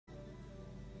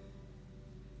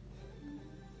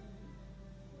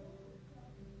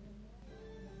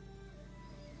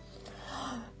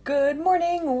Good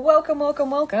morning, welcome, welcome,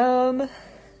 welcome.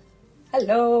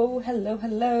 Hello, hello,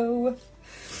 hello.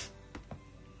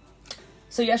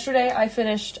 So yesterday I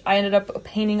ended up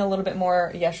painting a little bit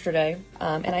more yesterday,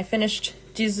 and I finished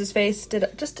Jesus' face, did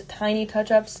just tiny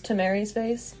touch-ups to Mary's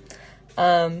face,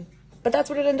 but that's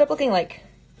what it ended up looking like.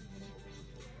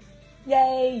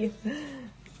 Yay!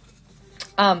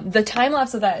 The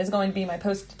time-lapse of that is going to be my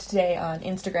post today on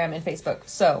Instagram and Facebook.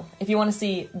 So if you want to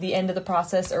see the end of the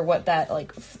process or what that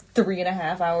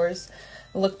 3.5 hours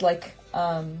looked like,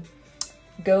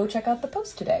 go check out the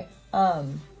post today. I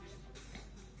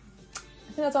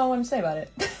think that's all I want to say about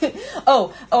it.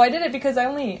 Oh, I did it because I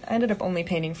ended up only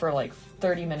painting for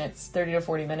 30 to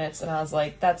 40 minutes. And I was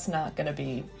like, that's not going to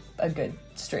be a good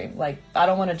stream. I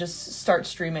don't want to just start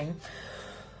streaming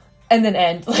and then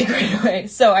end right away.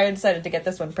 So I decided to get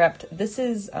this one prepped. This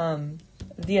is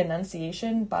the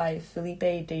Annunciation by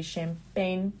Philippe de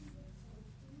Champaigne.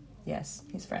 Yes,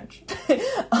 he's French.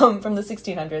 From the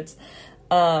 1600s.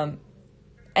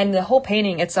 And the whole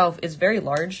painting itself is very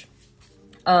large.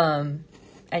 And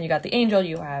you got the angel,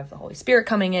 you have the Holy Spirit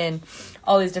coming in,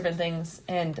 all these different things.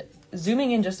 And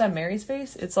zooming in just on Mary's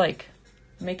face, it's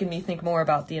making me think more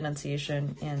about the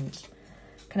Annunciation and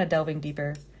kind of delving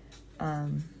deeper.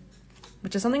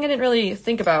 Which is something I didn't really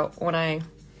think about when I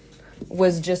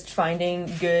was just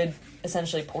finding good,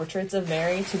 essentially, portraits of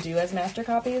Mary to do as master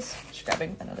copies. Just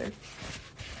grabbing another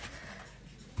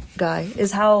guy.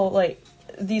 Is how,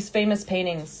 these famous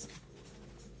paintings,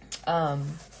 they,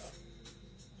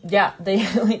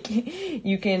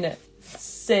 you can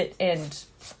sit and,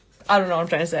 I don't know what I'm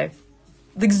trying to say.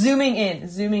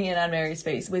 Zooming in on Mary's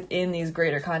face within these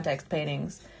greater context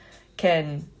paintings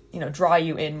can, draw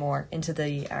you in more into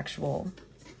the actual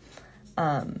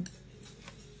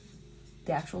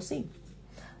scene.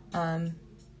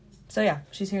 So yeah,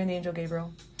 she's hearing the angel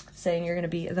Gabriel saying you're going to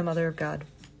be the mother of God.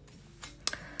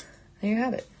 There you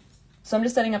have it. So I'm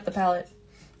just setting up the palette.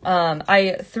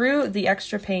 I threw the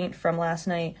extra paint from last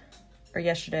night or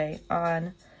yesterday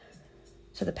on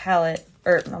to the palette,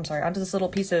 onto this little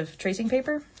piece of tracing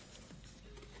paper.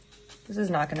 This is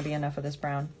not going to be enough of this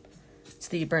brown. It's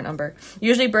the burnt umber.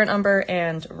 Usually burnt umber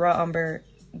and raw umber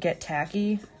get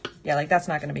tacky. Yeah, that's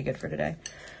not going to be good for today.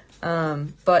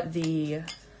 But the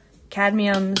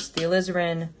cadmiums, the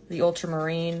alizarin, the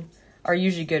ultramarine are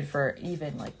usually good for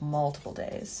even multiple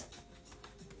days.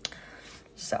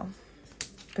 So,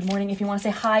 good morning. If you want to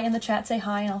say hi in the chat, say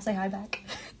hi and I'll say hi back.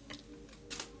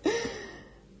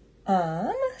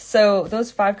 So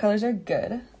those 5 colors are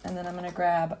good. And then I'm going to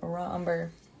grab raw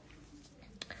umber.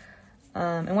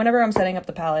 And whenever I'm setting up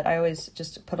the palette, I always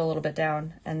just put a little bit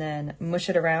down and then mush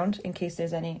it around in case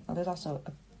there's any. Oh, there's also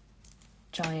a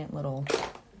giant little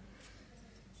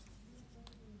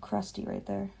crusty right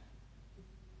there.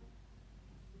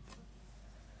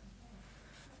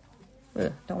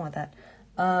 Ugh, don't want that.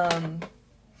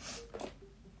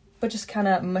 But just kind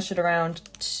of mush it around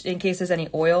in case there's any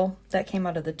oil that came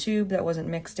out of the tube that wasn't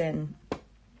mixed in.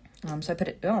 So I put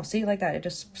it, see, like that. It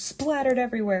just splattered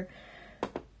everywhere.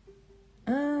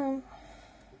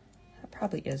 That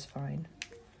probably is fine.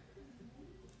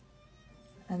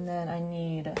 And then I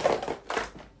need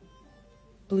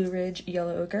Blue Ridge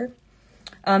Yellow Ochre.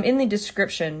 In the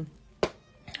description,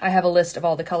 I have a list of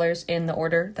all the colors in the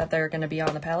order that they're going to be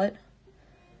on the palette.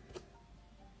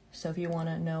 So if you want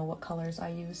to know what colors I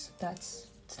use, it's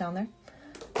down there.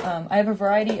 I have a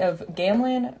variety of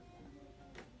Gamlin,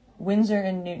 Winsor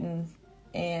and Newton,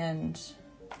 and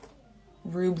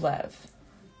Rublev.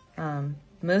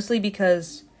 Mostly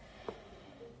because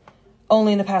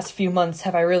only in the past few months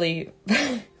have I really,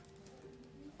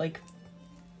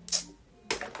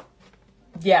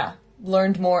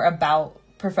 learned more about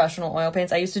professional oil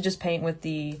paints. I used to just paint with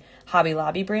the Hobby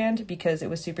Lobby brand because it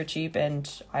was super cheap and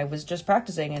I was just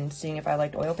practicing and seeing if I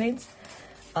liked oil paints.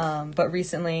 But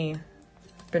recently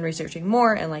been researching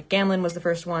more, and Gamlin was the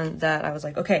first one that I was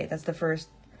like, okay, that's the first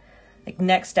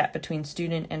next step between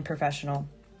student and professional.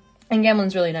 And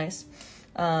Gamlin's really nice.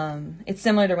 It's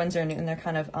similar to Winsor and Newton. They're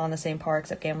kind of on the same par,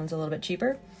 except Gamlin's a little bit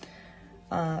cheaper.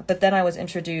 But then I was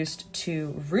introduced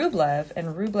to Rublev, and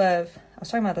Rublev, I was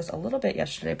talking about this a little bit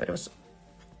yesterday, but it was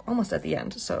almost at the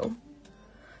end. So,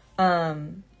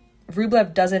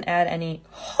 Rublev doesn't add any,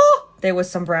 there was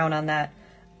some brown on that.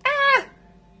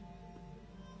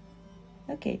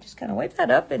 Okay, just kind of wipe that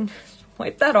up and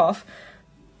wipe that off.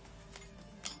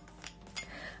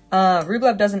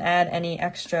 Rublev doesn't add any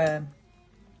extra,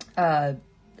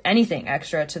 anything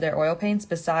extra to their oil paints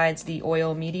besides the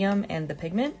oil medium and the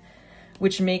pigment,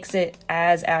 which makes it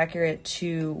as accurate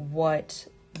to what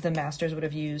the masters would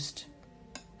have used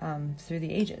through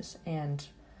the ages. And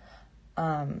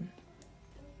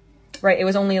right, it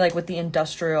was only like with the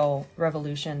Industrial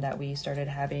Revolution that we started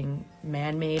having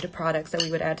man-made products that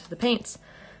we would add to the paints.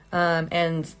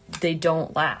 And they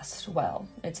don't last well.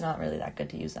 It's not really that good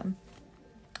to use them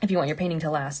if you want your painting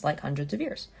to last like hundreds of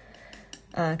years.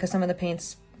 Because some of the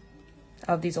paints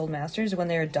of these old masters, when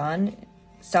they're done,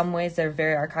 some ways they're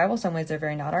very archival, some ways they're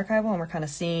very not archival, and we're kind of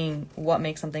seeing what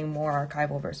makes something more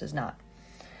archival versus not.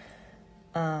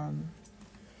 Yeah.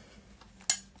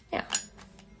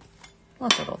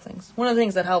 Lots of little things. One of the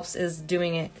things that helps is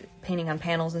doing it, painting on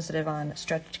panels instead of on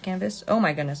stretched canvas. Oh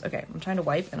my goodness. Okay, I'm trying to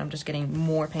wipe and I'm just getting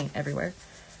more paint everywhere.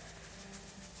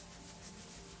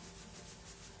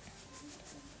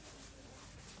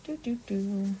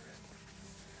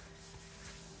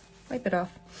 Wipe it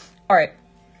off. All right.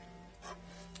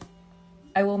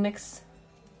 I will mix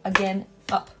again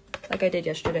up like I did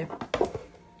yesterday.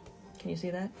 Can you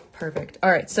see that? Perfect. All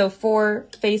right, so for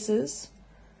faces,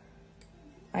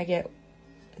 I get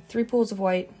 3 pools of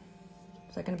white.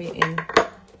 Is that going to be in?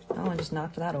 Oh, I just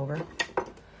knocked that over.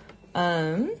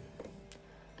 The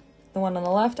one on the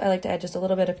left, I like to add just a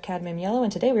little bit of cadmium yellow,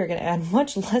 and today we are going to add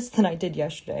much less than I did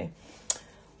yesterday.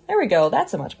 There we go.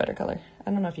 That's a much better color.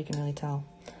 I don't know if you can really tell.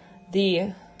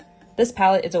 This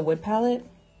palette is a wood palette,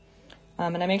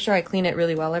 and I make sure I clean it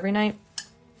really well every night,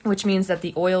 which means that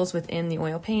the oils within the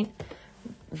oil paint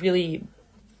really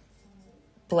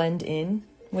blend in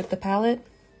with the palette,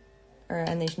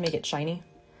 and they make it shiny,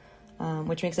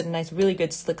 which makes it a nice, really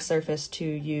good slick surface to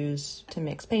use to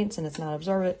mix paints, and it's not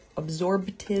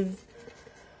absorptive,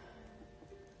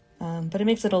 but it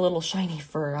makes it a little shiny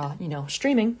for, you know,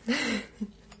 streaming.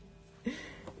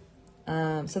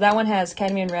 So that one has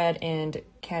cadmium red and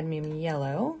cadmium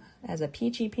yellow as a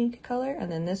peachy pink color,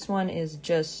 and then this one is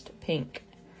just pink.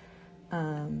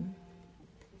 And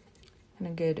a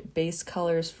good base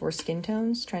colors for skin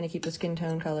tones, trying to keep the skin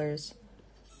tone colors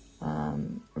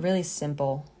really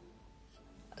simple.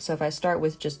 So if I start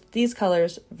with just these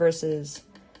colors versus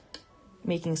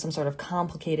making some sort of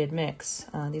complicated mix,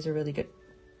 these are really good.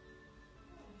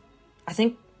 I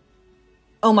think,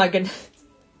 oh my goodness.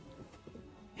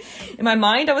 In my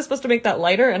mind, I was supposed to make that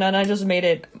lighter, and then I just made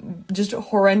it just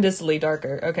horrendously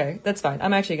darker. Okay, that's fine.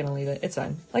 I'm actually going to leave it. It's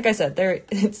fine. Like I said,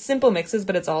 it's simple mixes,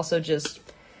 but it's also just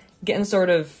getting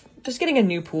getting a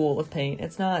new pool of paint.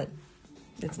 It's not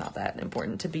that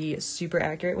important to be super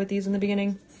accurate with these in the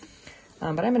beginning.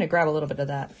 But I'm going to grab a little bit of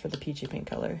that for the peachy pink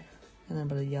color, and then a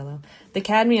bit of yellow. The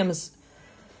cadmiums,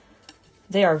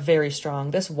 they are very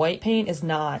strong. This white paint is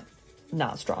not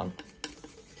strong.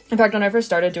 In fact, when I first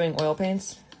started doing oil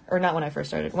paints, or not when I first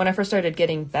started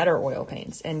getting better oil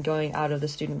paints and going out of the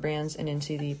student brands and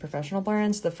into the professional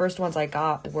brands, the first ones I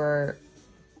got was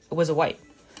a white.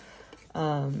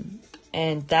 And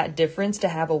that difference to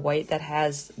have a white that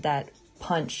has that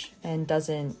punch and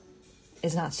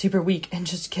is not super weak and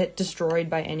just get destroyed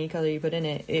by any color you put in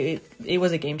it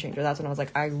was a game changer. That's when I was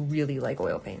like, I really like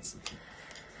oil paints.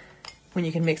 When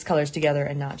you can mix colors together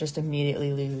and not just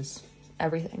immediately lose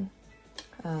everything.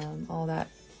 All that,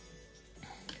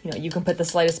 you know, you can put the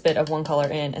slightest bit of one color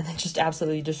in and then just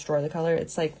absolutely destroy the color.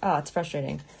 It's like, it's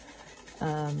frustrating.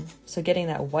 So getting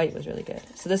that white was really good.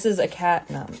 So this is a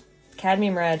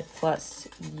cadmium red plus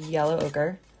yellow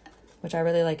ochre, which I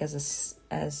really like as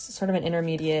sort of an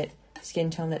intermediate skin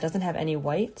tone that doesn't have any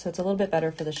white. So it's a little bit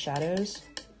better for the shadows.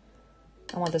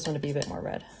 I want this one to be a bit more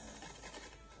red.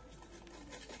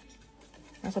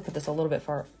 I also put this a little bit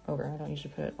far over. I don't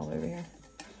usually put it all over here.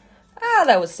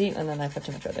 That was see, and then I put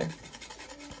too much right there.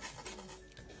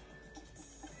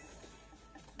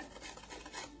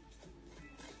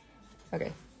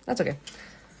 Okay, that's okay.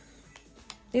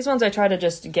 These ones I try to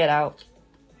just get out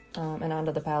and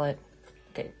onto the palette.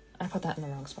 Okay, I put that in the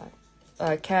wrong spot.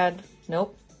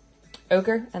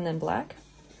 Ochre, and then black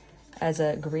as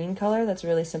a green color that's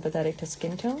really sympathetic to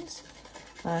skin tones.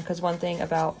 Because one thing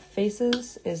about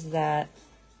faces is that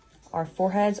our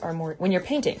foreheads are more, when you're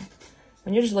painting,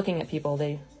 when you're just looking at people,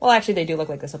 they do look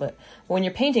like this a bit. But when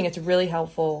you're painting, it's really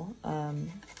helpful to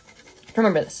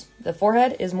remember this. The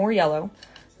forehead is more yellow,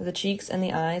 the cheeks and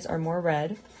the eyes are more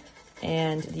red,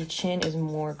 and the chin is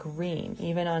more green,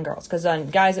 even on girls. Because on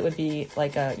guys, it would be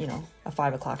like a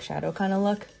 5 o'clock shadow kind of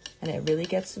look, and it really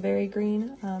gets very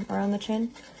green around the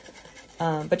chin.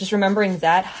 But just remembering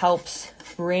that helps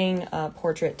bring a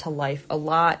portrait to life a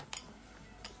lot.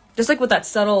 Just like with that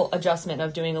subtle adjustment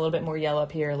of doing a little bit more yellow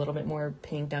up here, a little bit more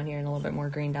pink down here, and a little bit more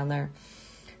green down there.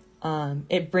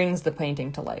 It brings the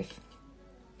painting to life.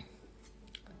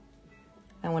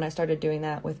 And when I started doing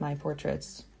that with my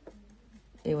portraits,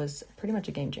 it was pretty much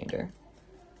a game changer.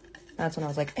 That's when I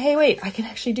was like, hey, wait, I can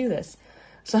actually do this.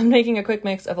 So I'm making a quick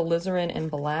mix of alizarin and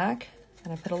black.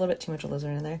 And I put a little bit too much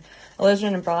alizarin in there.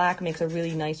 Alizarin in black makes a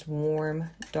really nice, warm,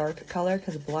 dark color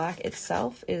because black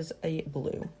itself is a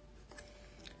blue.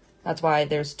 That's why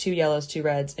there's 2 yellows, 2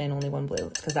 reds, and only 1 blue.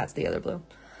 It's because that's the other blue.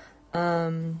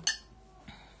 And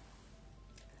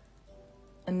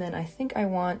then I think I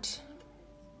want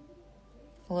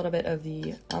a little bit of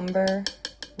the umber,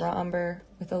 raw umber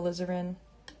with alizarin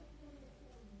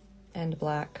and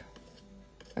black.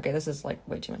 Okay, this is like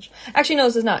way too much. Actually, no,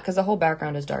 this is not because the whole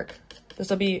background is dark. This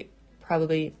will be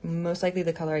probably most likely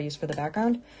the color I use for the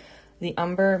background. The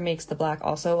umber makes the black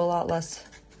also a lot less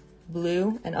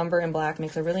blue, and umber and black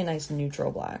makes a really nice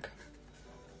neutral black.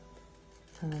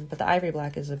 But the ivory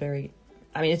black is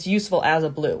it's useful as a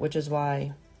blue, which is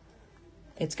why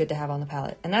it's good to have on the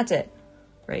palette. And that's it,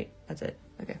 right? That's it.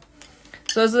 Okay.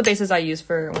 So those are the bases I use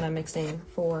for when I'm mixing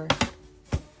for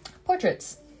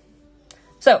portraits.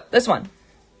 So this one.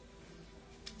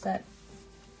 Is that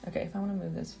okay? If I want to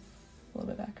move this a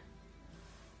little bit back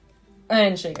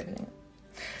and shake everything.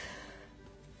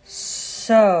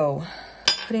 So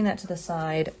putting that to the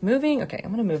side, moving. Okay,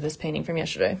 I'm going to move this painting from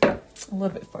yesterday a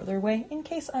little bit farther away in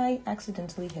case I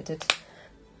accidentally hit it.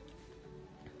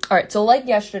 All right, so like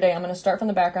yesterday, I'm going to start from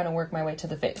the background and work my way to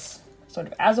the face, sort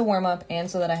of as a warm-up, and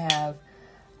so that I have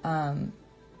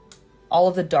all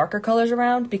of the darker colors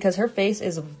around, because her face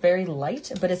is very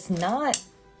light, but it's not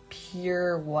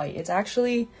pure white. It's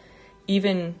actually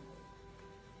even,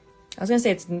 I was going to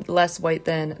say it's less white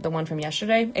than the one from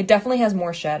yesterday. It definitely has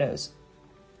more shadows.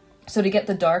 So to get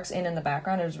the darks in the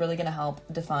background is really going to help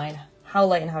define how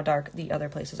light and how dark the other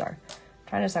places are. I'm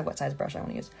trying to decide what size brush I want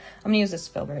to use. I'm going to use this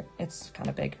filbert. It's kind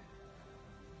of big.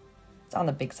 It's on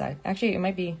the big side. Actually, it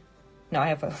might be, no, I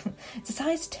have it's a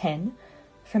size 10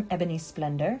 from Ebony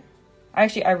Splendor. I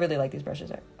really like these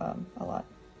brushes a lot.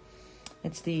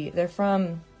 They're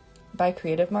from, by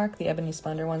Creative Mark, the Ebony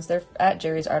Splendor ones. They're at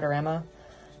Jerry's Artorama.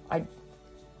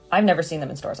 I've never seen them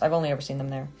in stores. I've only ever seen them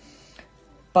there.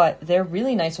 But they're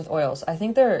really nice with oils. I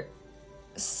think they're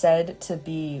said to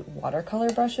be watercolor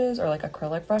brushes or like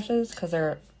acrylic brushes because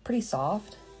they're pretty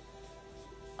soft.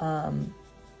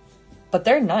 But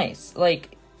they're nice.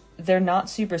 Like, they're not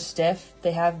super stiff.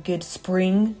 They have good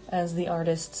spring, as the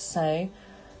artists say.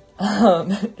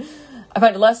 I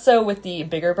find less so with the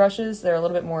bigger brushes. They're a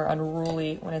little bit more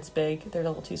unruly when it's big. They're a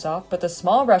little too soft. But the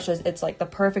small brushes, it's like the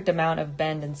perfect amount of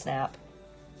bend and snap.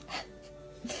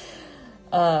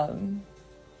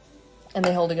 And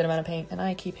they hold a good amount of paint. And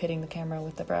I keep hitting the camera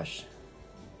with the brush.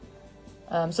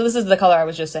 So this is the color I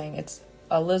was just saying. It's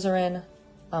alizarin,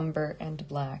 umber, and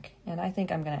black. And I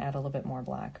think I'm going to add a little bit more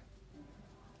black.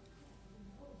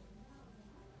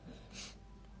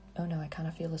 Oh no, I kind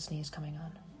of feel a sneeze coming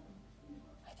on.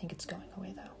 I think it's going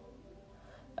away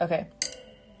though. Okay.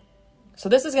 So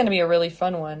this is going to be a really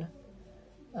fun one.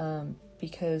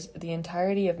 Because the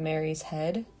entirety of Mary's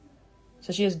head,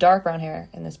 so she has dark brown hair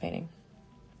in this painting.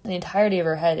 And the entirety of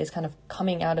her head is kind of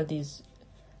coming out of this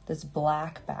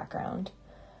black background,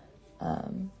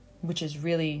 which is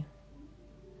really,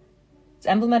 it's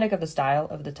emblematic of the style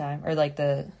of the time, or like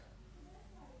the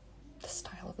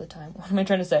style of the time. What am I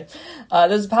trying to say?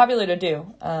 This is popular to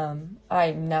do. I'm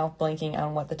now blanking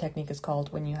on what the technique is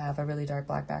called when you have a really dark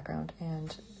black background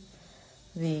and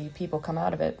the people come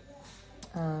out of it.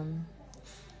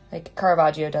 Like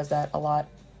Caravaggio does that a lot.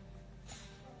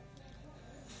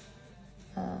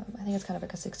 I think it's kind of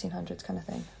like a 1600s kind of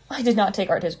thing. I did not take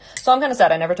art history. So I'm kind of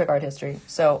sad I never took art history.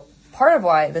 So part of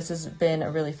why this has been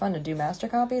really fun to do master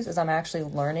copies is I'm actually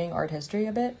learning art history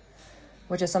a bit,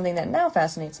 which is something that now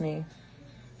fascinates me.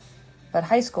 But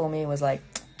high school me was like,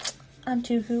 I'm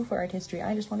too cool for art history.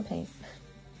 I just want to paint.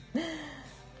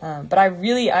 But I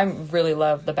really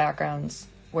love the backgrounds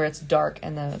where it's dark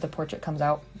and the portrait comes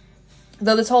out.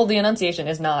 Though the Annunciation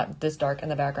is not this dark in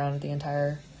the background in the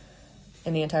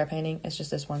entire painting. It's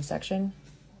just this one section.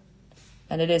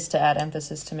 And it is to add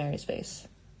emphasis to Mary's face.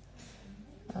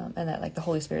 And that like the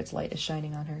Holy Spirit's light is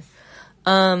shining on her.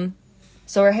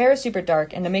 So her hair is super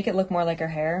dark, and to make it look more like her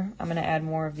hair, I'm going to add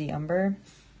more of the umber.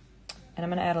 And I'm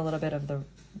going to add a little bit of the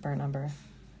burnt umber.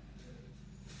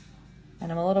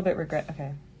 And I'm a little bit regretting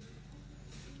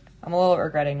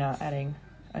not adding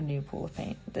a new pool of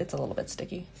paint. It's a little bit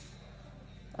sticky.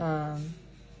 Well,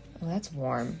 that's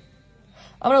warm.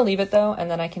 I'm going to leave it though, and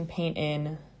then I can paint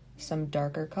in some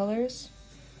darker colors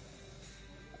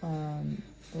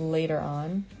later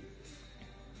on.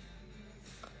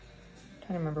 I'm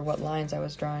trying to remember what lines I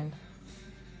was drawing.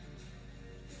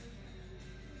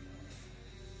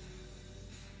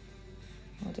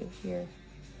 I'll do here.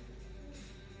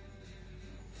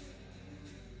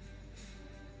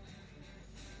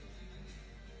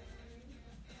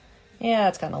 Yeah,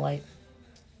 it's kind of light.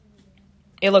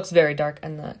 It looks very dark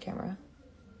in the camera.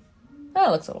 Oh,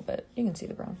 it looks a little bit. You can see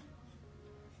the brown.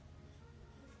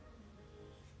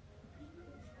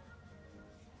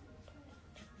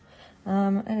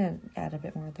 I'm gonna add a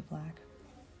bit more of the black.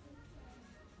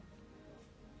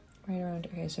 Right around,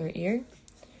 okay, so her ear.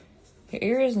 Her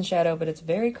ear is in shadow, but it's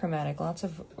very chromatic. Lots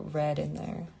of red in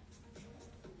there,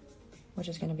 which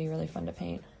is gonna be really fun to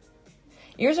paint.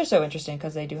 Ears are so interesting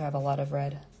because they do have a lot of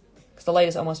red. Because the light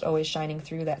is almost always shining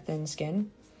through that thin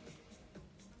skin.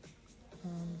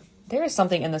 There is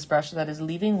something in this brush that is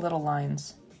leaving little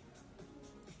lines.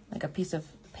 Like a piece of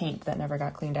paint that never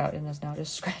got cleaned out and is now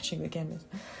just scratching the canvas.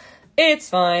 It's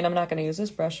fine. I'm not going to use this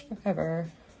brush forever.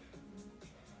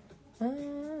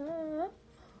 I'm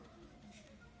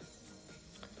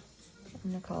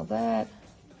going to call that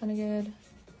kind of good.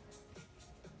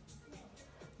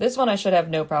 This one I should have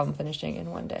no problem finishing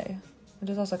in one day, which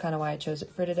is also kind of why I chose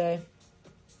it for today.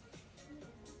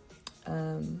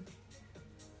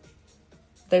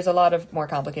 There's a lot of more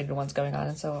complicated ones going on,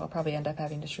 and so I'll probably end up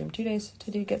having to stream 2 days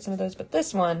to get some of those. But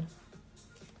this one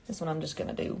I'm just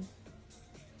gonna do.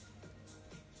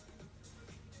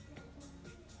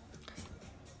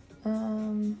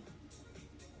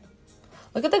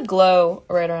 Look at the glow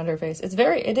right around her face.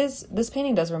 This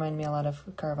painting does remind me a lot of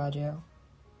Caravaggio.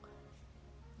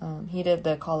 He did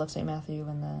the Call of St. Matthew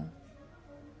and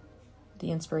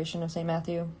the Inspiration of St.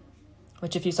 Matthew.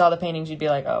 Which if you saw the paintings, you'd be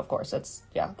like, oh, of course, that's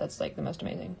like the most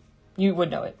amazing. You would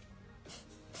know it.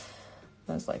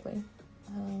 Most likely.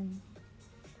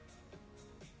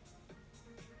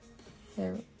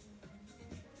 There.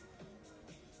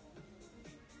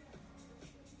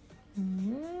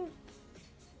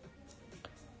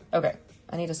 Okay,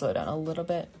 I need to slow down a little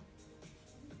bit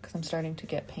because I'm starting to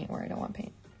get paint where I don't want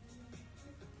paint.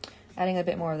 Adding a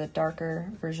bit more of the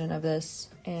darker version of this,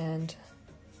 and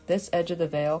this edge of the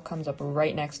veil comes up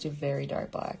right next to very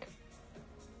dark black.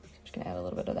 I'm just gonna add a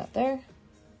little bit of that there.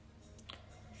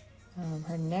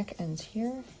 Her neck ends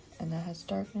here, and that has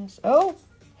darkness. Oh,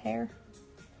 hair.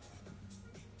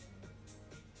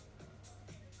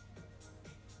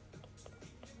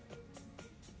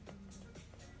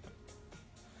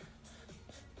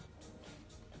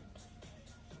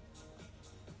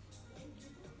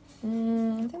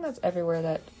 I think that's everywhere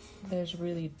that there's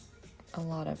really a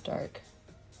lot of dark.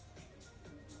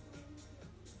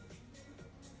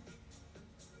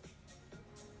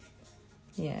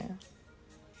 Yeah.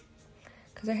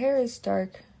 Because her hair is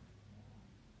dark.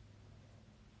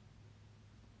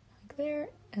 Like there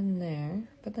and there.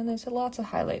 But then there's lots of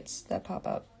highlights that pop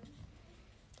out.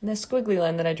 And this squiggly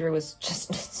line that I drew was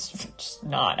just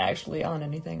not actually on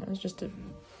anything. It was just to,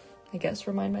 I guess,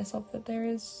 remind myself that there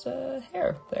is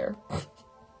hair there.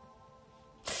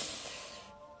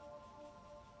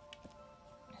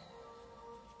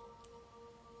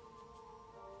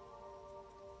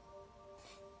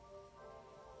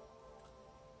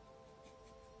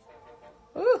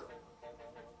 Ooh.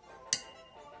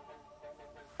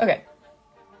 Okay.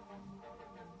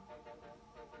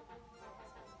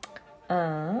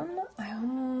 I'm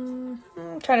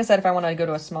trying to decide if I want to go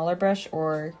to a smaller brush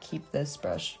or keep this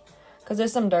brush. Because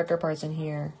there's some darker parts in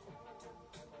here.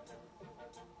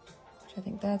 Which I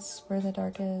think that's where the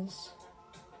dark is.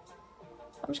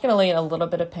 I'm just going to lay in a little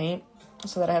bit of paint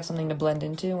so that I have something to blend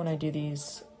into when I do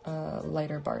these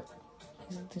lighter part,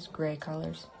 these gray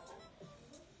colors.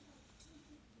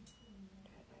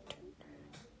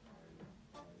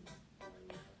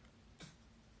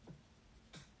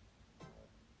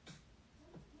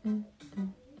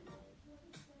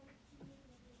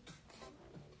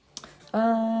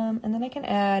 And then I can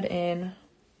add in,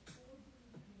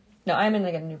 no, I'm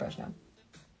gonna get a new brush now.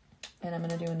 And I'm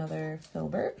gonna do another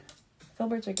filbert.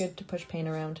 Filberts are good to push paint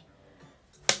around.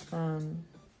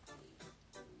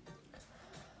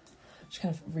 Just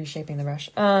kind of reshaping the brush.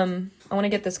 I wanna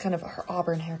get this kind of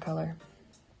auburn hair color,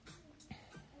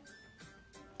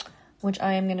 which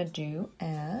I am gonna do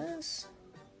as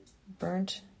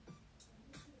burnt.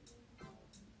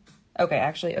 Okay,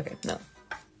 actually, okay, no.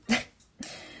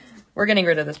 We're getting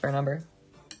rid of this burnt umber.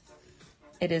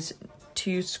 It is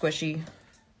too squishy.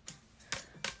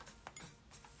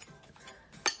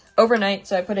 Overnight,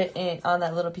 so I put it in on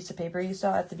that little piece of paper you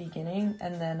saw at the beginning,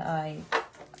 and then I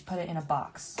put it in a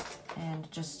box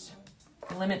and just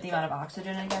limit the amount of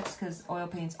oxygen it gets because oil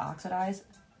paints oxidize.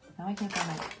 Now I can't find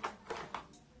my...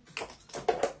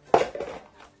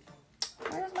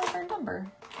 Where's my burnt umber?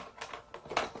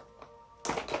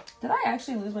 Did I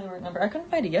actually lose my burnt umber? I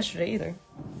couldn't find it yesterday either.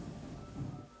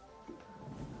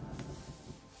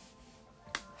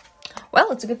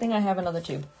 Well, it's a good thing I have another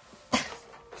tube. I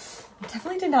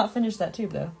definitely did not finish that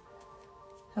tube, though.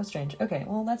 How strange. Okay,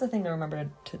 well, that's a thing to remember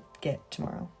to get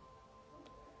tomorrow.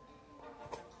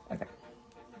 Okay.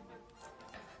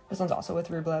 This one's also with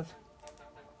Rublev.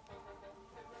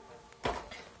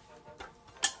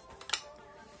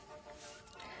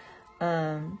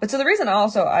 But so the reason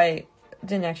also I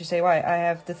didn't actually say why, I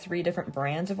have the 3 different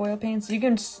brands of oil paints. You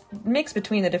can mix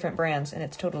between the different brands and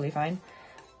it's totally fine.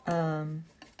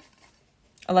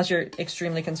 Unless you're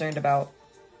extremely concerned about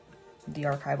the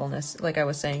archivalness, like I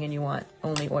was saying, and you want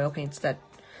only oil paints that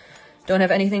don't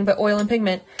have anything but oil and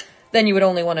pigment, then you would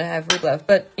only want to have Rublev.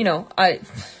 But, you know,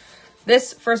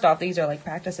 first off, these are like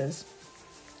practices,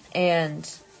 and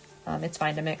it's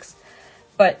fine to mix.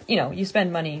 But, you know, you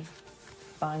spend money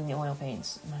buying the oil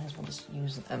paints, might as well just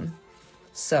use them.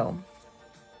 So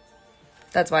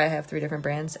that's why I have 3 different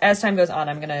brands. As time goes on,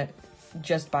 I'm gonna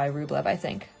just buy Rublev, I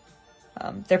think.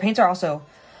 Their paints are also,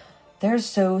 they're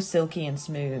so silky and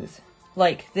smooth.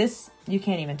 Like this, you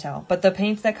can't even tell. But the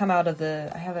paints that come out of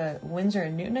I have a Winsor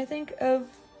 & Newton, I think, of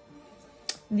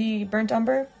the burnt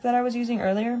umber that I was using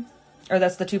earlier. Or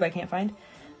that's the tube I can't find.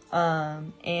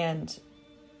 And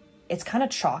it's kind of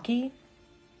chalky,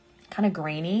 kind of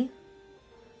grainy.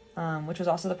 Which was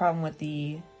also the problem with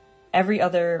every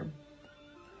other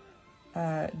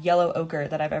yellow ochre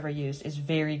that I've ever used is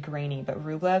very grainy, but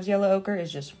Rublev's yellow ochre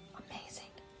is just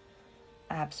amazing.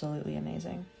 Absolutely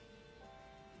amazing.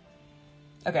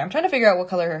 Okay, I'm trying to figure out what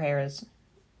color her hair is,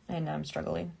 and I'm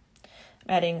struggling. I'm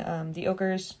adding the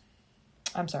umbers,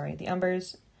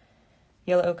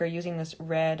 yellow ochre, using this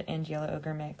red and yellow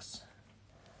ochre mix.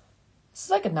 This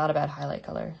is like not a bad highlight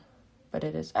color, but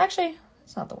it is, actually,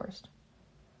 it's not the worst.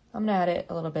 I'm going to add it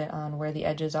a little bit on where the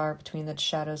edges are between the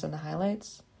shadows and the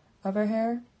highlights of her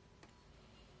hair.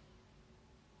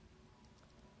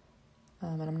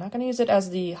 And I'm not going to use it as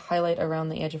the highlight around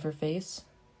the edge of her face,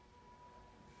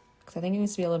 because I think it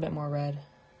needs to be a little bit more red.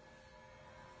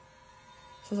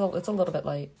 It's a little bit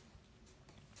light.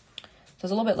 So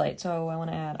it's a little bit light, so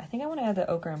I think I want to add the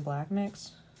ochre and black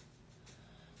mix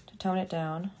to tone it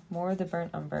down. More of the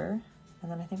burnt umber. And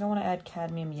then I think I want to add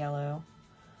cadmium yellow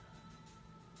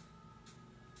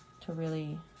to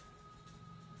really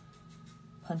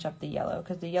punch up the yellow,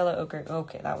 because the yellow ochre,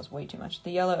 okay, that was way too much.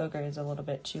 The yellow ochre is a little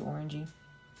bit too orangey.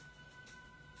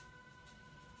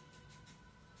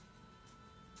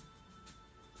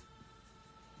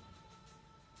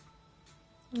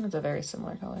 It's a very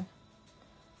similar color.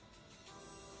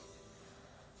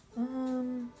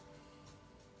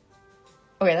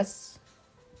 Okay,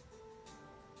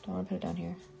 don't want to put it down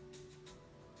here.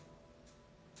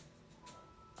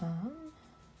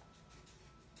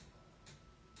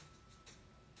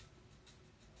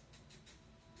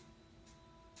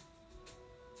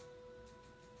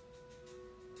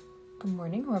 Good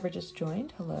morning, whoever just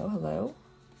joined. Hello, hello.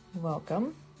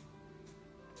 Welcome.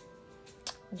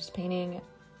 I'm just painting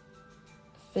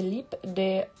Philippe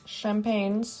de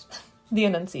Champagne's The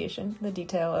Annunciation, the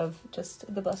detail of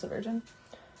just the Blessed Virgin.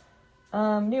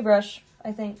 New brush,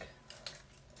 I think.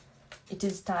 It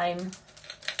is time.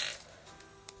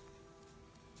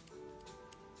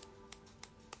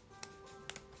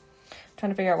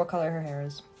 Trying to figure out what color her hair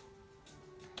is.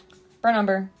 Burnt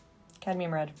umber,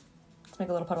 cadmium red. Let's make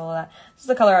a little puddle of that. This is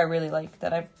the color I really like,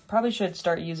 that I probably should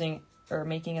start using or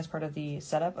making as part of the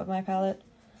setup of my palette.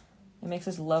 It makes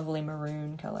this lovely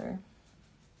maroon color.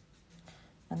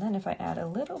 And then if I add a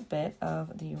little bit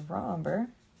of the raw umber,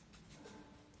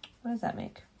 what does that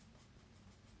make?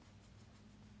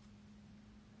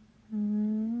 A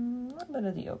little bit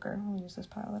of the ochre. I'll use this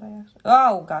pile that I actually...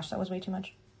 Oh, gosh, that was way too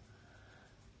much.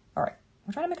 All right.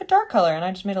 I'm trying to make a dark color, and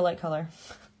I just made a light color.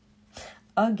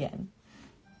 Again.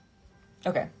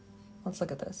 Okay. Let's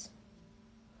look at this.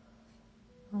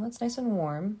 Well, that's nice and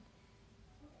warm.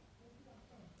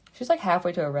 She's like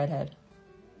halfway to a redhead.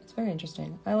 It's very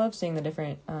interesting. I love seeing the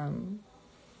different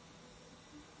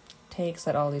takes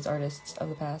that all these artists of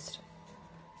the past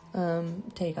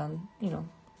take on, you know,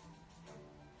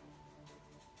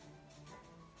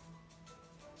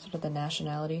 sort of the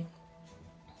nationality.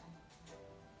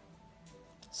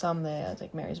 Some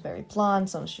like Mary's very blonde,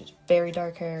 some she's very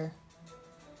dark hair.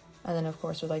 And then of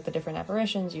course with like the different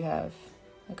apparitions you have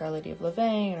like Our Lady of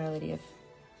Louvain and Our Lady of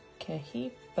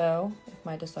Kehipo, if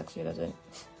my dyslexia doesn't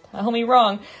tell me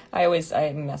wrong. I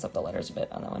mess up the letters a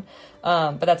bit on that one.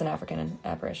 But that's an African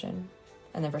apparition.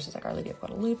 And then versus like Our Lady of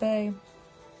Guadalupe.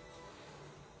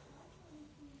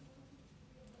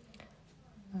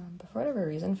 But for whatever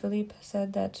reason, Philippe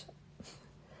said that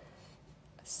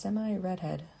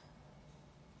semi-redhead.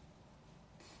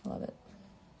 Love it.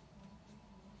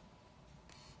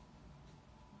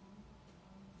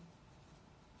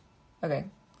 Okay.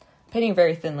 painting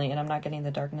very thinly and I'm not getting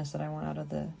the darkness that I want out of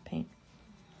the paint.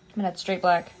 I'm gonna add straight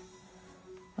black,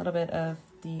 a little bit of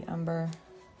the umber,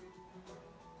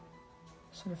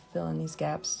 sort of fill in these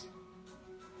gaps.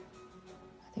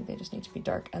 I think they just need to be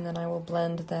dark, and then I will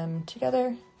blend them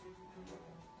together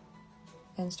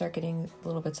and start getting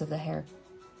little bits of the hair,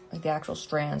 like the actual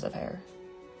strands of hair.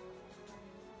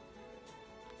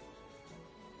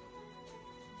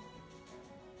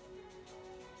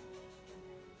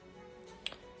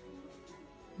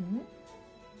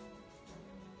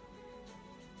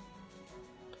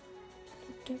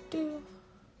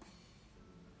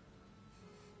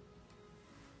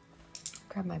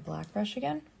 Grab my black brush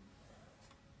again.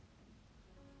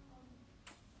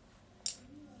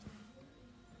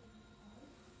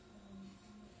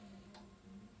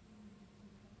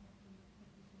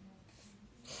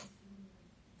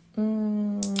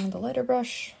 The lighter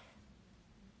brush.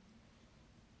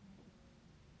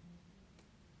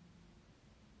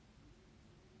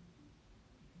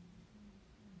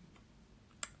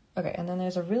 Okay, and then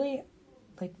there's a really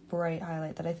like bright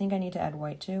highlight that I think I need to add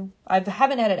white to. I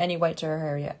haven't added any white to her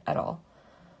hair yet at all.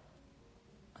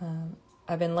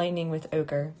 I've been lightening with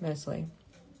ochre mostly,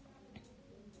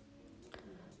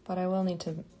 but I will need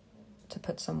to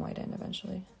put some white in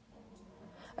eventually.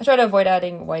 I try to avoid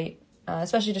adding white,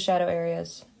 especially to shadow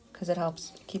areas, because it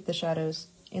helps keep the shadows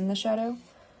in the shadow.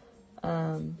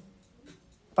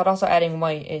 But also adding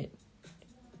white,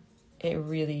 it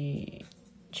really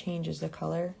changes the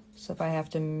color. So if I have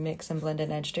to mix and blend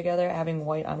an edge together, having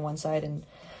white on one side and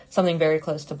something very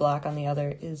close to black on the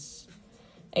other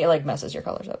it like messes your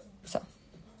colors up. So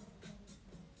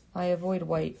I avoid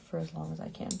white for as long as I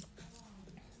can.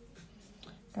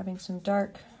 Grabbing some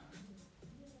dark.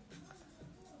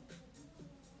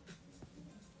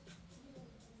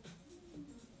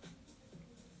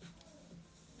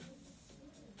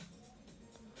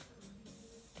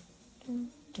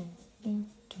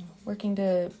 Working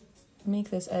to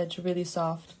make this edge really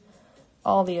soft,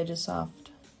 all the edges soft,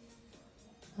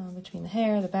 between the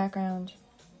hair, the background.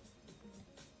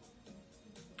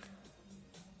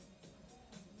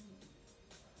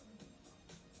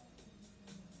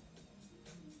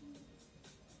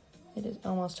 It is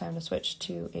almost time to switch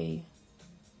to a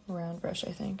round brush,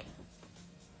 I think.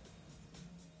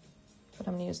 But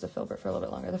I'm going to use the filbert for a little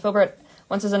bit longer. The filbert,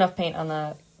 once there's enough paint on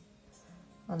the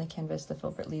canvas, the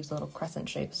filbert leaves little crescent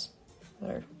shapes that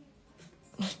are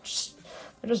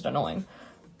they're just annoying.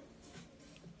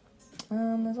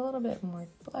 There's a little bit more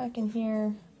black in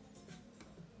here,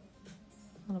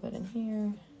 a little bit in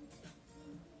here.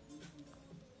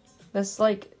 This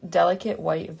like delicate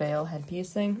white veil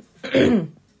headpiece thing,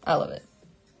 I love it.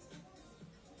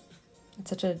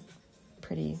 It's such a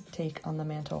pretty take on the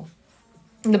mantle.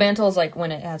 The mantle is like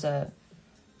when it has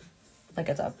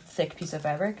it's a thick piece of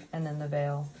fabric, and then the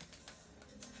veil.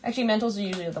 Actually, mantles are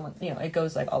usually the one, it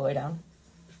goes like all the way down.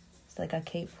 It's like a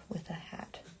cape with a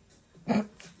hat.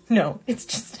 No, it's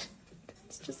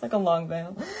just like a long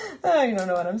veil. You don't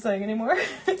know what I'm saying anymore.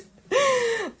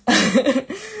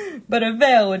 But a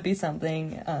veil would be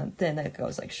something thin that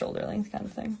goes like shoulder length kind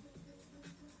of thing.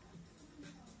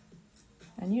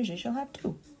 And usually she'll have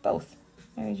both.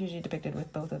 Mary's usually depicted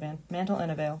with both a mantle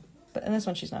and a veil, but in this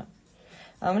one she's not.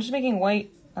 I'm just making white,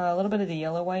 a little bit of the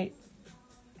yellow white,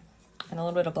 and a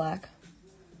little bit of black.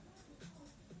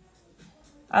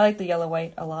 I like the yellow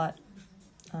white a lot.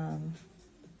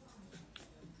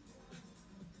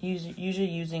 Usually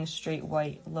using straight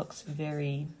white looks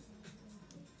very...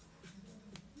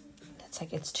 It's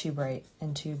like it's too bright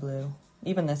and too blue.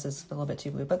 Even this is a little bit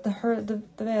too blue, but the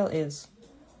veil is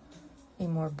a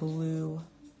more blue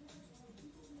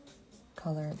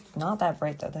color. Not that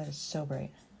bright though, that is so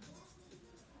bright.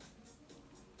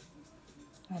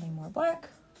 Adding more black.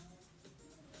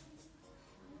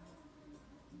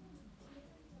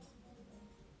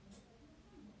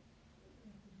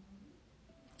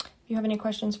 If you have any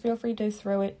questions, feel free to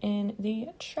throw it in the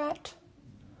chat.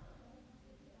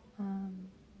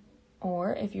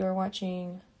 Or if you're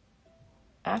watching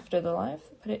after the live,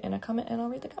 put it in a comment and I'll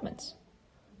read the comments.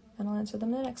 And I'll answer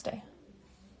them the next day.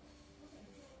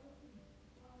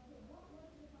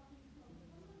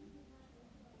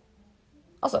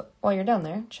 Also, while you're down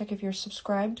there, check if you're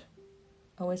subscribed.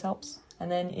 Always helps.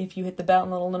 And then if you hit the bell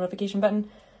and little notification button,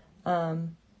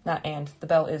 the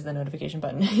bell is the notification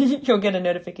button. You'll get a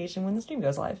notification when the stream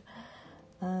goes live.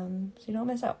 So you don't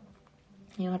miss out.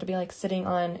 You don't have to be like sitting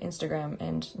on Instagram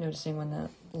and noticing when the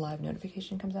live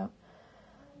notification comes out.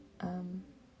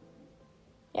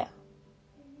 Yeah.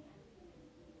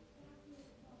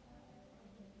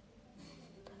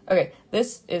 Okay,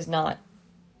 this is not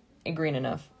green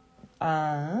enough.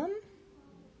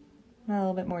 A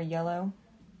little bit more yellow.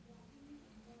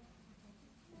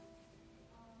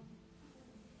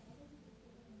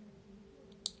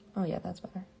 Oh yeah, that's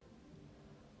better.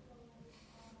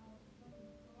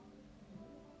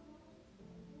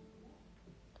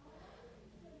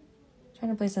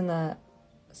 Trying to place in the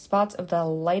spots of the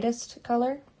lightest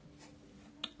color.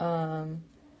 And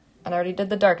I already did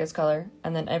the darkest color.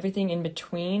 And then everything in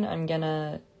between, I'm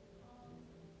gonna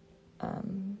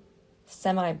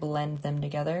semi-blend them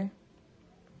together.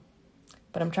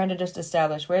 But I'm trying to just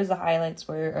establish where's the highlights,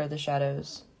 where are the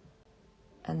shadows.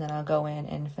 And then I'll go in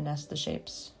and finesse the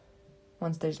shapes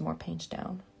once there's more paint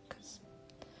down. 'Cause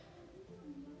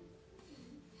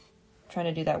I'm trying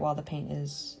to do that while the paint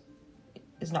is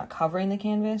not covering the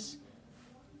canvas.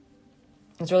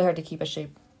 It's really hard to keep a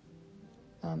shape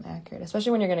accurate,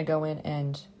 especially when you're going to go in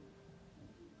and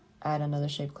add another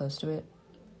shape close to it.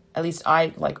 At least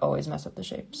I like always mess up the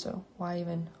shape, so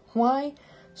why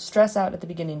stress out at the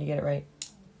beginning to get it right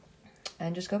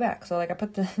and just go back. So like I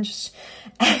put the just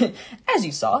as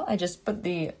you saw, I just put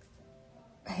the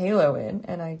halo in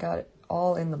and I got it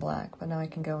all in the black, but now I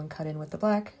can go and cut in with the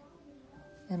black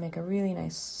and make a really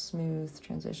nice smooth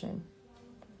transition.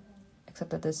 Except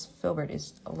that this filbert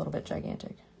is a little bit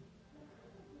gigantic.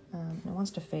 It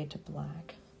wants to fade to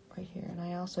black right here. And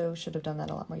I also should have done that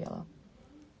a lot more yellow.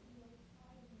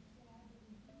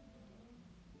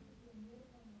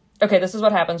 Okay, this is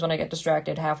what happens when I get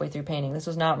distracted halfway through painting. This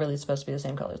was not really supposed to be the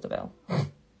same color as the veil.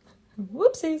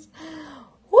 Whoopsies.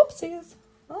 Whoopsies.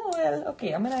 Oh, yeah.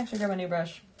 Okay, I'm going to actually grab a new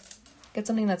brush. Get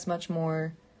something that's much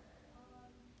more...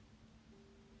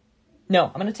 No,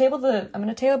 I'm gonna table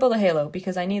the halo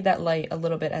because I need that light a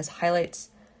little bit as highlights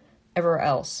everywhere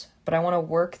else. But I want to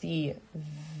work the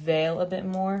veil a bit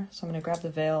more, so I'm gonna grab the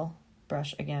veil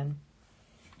brush again.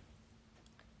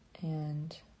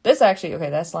 And this actually, okay,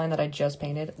 this line that I just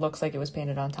painted looks like it was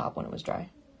painted on top when it was dry,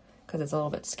 because it's a little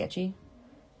bit sketchy,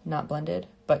 not blended.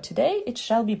 But today it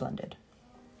shall be blended.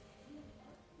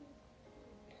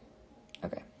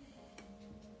 Okay.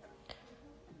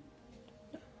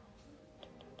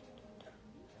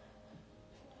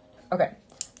 Okay,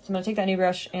 so I'm going to take that new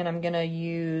brush and I'm going to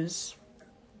use...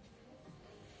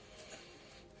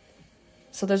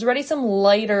 So there's already some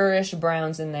lighter-ish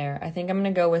browns in there. I think I'm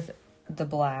going to go with the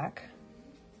black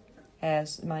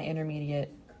as my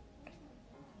intermediate.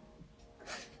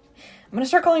 I'm going to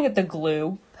start calling it the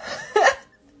glue.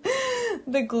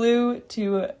 The glue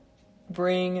to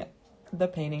bring the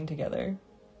painting together.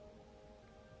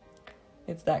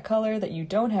 It's that color that you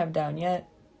don't have down yet,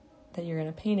 that you're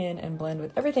going to paint in and blend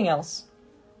with everything else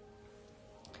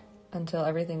until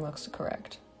everything looks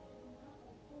correct.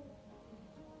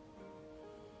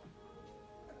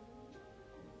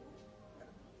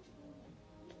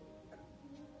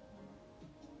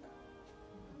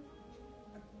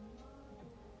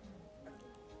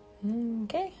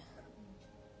 Okay.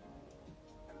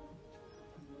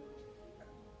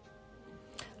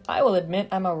 I will admit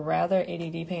I'm a rather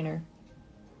ADD painter.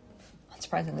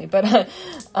 Surprisingly, but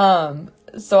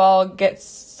so I'll get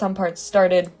some parts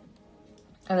started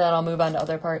and then I'll move on to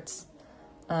other parts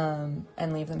and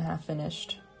leave them half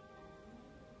finished.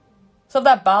 So if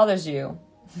that bothers you,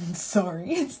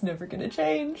 sorry, it's never gonna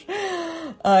change.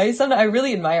 I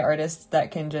really admire artists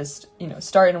that can just,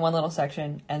 start in one little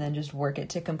section and then just work it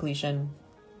to completion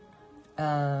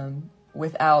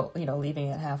without, leaving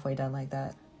it halfway done like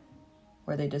that,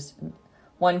 where they just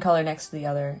one color next to the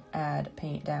other, add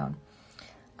paint down.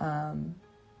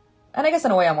 And I guess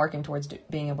in a way I'm working towards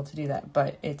being able to do that,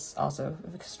 but it's also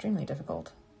extremely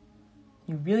difficult.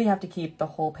 You really have to keep the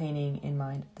whole painting in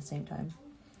mind at the same time.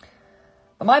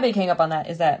 But my big hang up on that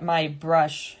is that my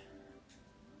brush,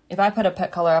 if I put a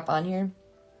pet color up on here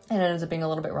and it ends up being a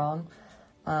little bit wrong,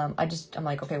 I'm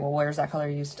like, okay, well, where's that color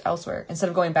used elsewhere? Instead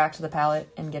of going back to the palette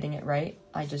and getting it right,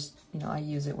 I just, I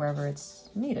use it wherever it's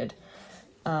needed.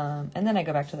 And then I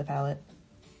go back to the palette.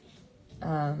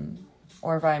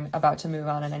 Or if I'm about to move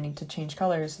on and I need to change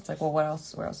colors, it's like, well, where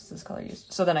else is this color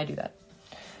used? So then I do that.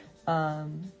 I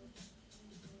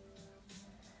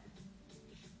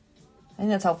think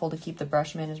that's helpful to keep the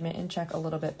brush management in check a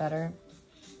little bit better.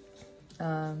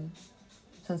 So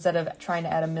instead of trying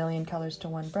to add a million colors to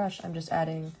one brush, I'm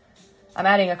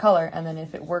adding a color, and then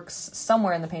if it works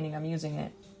somewhere in the painting, I'm using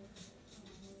it.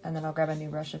 And then I'll grab a new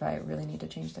brush if I really need to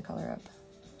change the color up.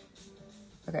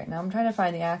 Okay, now I'm trying to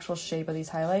find the actual shape of these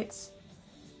highlights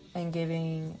and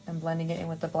blending it in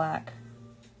with the black,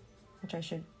 which I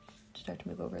should start to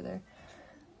move over there.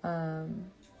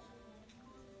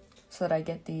 So that I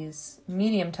get these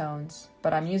medium tones,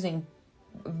 but I'm using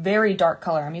very dark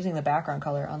color. I'm using the background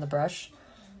color on the brush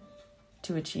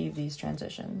to achieve these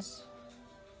transitions.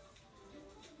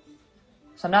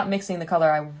 So I'm not mixing the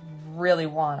color I really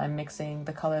want. I'm mixing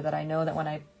the color that I know that when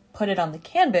I put it on the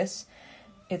canvas,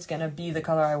 it's going to be the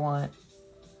color I want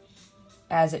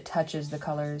as it touches the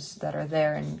colors that are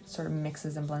there and sort of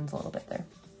mixes and blends a little bit there.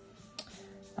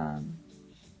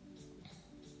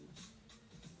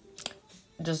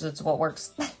 Just it's what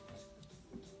works.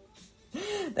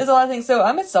 There's a lot of things. So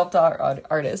I'm a self-taught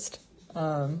artist.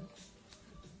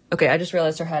 Okay, I just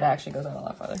realized her head actually goes out a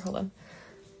lot farther. Hold on.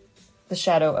 The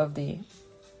shadow of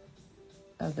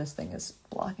this thing is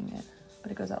blocking it,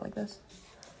 but it goes out like this.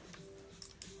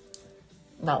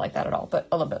 Not like that at all, but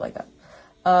a little bit like that.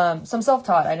 So I'm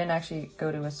self-taught. I didn't actually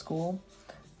go to a school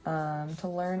to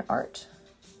learn art.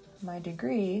 My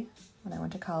degree, when I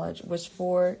went to college, was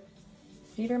for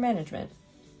theater management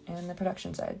and the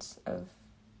production sides of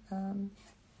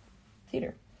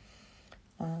theater,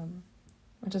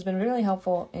 which has been really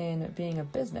helpful in being a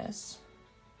business.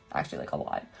 Actually, like a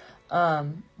lot.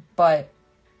 But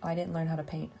I didn't learn how to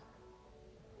paint.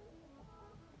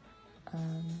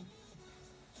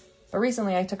 But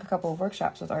recently I took a couple of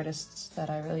workshops with artists that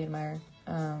I really admire.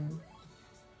 I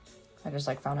just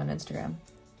like found on Instagram.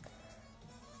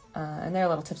 And their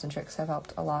little tips and tricks have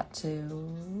helped a lot to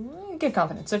give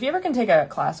confidence. So if you ever can take a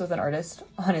class with an artist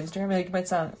on Instagram, like it might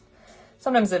sound,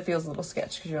 sometimes it feels a little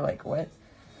sketch because you're like, what?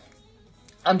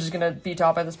 I'm just going to be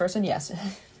taught by this person? Yes.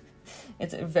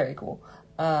 It's very cool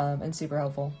and super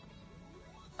helpful.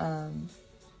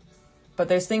 But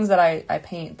there's things that I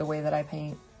paint the way that I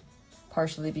paint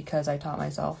partially because I taught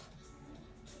myself.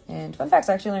 And fun facts,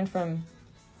 I actually learned from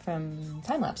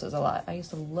time lapses a lot. I used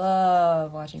to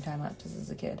love watching time lapses as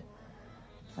a kid.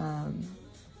 And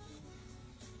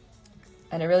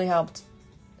it really helped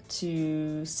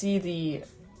to see the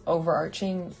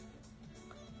overarching,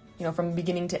 from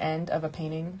beginning to end of a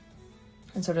painting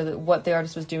and sort of what the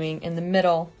artist was doing in the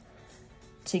middle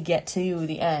to get to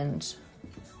the end.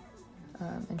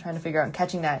 And trying to figure out and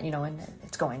catching that, and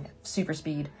it's going super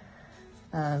speed.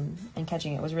 And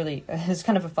catching it was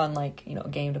kind of a fun,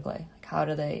 game to play.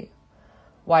 Like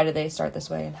why do they start this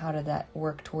way and how did that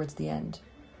work towards the end?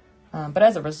 But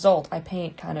as a result, I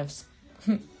paint kind of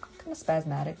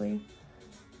spasmodically.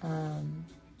 Like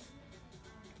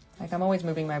I'm always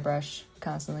moving my brush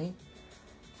constantly.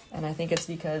 And I think it's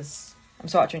because I'm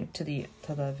swatching to the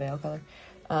veil color.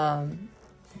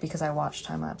 Because I watch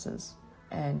time lapses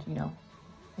and,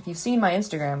 if you've seen my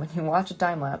Instagram, when you watch a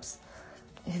time lapse,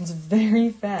 it's very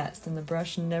fast and the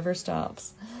brush never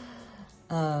stops.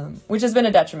 Which has been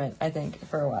a detriment, I think,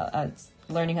 for a while.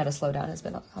 Learning how to slow down has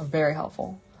been very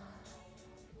helpful.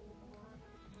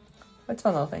 It's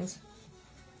fun little things.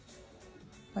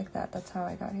 Like that. That's how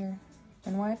I got here.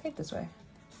 And why I paint this way.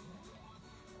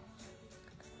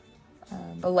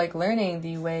 But learning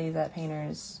the way that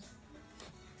painters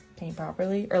paint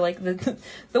properly, or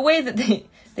the way that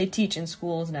they teach in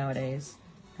schools nowadays.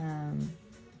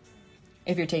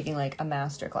 If you're taking a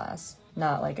master class,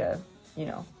 not a,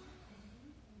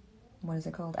 what is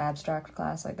it called? Abstract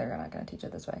class. They're not going to teach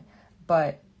it this way,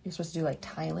 but you're supposed to do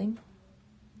tiling,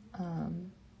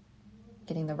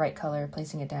 getting the right color,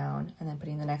 placing it down, and then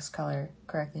putting the next color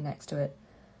correctly next to it.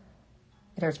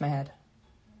 It hurts my head.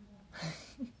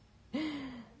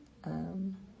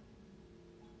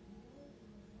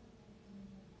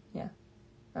 Yeah,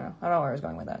 I don't know where I was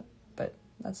going with that, but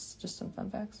that's just some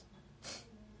fun facts.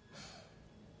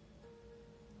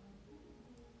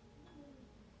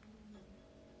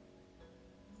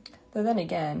 But then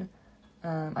again,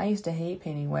 I used to hate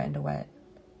painting wet into wet,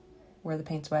 where the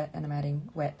paint's wet and I'm adding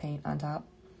wet paint on top.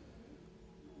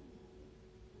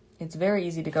 It's very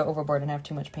easy to go overboard and have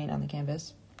too much paint on the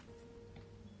canvas.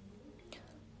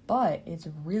 But it's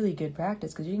really good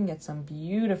practice because you can get some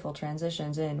beautiful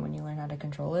transitions in when you learn how to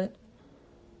control it.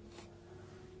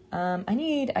 I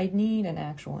need an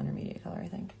actual intermediate color, I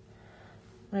think.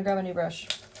 I'm going to grab a new brush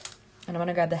and I'm going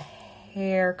to grab the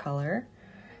hair color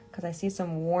because I see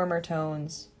some warmer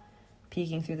tones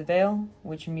peeking through the veil,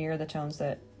 which mirror the tones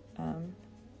that, I'm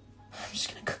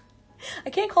just going to, I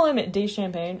can't call him de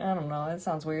Champaigne. I don't know. That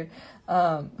sounds weird.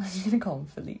 I'm just going to call him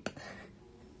Philippe.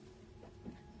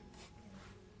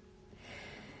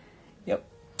 Yep.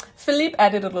 Philippe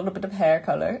added a little bit of hair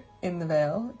color in the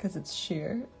veil because it's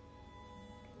sheer.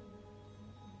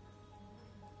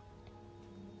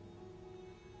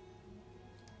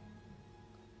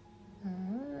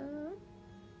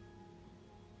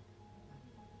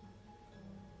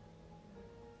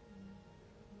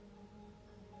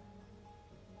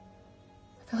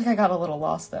 I feel like I got a little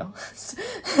lost though.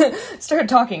 Started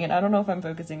talking and I don't know if I'm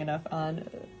focusing enough on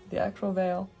the actual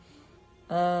veil.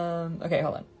 Okay,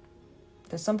 hold on.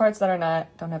 There's some parts that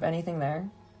don't have anything there,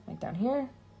 like down here.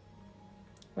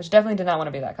 which definitely did not want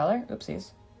to be that color.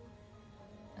 Oopsies.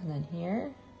 And then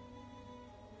here.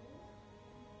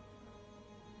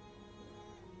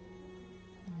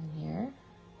 And then here.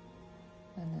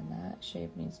 And then that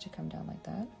shape needs to come down like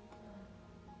that.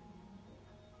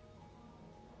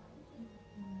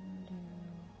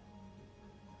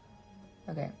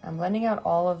 Okay, I'm blending out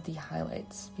all of the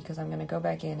highlights because I'm going to go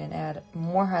back in and add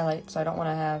more highlights, so I don't want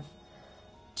to have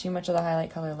too much of the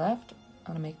highlight color left. I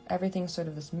want to make everything sort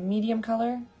of this medium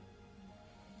color.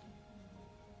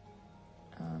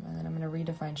 And then I'm going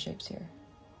to redefine shapes here.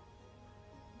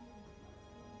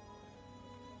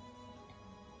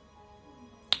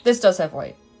 This does have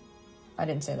white. I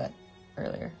didn't say that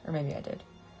earlier, or maybe I did.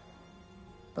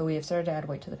 But we have started to add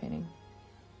white to the painting.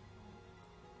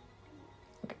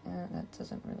 Okay, that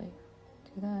doesn't really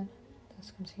do that.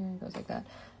 This comes here and goes like that.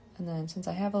 And then since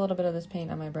I have a little bit of this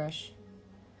paint on my brush,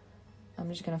 I'm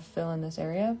just going to fill in this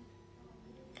area.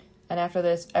 And after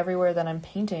this, everywhere that I'm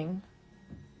painting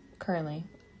currently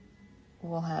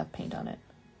will have paint on it.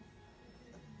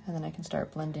 And then I can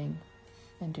start blending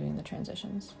and doing the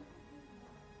transitions.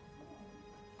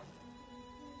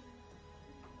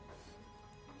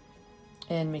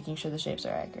 And making sure the shapes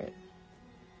are accurate.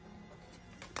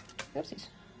 Oopsies.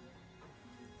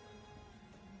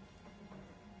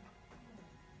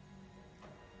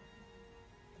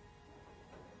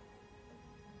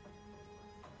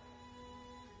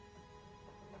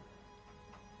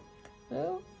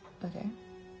 Oh, okay.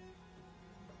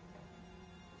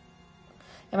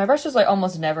 And my brush is like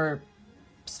almost never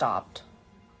stopped.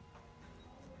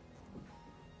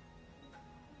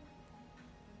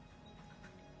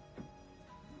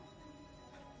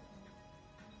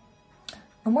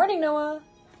 Good morning, Noah.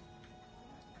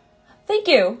 Thank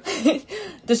you.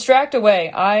 Distract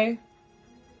away. I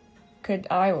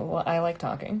like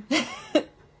talking.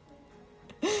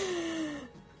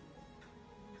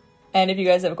 And if you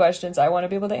guys have questions, I want to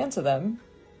be able to answer them.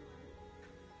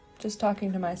 Just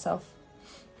talking to myself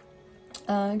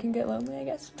can get lonely, I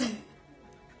guess.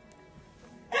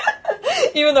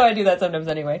 Even though I do that sometimes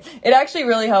anyway. It actually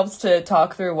really helps to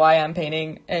talk through why I'm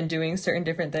painting and doing certain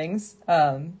different things.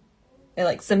 It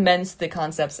like cements the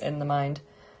concepts in the mind.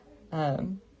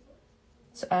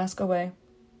 So ask away.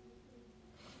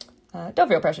 Don't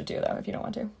feel pressure to, though, if you don't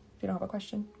want to. If you don't have a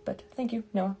question. But thank you,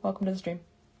 Noah. Welcome to the stream.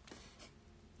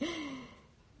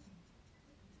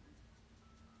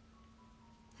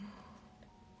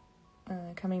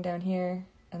 Coming down here,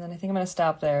 and then I think I'm going to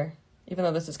stop there. Even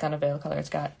though this is kind of veil color, it's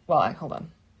got... Well, hold on.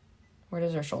 Where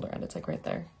does her shoulder end? It's like right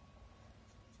there.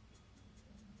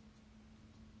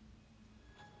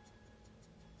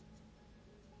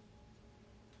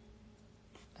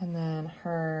 And then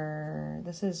her...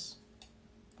 This is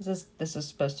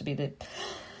supposed to be the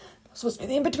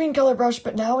in-between color brush,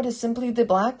 but now it is simply the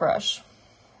black brush.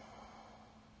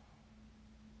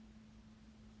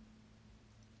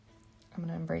 I'm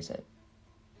gonna embrace it.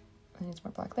 I need some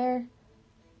more black there.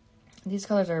 These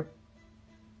colors are a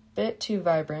bit too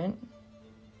vibrant.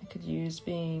 I could use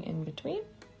being in between.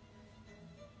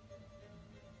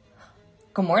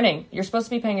 Good morning. You're supposed to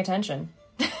be paying attention.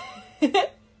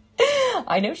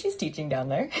 I know she's teaching down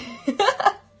there.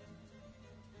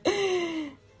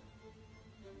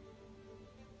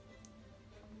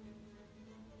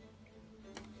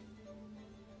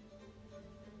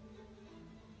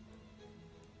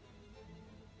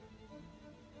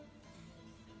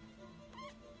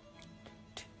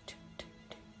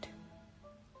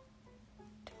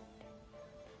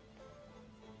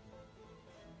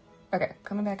 Okay,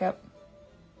 coming back up.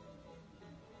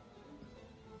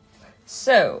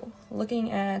 So,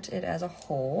 looking at it as a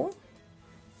whole,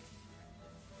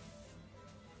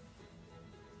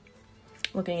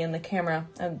 looking in the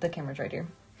camera's right here,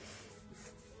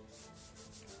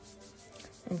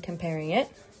 and comparing it,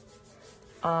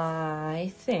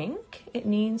 I think it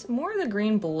needs more of the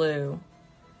green-blue.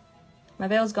 My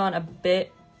veil's gone a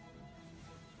bit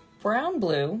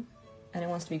brown-blue, and it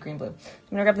wants to be green-blue. I'm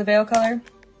gonna grab the veil color.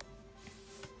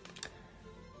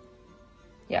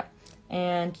 Yeah,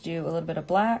 and do a little bit of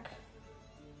black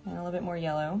and a little bit more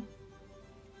yellow.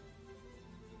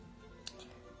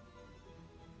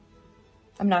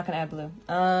 I'm not gonna add blue.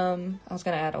 I was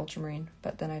gonna add ultramarine,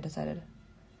 but then I decided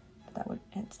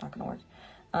it's not gonna work.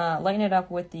 Lighten it up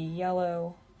with the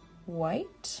yellow,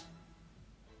 white.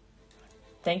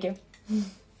 Thank you.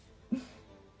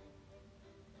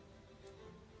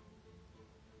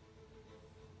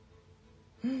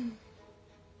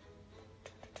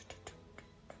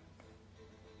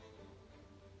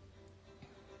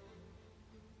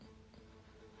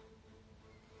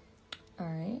 All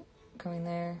right, going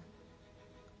there.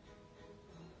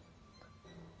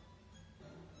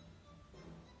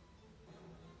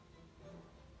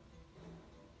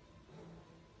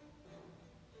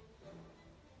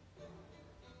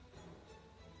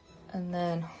 And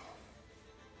then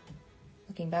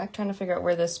looking back, trying to figure out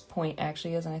where this point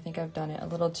actually is, and I think I've done it a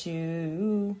little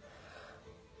too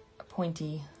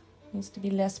pointy. It needs to be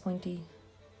less pointy.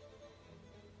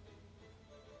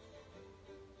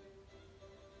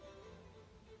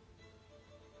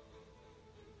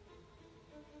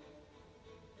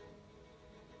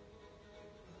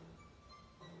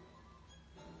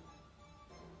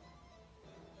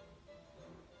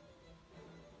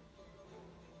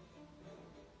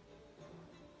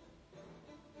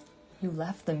 You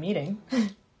left the meeting.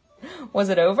 Was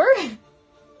it over? I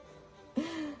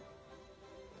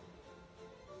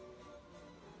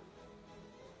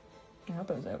hope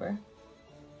it was over.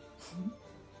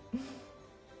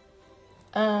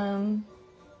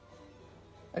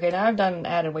 Okay, now I've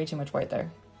added way too much white there.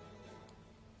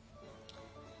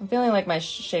 I'm feeling like my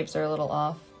shapes are a little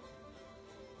off.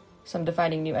 So I'm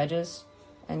defining new edges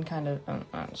and kind of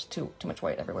just too much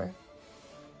white everywhere.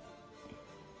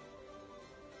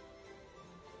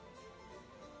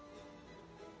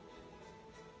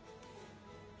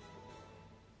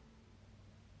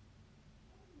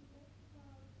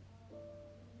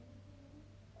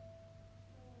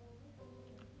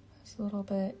 A little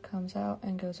bit comes out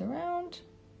and goes around.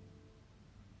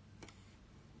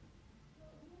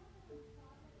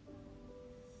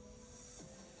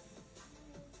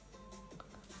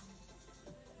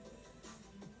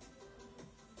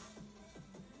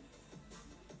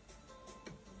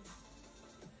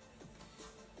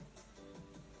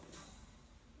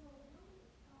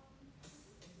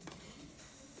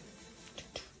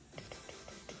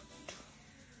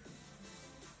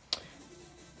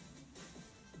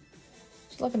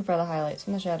 Looking for the highlights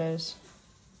and the shadows.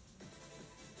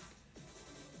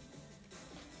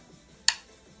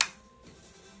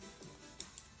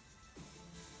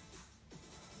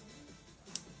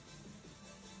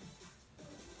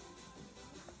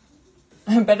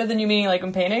 Better than you meaning like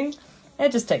when painting?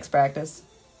 It just takes practice.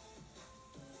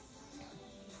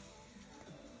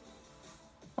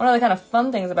 One of the kind of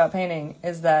fun things about painting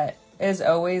is that it's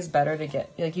always better to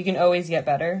get, like you can always get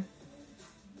better.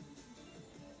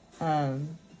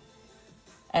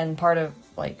 And part of,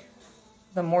 like,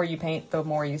 the more you paint, the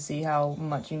more you see how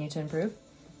much you need to improve,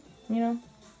 you know?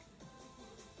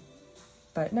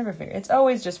 But never figure. It's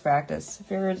always just practice. If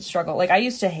you ever struggle. Like, I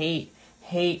used to hate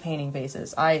painting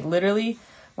faces. I literally,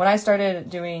 when I started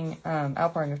doing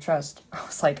Outpouring of Trust, I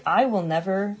was like, I will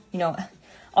never, you know,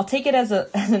 I'll take it as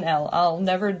an L. I'll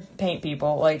never paint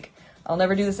people. Like, I'll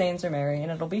never do the Saints or Mary,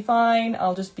 and it'll be fine.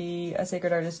 I'll just be a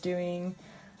sacred artist doing...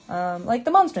 like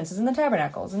the monstrances and the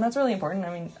tabernacles, and that's really important.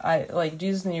 I mean, I like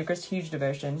Jesus in the Eucharist, huge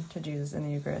devotion to Jesus in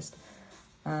the Eucharist.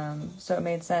 So it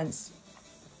made sense.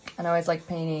 And I always liked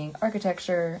painting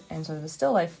architecture and sort of the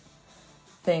still life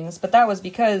things, but that was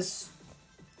because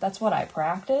that's what I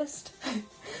practiced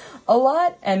a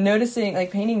lot. And noticing,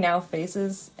 like painting now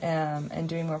faces and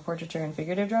doing more portraiture and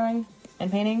figurative drawing and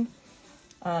painting,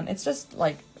 it's just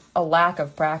like a lack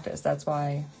of practice. That's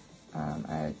why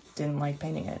I didn't like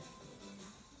painting it.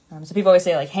 So people always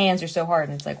say, like, hands are so hard.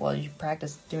 And it's like, well, you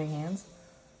practice doing hands?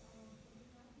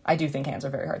 I do think hands are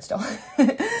very hard still.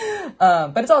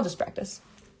 But it's all just practice.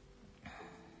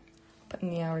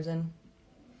 Putting the hours in.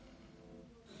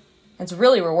 It's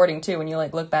really rewarding, too, when you,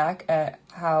 like, look back at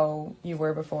how you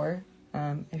were before.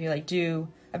 If you, like,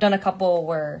 I've done a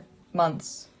couple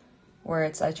months where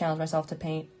I challenge myself to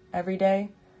paint every day.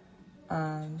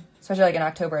 Especially, like, in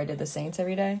October, I did the Saints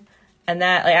every day. And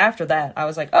that, like, after that, I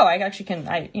was like, oh, I actually can,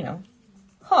 I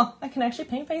can actually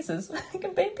paint faces. I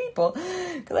can paint people.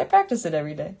 Because I practice it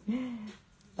every day.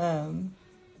 So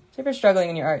if you're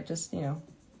struggling in your art, just,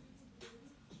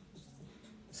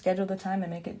 schedule the time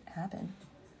and make it happen.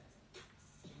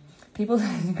 People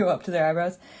go up to their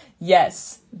eyebrows.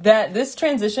 Yes. This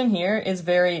transition here is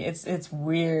it's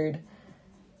weird.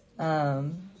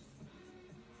 And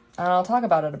I'll talk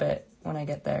about it a bit when I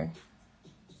get there.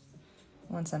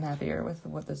 Once I'm happier with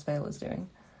what this veil is doing.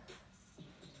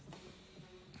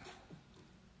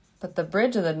 But the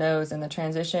bridge of the nose and the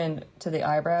transition to the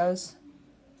eyebrows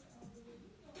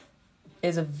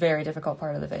is a very difficult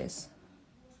part of the face.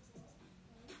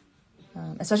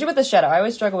 Especially with the shadow. I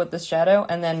always struggle with this shadow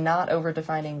and then not over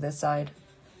defining this side.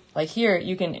 Like here,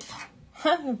 you can...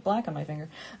 black on my finger.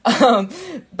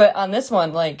 But on this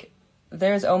one, like,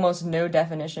 there's almost no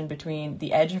definition between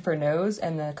the edge of her nose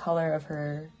and the color of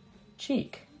her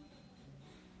cheek.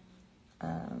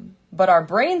 But our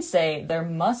brains say there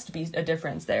must be a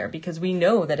difference there because we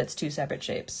know that it's two separate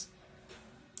shapes.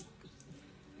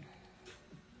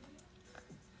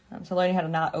 So learning how to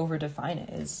not over define it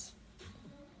is...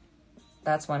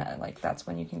 that's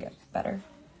when you can get better.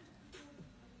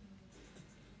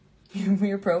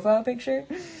 Your profile picture?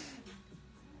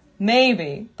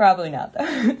 Maybe. Probably not,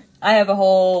 though. I have a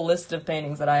whole list of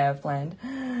paintings that I have planned.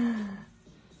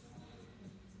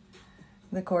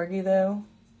 The corgi, though.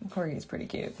 The corgi is pretty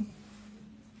cute.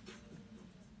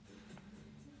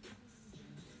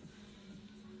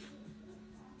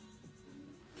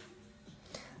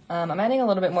 I'm adding a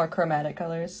little bit more chromatic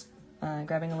colors.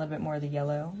 Grabbing a little bit more of the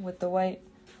yellow with the white.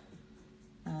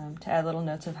 To add little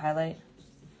notes of highlight.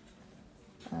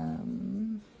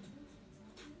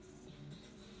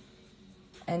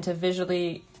 And to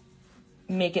visually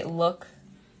make it look,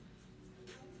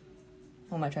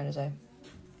 what am I trying to say?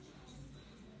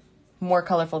 More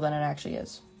colorful than it actually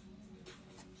is.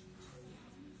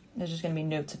 There's just going to be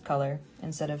notes of color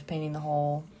instead of painting the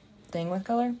whole thing with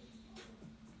color. And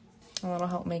that'll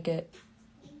help make it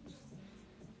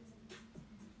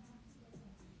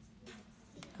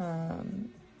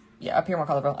yeah, appear more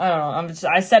colorful. I don't know.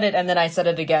 I said it and then I said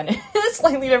it again in a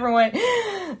slightly different way.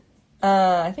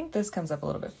 I think this comes up a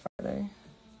little bit farther.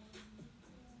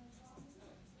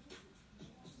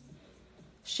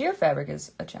 Sheer fabric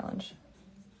is a challenge.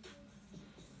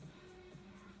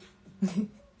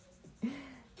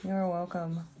 You're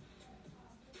welcome.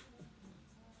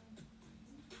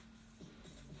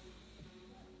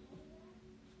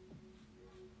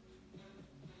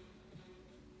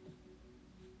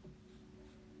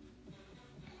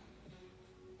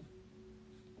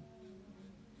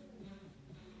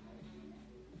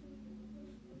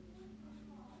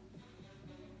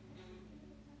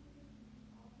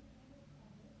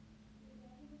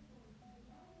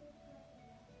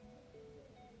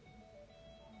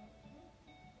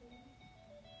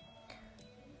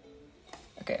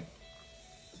 Okay.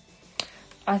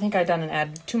 I think I've done and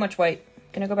added too much white.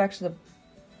 Gonna go back to the... I'm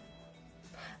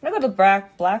gonna go to the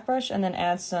black brush and then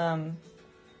add some...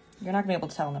 You're not gonna be able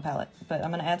to tell on the palette, but I'm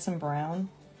gonna add some brown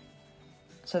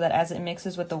so that as it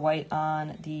mixes with the white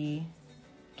on the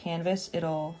canvas,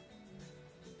 it'll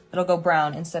go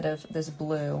brown instead of this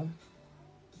blue.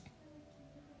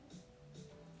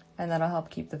 And that'll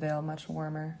help keep the veil much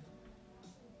warmer.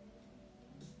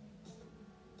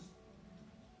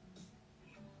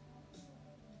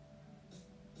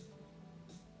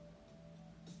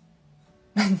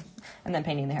 And then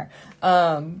painting the hair.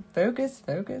 Focus,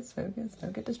 focus, focus.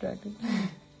 Don't get distracted.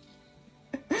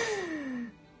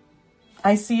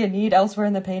 I see a need elsewhere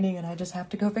in the painting and I just have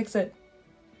to go fix it.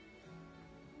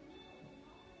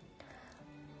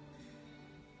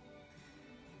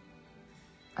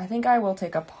 I think I will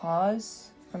take a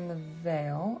pause from the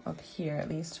veil up here, at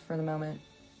least for the moment.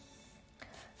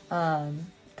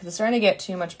 Because it's starting to get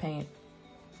too much paint.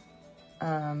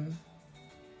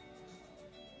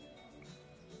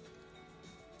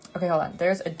 Okay, hold on.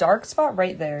 There's a dark spot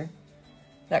right there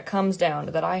that comes down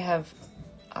that I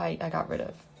got rid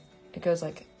of. It goes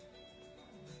like...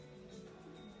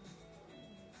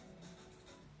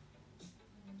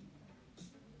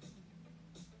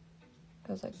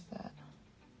 goes like that.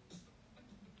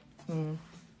 And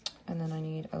then I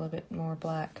need a little bit more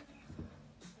black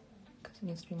because it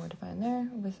needs to be more defined there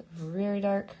with very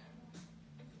dark.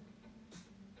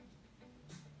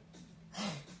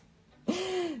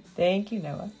 Thank you,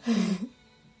 Noah.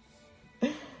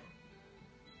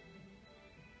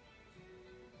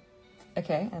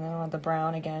 Okay, and then I want the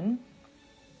brown again.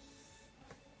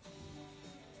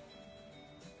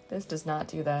 This does not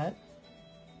do that.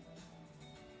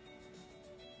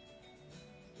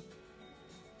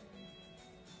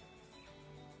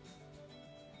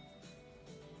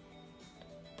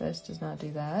 This does not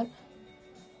do that.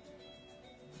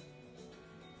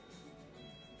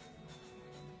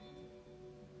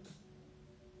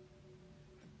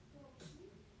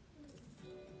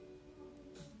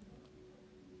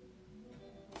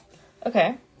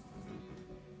 Okay.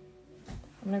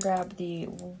 I'm gonna grab the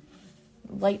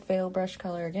light veil brush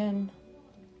color again.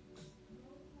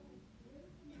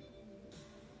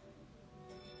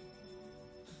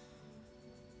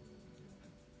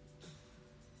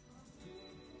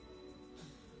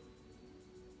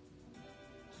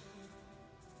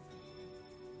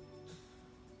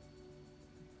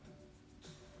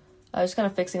 I was kind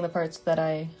of fixing the parts that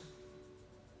I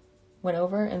went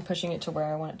over and pushing it to where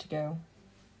I want it to go.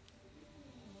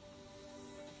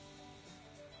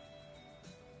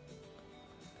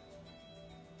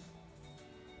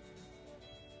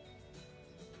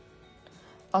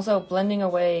 Also, blending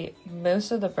away most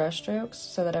of the brush strokes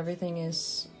so that everything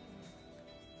is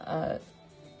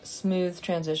smooth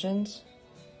transitions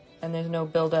and there's no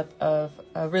buildup of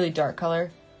a really dark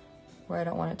color where I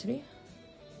don't want it to be.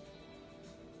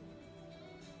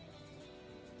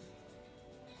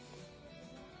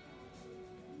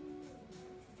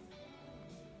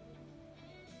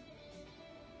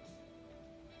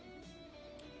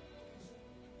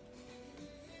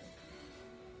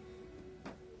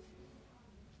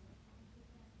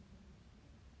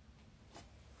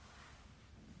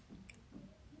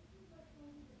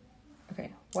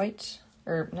 white,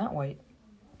 or not white,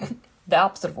 the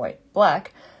opposite of white,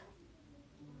 black.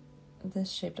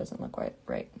 This shape doesn't look quite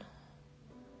right.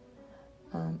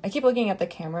 I keep looking at the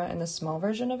camera in the small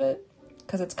version of it,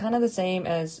 because it's kind of the same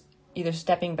as either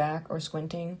stepping back or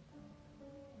squinting,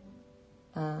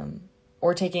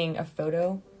 or taking a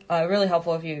photo. Really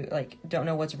helpful if you like don't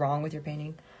know what's wrong with your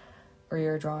painting or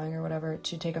your drawing or whatever,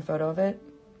 to take a photo of it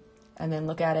and then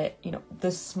look at it, you know,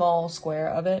 this small square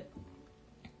of it,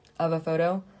 of a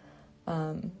photo.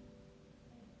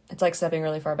 It's like stepping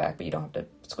really far back, but you don't have to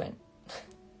squint.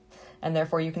 And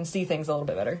therefore you can see things a little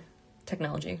bit better.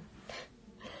 Technology.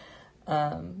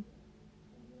 But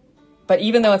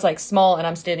even though it's like small and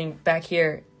I'm standing back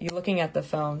here, you looking at the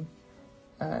phone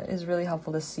is really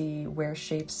helpful to see where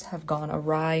shapes have gone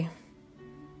awry.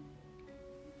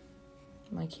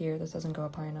 Like here, this doesn't go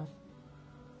up high enough.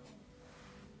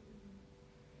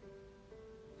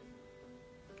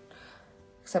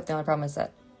 Except the only problem is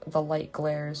that the light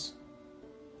glares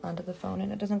onto the phone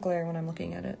and it doesn't glare when I'm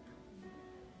looking at it.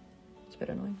 It's a bit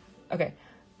annoying. Okay.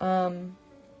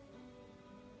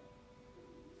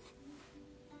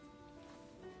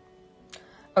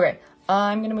 Okay,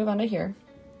 I'm gonna move on to here.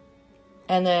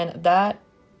 And then that,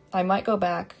 I might go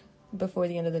back before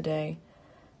the end of the day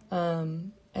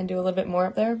and do a little bit more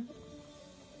up there.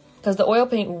 Because the oil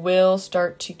paint will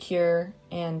start to cure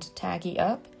and tacky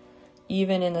up,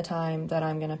 even in the time that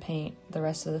I'm gonna paint the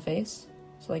rest of the face.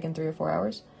 So like in 3 or 4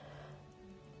 hours.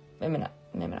 Maybe not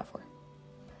 4.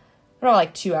 But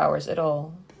like 2 hours,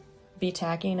 it'll be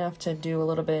tacky enough to do a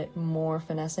little bit more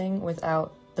finessing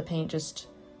without the paint just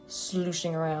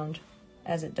slooshing around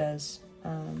as it does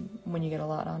when you get a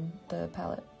lot on the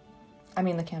palette. I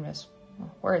mean the canvas. Oh,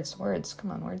 words,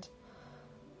 come on, words.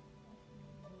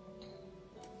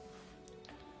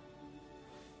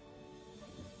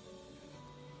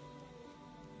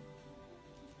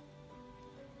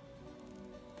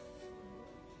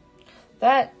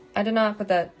 That, I did not put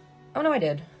that, oh no I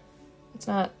did. It's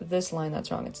not this line that's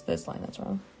wrong, it's this line that's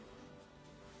wrong.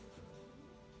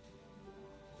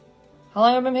 How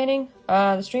long have I been painting?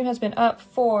 The stream has been up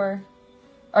for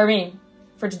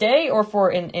today or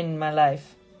for in my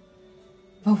life.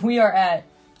 But we are at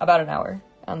about an hour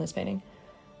on this painting.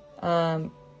 For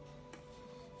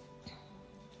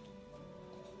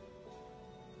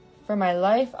my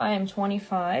life, I am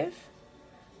 25,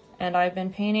 and I've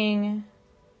been painting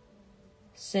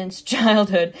since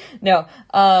childhood. No,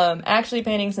 actually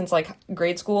painting since like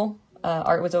grade school.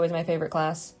 Art was always my favorite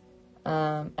class.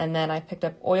 And then I picked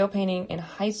up oil painting in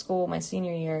high school, my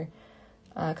senior year,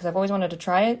 because I've always wanted to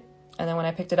try it. And then when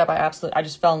I picked it up, I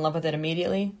just fell in love with it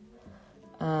immediately.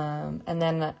 And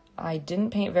then I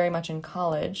didn't paint very much in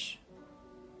college.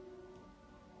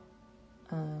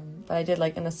 But I did,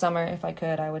 like, in the summer, if I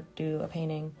could, I would do a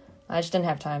painting. I just didn't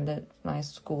have time. My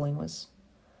schooling was,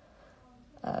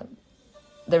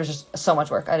 there was just so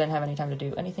much work. I didn't have any time to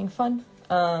do anything fun.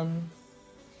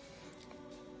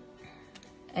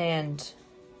 And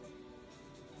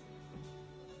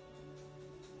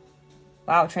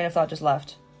wow, train of thought just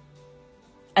left.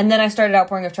 And then I started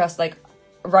Outpouring of Trust like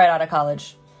right out of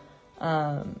college,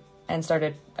 and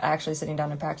started actually sitting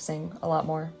down and practicing a lot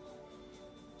more.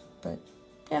 But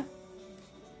yeah.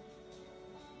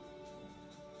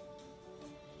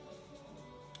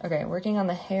 Okay, working on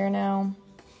the hair now.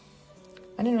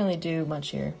 I didn't really do much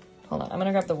here. Hold on, I'm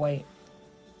gonna grab the white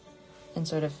and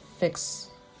sort of fix.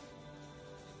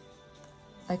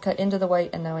 I cut into the white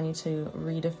and now I need to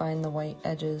redefine the white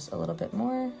edges a little bit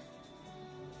more.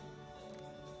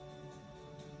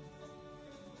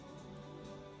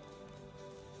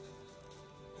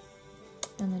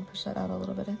 And then push that out a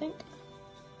little bit, I think.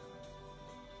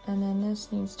 And then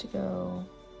this needs to go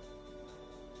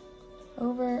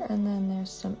over, and then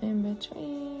there's some in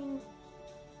between.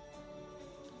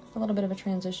 A little bit of a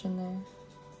transition there.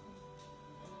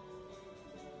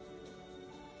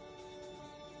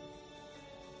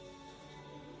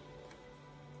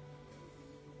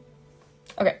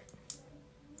 Okay.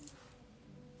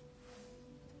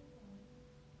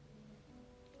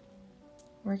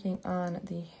 Working on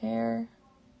the hair.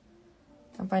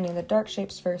 I'm finding the dark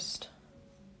shapes first.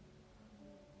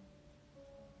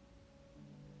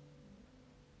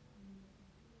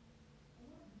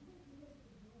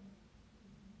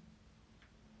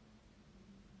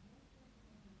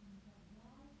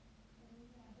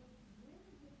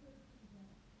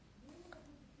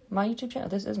 My YouTube channel?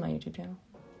 This is my YouTube channel.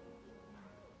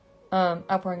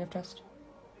 Outpouring of Trust.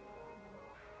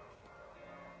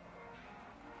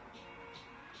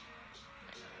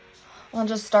 Well, I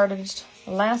just started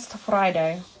last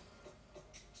Friday.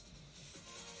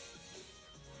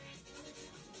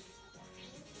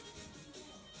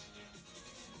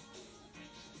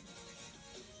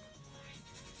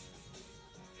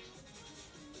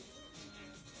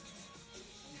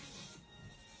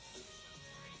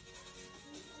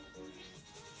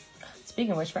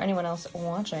 speaking of which, for anyone else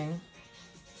watching,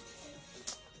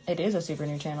 it is a super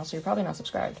new channel, so you're probably not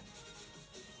subscribed.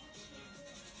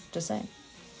 Just saying.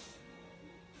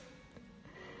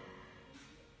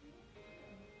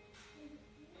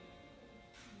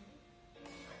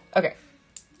 Okay.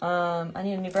 I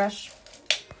need a new brush.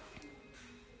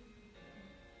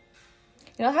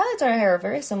 You know, highlights on our hair are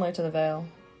very similar to the veil,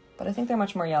 but I think they're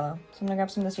much more yellow. So I'm gonna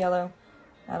grab some of this yellow,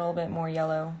 add a little bit more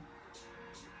yellow,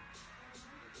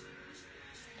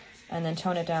 and then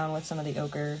tone it down with some of the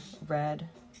ochre red,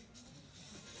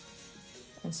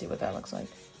 and see what that looks like.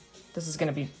 This is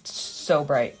gonna be so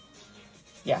bright.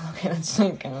 Yeah, okay, that's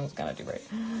kind of too bright.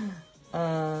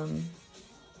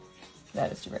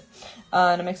 That is too bright.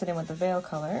 I'm gonna mix it in with the veil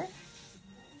color,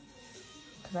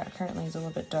 because that currently is a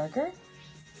little bit darker.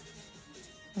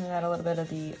 I'm gonna add a little bit of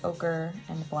the ochre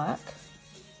and black.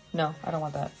 No, I don't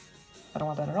want that. I don't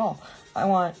want that at all. I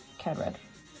want cad red.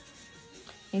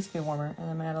 Needs to be warmer. And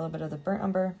I'm gonna add a little bit of the burnt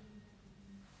umber.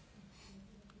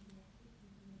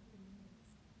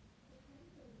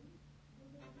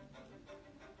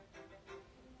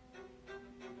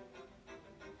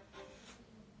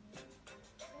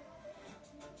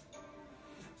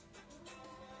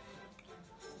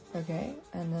 Okay,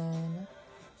 and then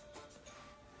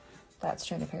that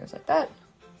strand of hair is like that.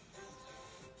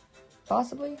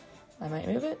 Possibly. I might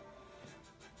move it.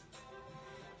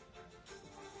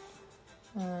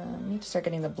 Need to start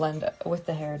getting the blend with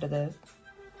the hair to the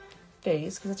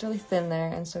face because it's really thin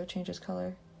there and so it changes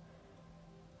color.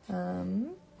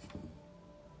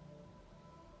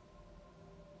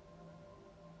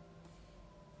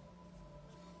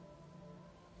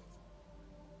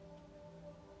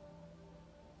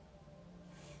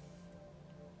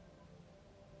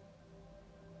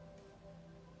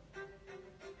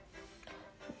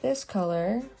 This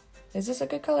color, is this a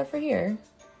good color for here?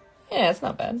 Yeah, it's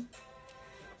not bad.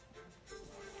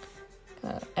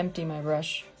 Empty my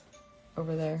brush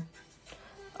over there.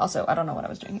 Also, I don't know what I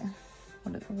was doing here.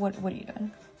 What are you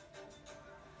doing?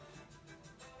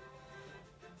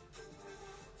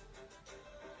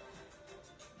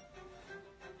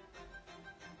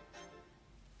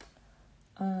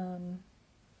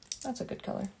 That's a good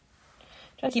color.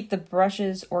 Try to keep the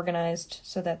brushes organized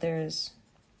so that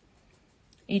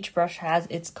each brush has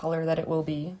its color that it will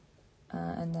be,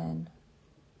 and then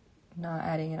not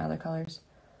adding in other colors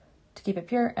to keep it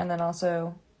pure, and then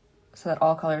also so that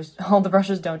all the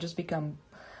brushes don't just become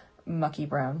mucky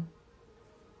brown.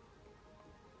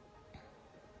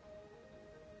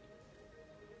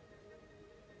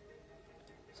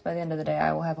 So by the end of the day,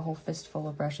 I will have a whole fistful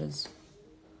of brushes.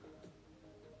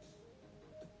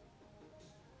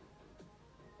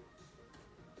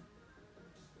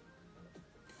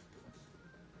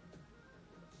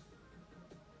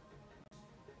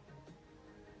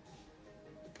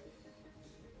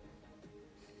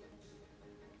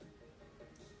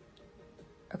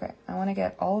 Okay, I want to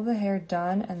get all of the hair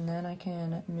done and then I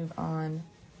can move on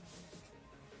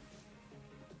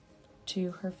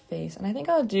to her face. And I think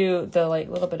I'll do the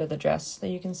little bit of the dress that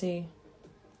you can see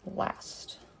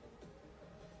last.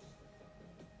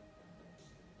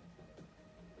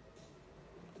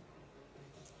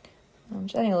 I'm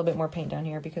just adding a little bit more paint down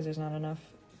here because there's not enough.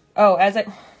 Oh, as I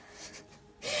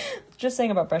just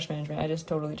saying about brush management, I just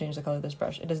totally changed the color of this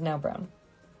brush. It is now brown.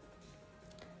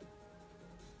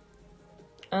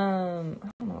 I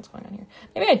don't know what's going on here.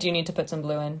 Maybe I do need to put some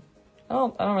blue in. I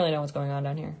don't really know what's going on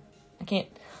down here. I can't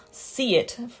see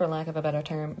it, for lack of a better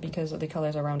term, because the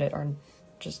colors around it are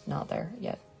just not there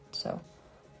yet. So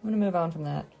I'm going to move on from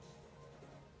that.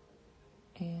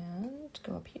 And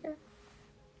go up here.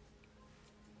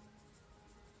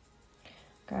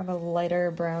 Grab a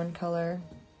lighter brown color.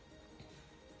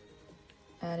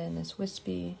 Add in this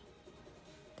wispy,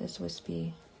 this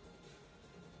wispy.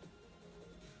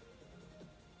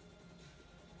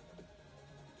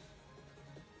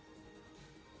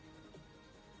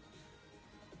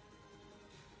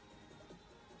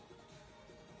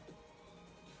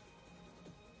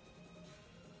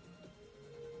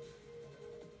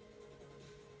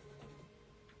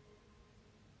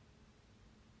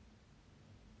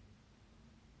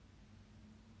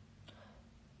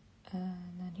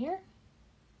 And then here,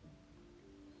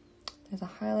 there's a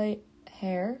highlight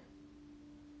hair.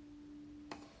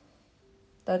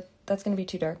 That's going to be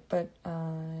too dark, but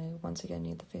I once again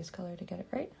need the face color to get it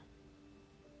right.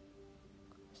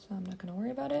 So I'm not going to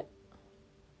worry about it.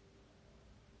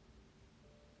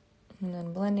 And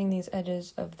then blending these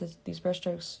edges of these brush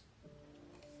strokes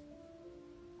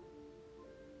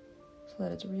so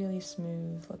that it's really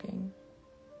smooth looking.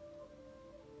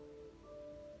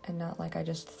 And not like I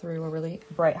just threw a really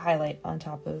bright highlight on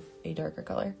top of a darker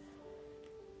color.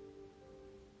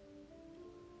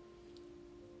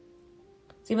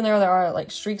 So even though there are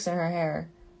like streaks in her hair,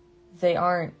 they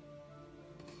aren't,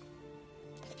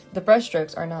 the brush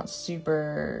strokes are not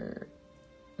super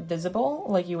visible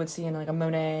like you would see in like a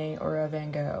Monet or a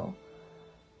Van Gogh.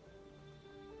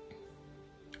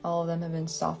 All of them have been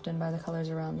softened by the colors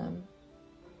around them.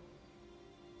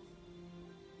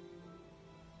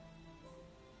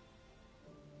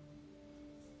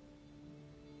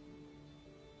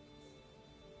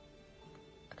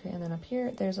 Okay, and then up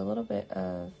here, there's a little bit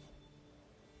of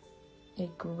a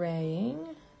graying,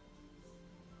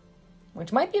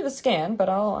 which might be the scan, but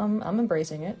I'm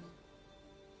embracing it.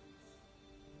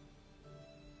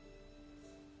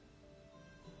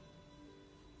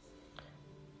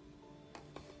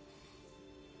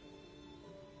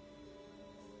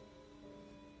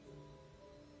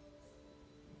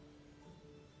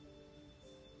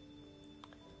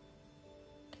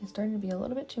 Okay, starting to be a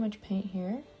little bit too much paint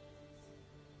here.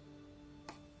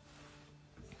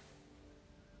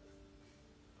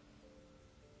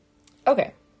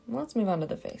 Okay, let's move on to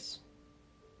the face.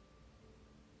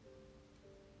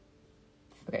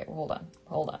 Okay, well,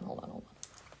 hold on.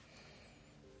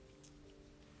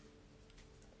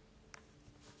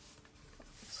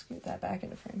 Scoot that back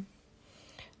into frame.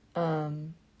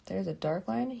 There's a dark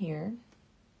line here.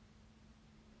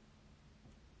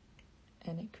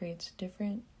 And it creates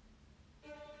different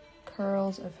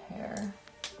curls of hair.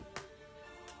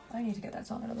 I need to get that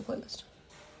song out of the playlist.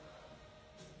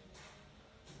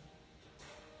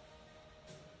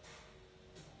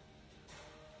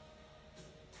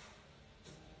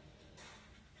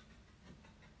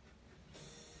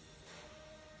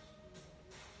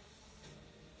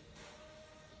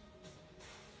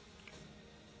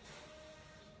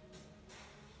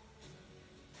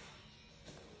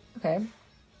 Okay.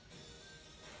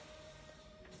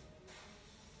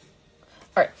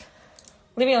 All right.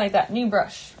 Leaving it like that. New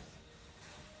brush.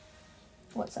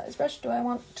 What size brush do I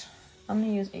want? I'm going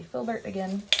to use a Filbert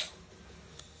again.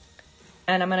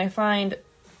 And I'm going to find...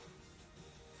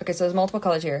 Okay, so there's multiple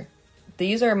colors here.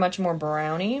 These are much more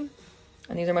browny.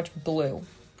 And these are much blue.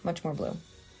 Much more blue.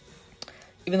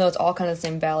 Even though it's all kind of the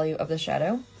same value of the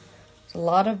shadow. There's a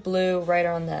lot of blue right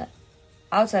on the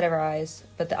outside of her eyes,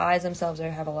 but the eyes themselves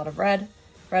have a lot of red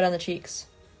on the cheeks,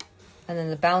 and then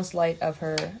the bounce light of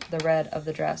the red of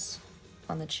the dress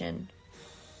on the chin.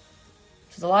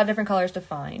 So there's a lot of different colors to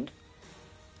find,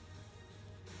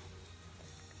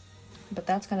 but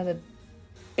that's kind of the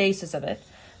basis of it.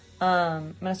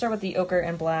 I'm going to start with the ochre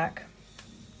and black,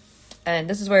 and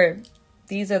this is where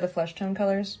these are the flesh tone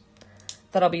colors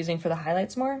that I'll be using for the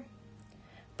highlights more.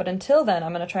 But until then,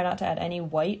 I'm going to try not to add any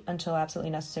white until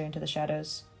absolutely necessary into the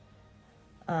shadows.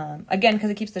 Again, because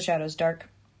it keeps the shadows dark.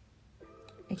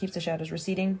 It keeps the shadows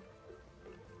receding.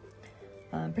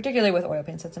 Particularly with oil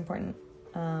paints, that's important.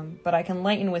 But I can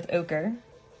lighten with ochre,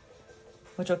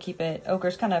 which will keep it...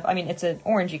 Ochre's kind of... I mean, it's an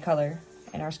orangey color,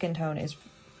 and our skin tone is,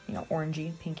 you know,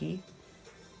 orangey, pinky.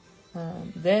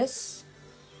 This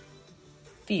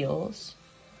feels...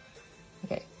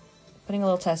 Okay, putting a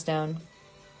little test down.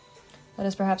 That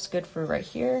is perhaps good for right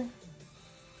here.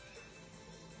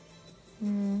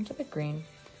 It's a bit green.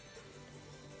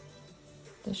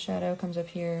 The shadow comes up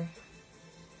here.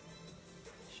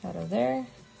 Shadow there.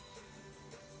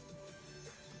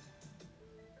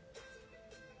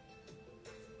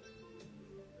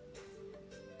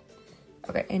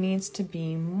 Okay, it needs to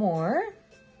be more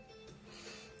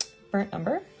burnt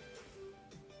umber.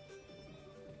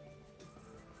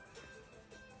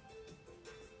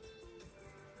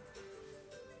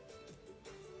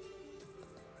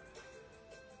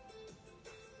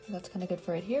 That's kind of good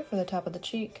for right here, for the top of the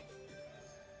cheek.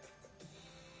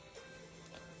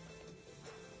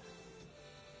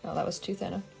 Oh, that was too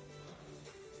thin.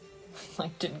 I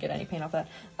didn't get any paint off that.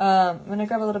 I'm going to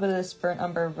grab a little bit of this burnt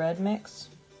umber red mix.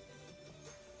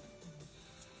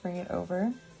 Bring it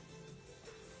over.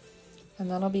 And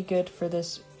that'll be good for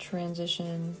this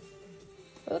transition.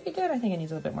 Will it be good? I think it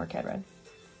needs a little bit more cad red.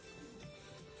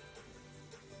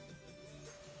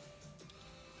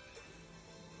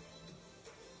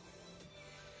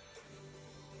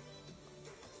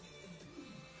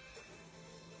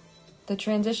 The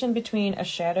transition between a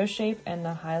shadow shape and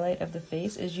the highlight of the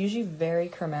face is usually very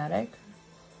chromatic,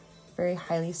 very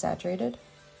highly saturated.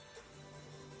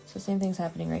 So same thing's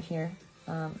happening right here.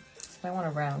 So I want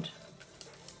to round.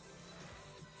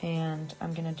 And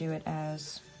I'm going to do it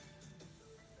as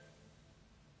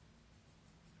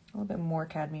a little bit more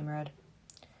cadmium red.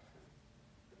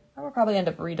 I will probably end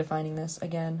up redefining this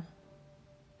again.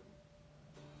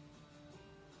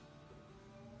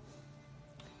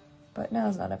 But now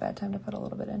is not a bad time to put a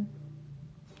little bit in.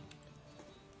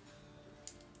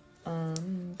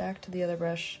 back to the other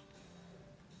brush.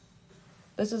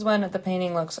 This is when the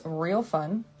painting looks real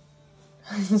fun.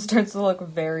 It starts to look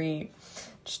very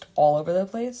just all over the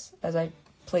place as I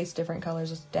place different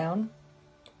colors down.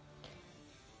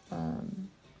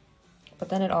 But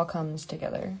then it all comes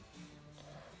together.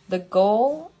 The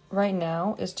goal right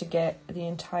now is to get the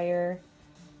entire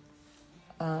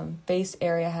face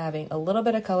area having a little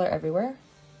bit of color everywhere,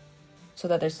 so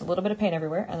that there's a little bit of paint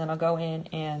everywhere, and then I'll go in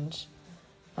and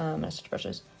I'm gonna switch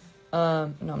brushes.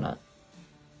 No, I'm not.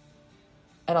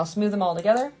 And I'll smooth them all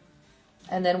together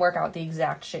and then work out the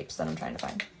exact shapes that I'm trying to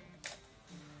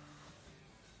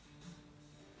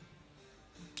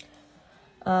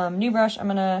find. New brush, I'm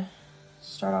gonna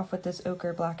start off with this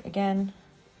ochre black again.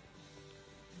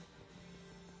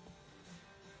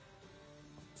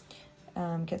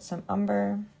 Get some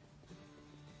umber.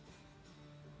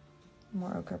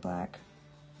 More ochre black.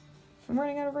 I'm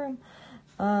running out of room.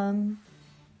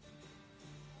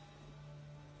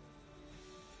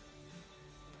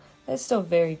 It's still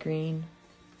very green.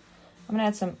 I'm gonna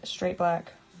add some straight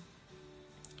black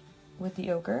with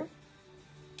the ochre.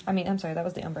 I'm sorry, that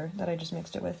was the umber that I just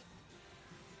mixed it with.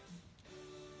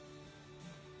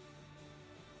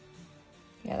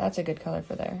 Yeah, that's a good color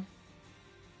for there.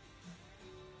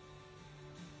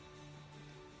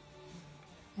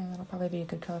 And that'll probably be a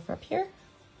good color for up here.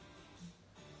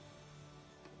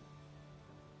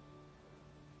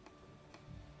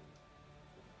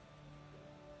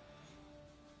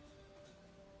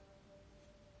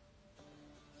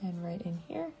 And right in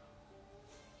here.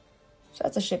 So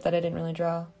that's a shape that I didn't really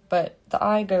draw, but the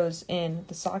eye goes in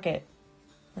the socket,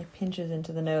 like pinches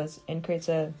into the nose and creates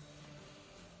a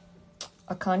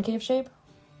concave shape,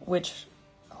 which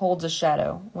holds a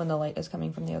shadow when the light is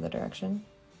coming from the other direction.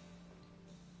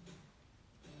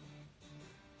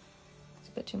 It's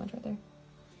a bit too much right there.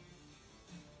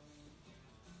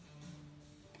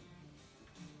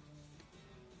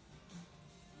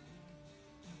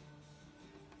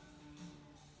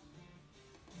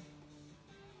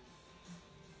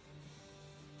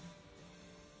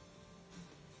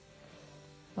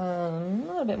 A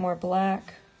little bit more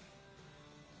black.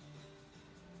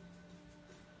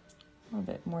 A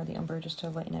little bit more of the umber just to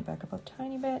lighten it back up a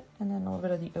tiny bit. And then a little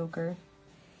bit of the ochre.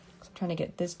 So I'm trying to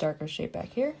get this darker shape back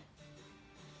here.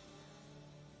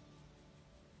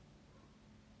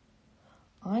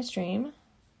 I stream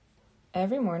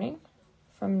every morning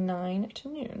from 9 to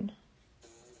noon.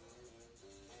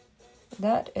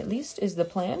 That, at least, is the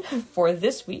plan for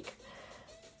this week.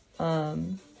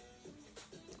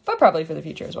 But probably for the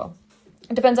future as well.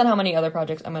 It depends on how many other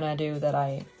projects I'm going to do that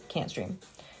I can't stream.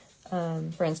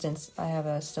 For instance, I have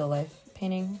a still life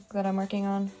painting that I'm working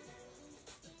on.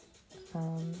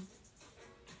 And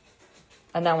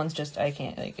that one's just, I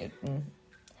can't, like,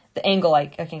 the angle, I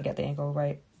can't get the angle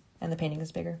right. And the painting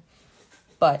is bigger.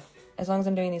 But as long as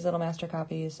I'm doing these little master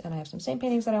copies and I have some same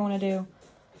paintings that I want to do,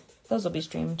 those will be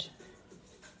streamed.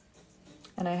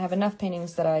 And I have enough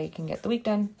paintings that I can get the week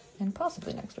done and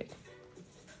possibly next week.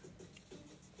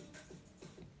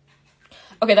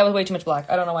 Okay, that was way too much black.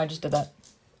 I don't know why I just did that.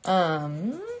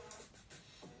 But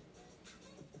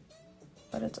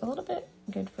it's a little bit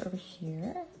good for over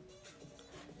here.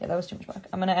 Yeah, that was too much black.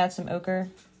 I'm gonna add some ochre.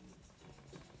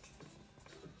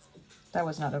 That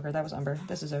was not ochre, that was umber.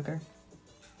 This is ochre.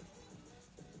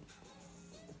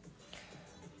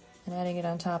 And adding it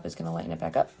on top is gonna lighten it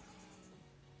back up.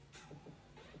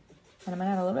 And I'm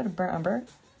gonna add a little bit of burnt umber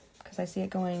because I see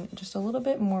it going just a little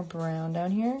bit more brown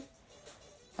down here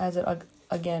as it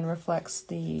again reflects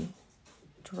the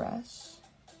dress.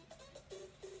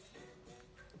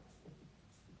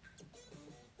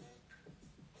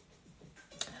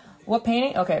 What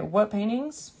painting? Okay, what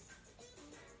paintings?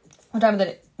 What time of the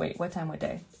day? Wait, what time, what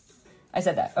day? I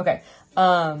said that. Okay.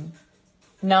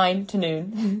 9 to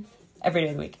noon every day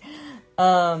of the week.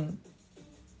 I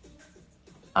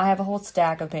have a whole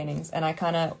stack of paintings and I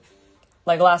kind of,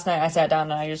 like last night I sat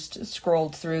down and I just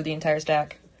scrolled through the entire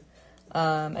stack.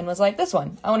 And was like, this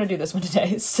one, I want to do this one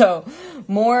today. So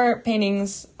more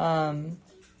paintings, more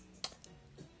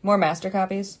master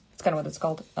copies. It's kind of what it's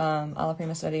called. Alla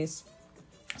prima studies.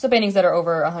 So paintings that are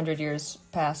over 100 years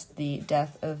past the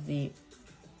death of the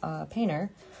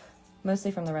painter, mostly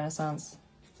from the Renaissance.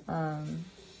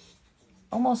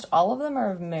 Almost all of them are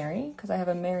of Mary, because I have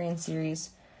a Marian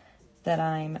series that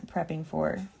I'm prepping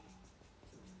for.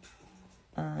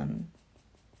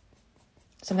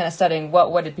 So I'm kind of studying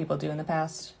what did people do in the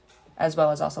past, as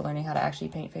well as also learning how to actually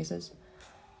paint faces.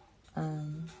 So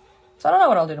I don't know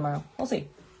what I'll do tomorrow. We'll see.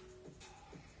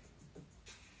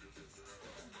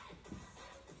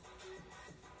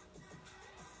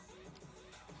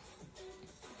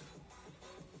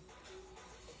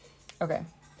 Okay.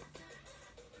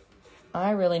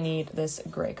 I really need this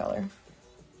gray color.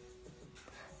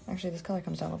 Actually, this color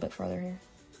comes down a little bit farther here.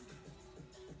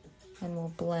 And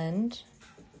we'll blend.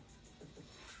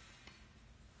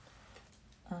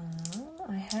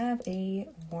 I have a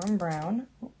warm brown.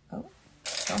 Oh,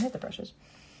 don't hit the brushes.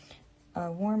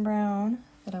 A warm brown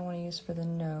that I want to use for the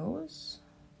nose.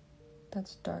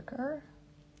 That's darker.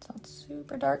 It's not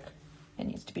super dark. It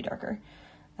needs to be darker.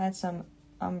 Add some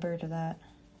umber to that.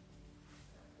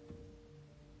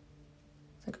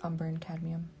 It's like umber and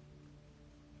cadmium.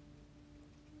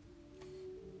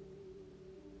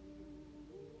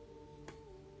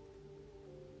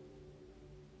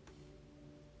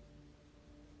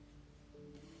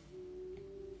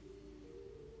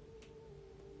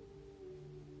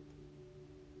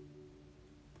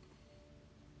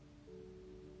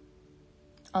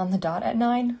 On the dot at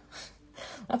 9.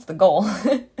 That's the goal.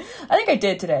 I think I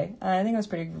did today. I think I was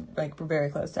pretty, like, very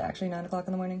close to actually 9 o'clock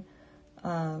in the morning.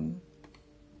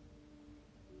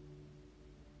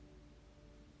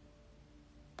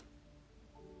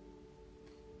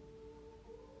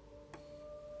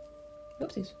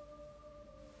 Oopsies.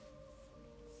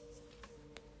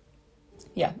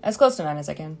 Yeah, as close to 9 as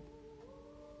I can.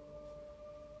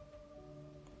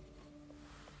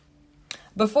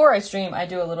 Before I stream, I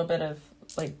do a little bit of,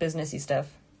 like, businessy stuff.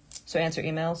 So answer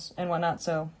emails and whatnot.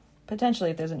 So potentially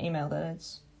if there's an email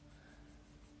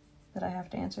that I have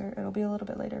to answer, it'll be a little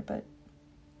bit later, but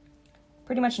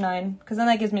pretty much 9, because then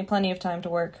that gives me plenty of time to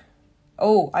work.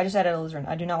 Oh, I just added alizarin.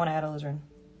 I do not want to add alizarin.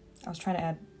 I was trying to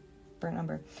add burnt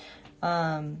umber.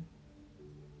 Then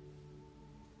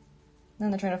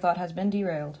the train of thought has been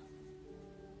derailed.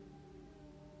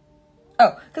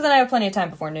 Oh, because then I have plenty of time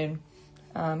before noon.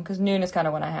 Because noon is kind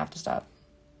of when I have to stop.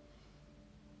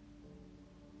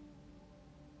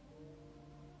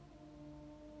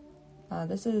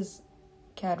 This is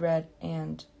cad red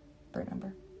and burnt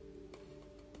umber.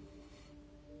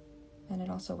 And it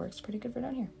also works pretty good for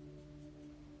down here.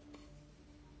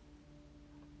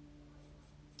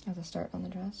 As a start on the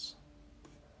dress.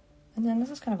 And then this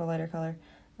is kind of a lighter color.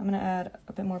 I'm going to add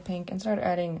a bit more pink and start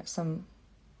adding some...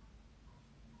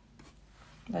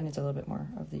 That needs a little bit more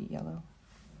of the yellow.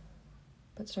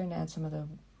 But starting to add some of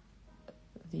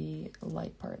the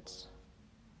light parts.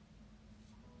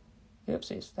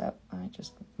 Oopsies, that I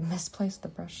just misplaced the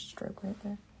brush stroke right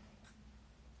there.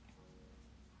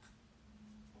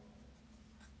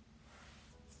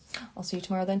 I'll see you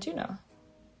tomorrow then too, Noah.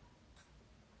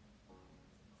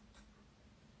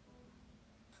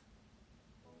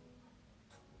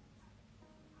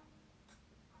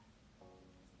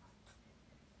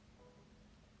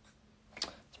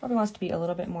 This probably wants to be a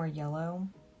little bit more yellow.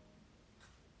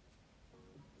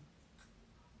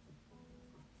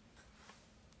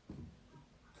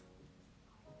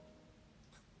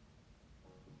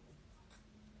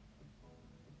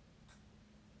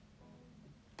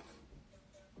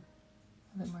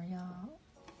 A bit more yellow.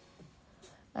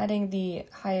 Adding the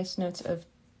highest notes of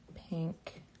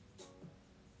pink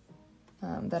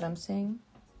that I'm seeing.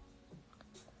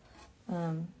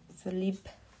 Philippe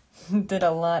did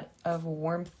a lot of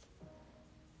warmth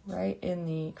right in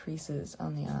the creases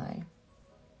on the eye.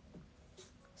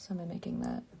 So I'm mimicking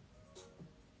that.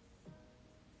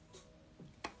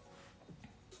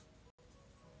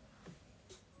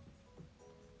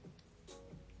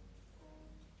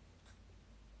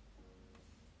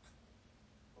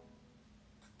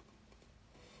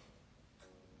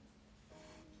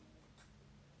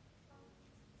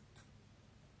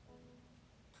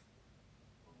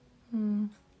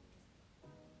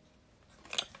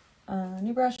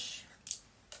 New brush.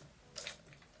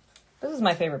 This is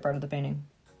my favorite part of the painting.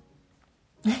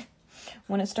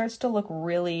 When it starts to look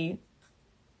really,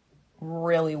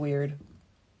 really weird.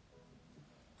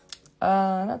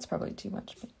 That's probably too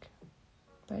much pink.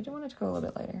 But I do want it to go a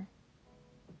little bit lighter.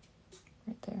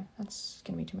 Right there. That's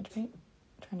going to be too much paint.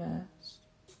 I'm trying to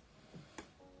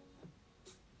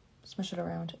smush it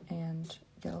around and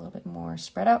get a little bit more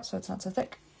spread out so it's not so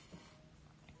thick.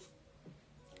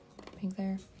 Pink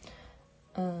there.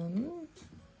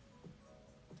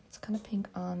 It's kind of pink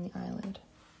on the eyelid.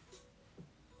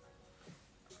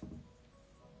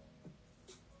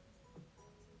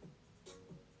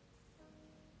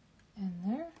 And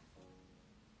there.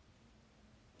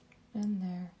 And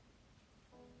there.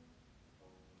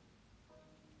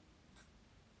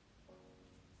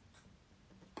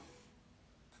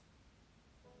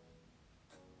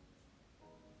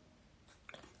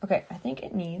 Okay, I think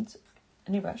it needs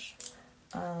a new brush.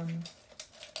 I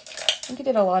think I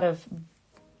did a lot of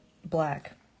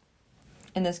black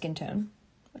in the skin tone,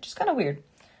 which is kind of weird.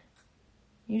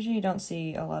 Usually you don't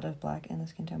see a lot of black in the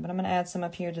skin tone, but I'm going to add some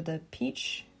up here to the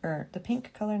peach, or the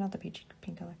pink color, not the peachy,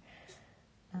 pink color.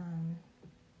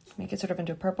 Make it sort of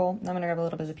into a purple. And I'm going to grab a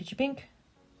little bit of the peachy pink.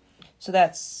 So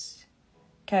that's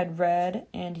cad red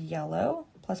and yellow,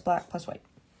 plus black, plus white.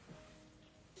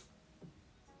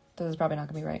 This is probably not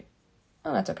going to be right.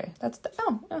 Oh, that's okay. That's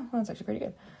actually pretty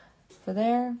good. For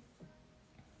there,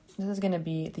 this is going to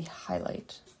be the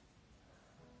highlight.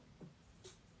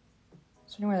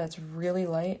 So anywhere that's really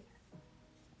light,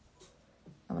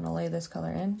 I'm going to lay this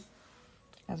color in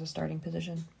as a starting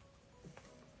position.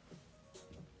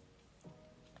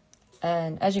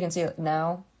 And as you can see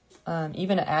now,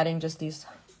 even adding just these,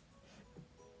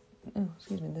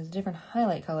 these different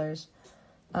highlight colors,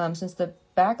 since the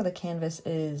back of the canvas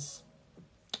is,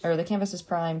 or the canvas is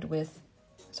primed with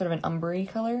sort of an umbery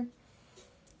color,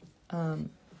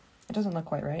 it doesn't look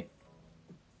quite right.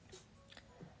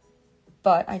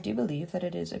 But I do believe that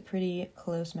it is a pretty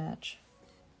close match.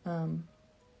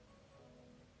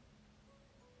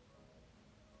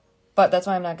 But that's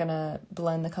why I'm not going to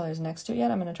blend the colors next to it yet.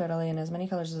 I'm going to try to lay in as many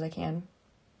colors as I can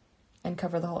and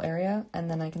cover the whole area, and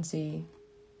then I can see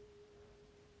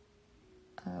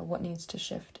what needs to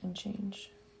shift and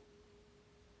change.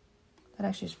 That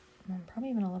actually is probably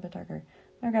even a little bit darker.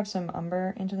 I'm going to grab some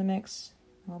umber into the mix,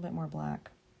 a little bit more black.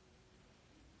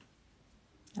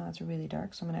 Now that's really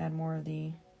dark, so I'm going to add more of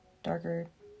the darker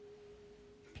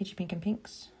peachy pink and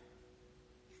pinks.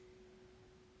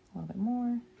 A little bit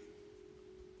more.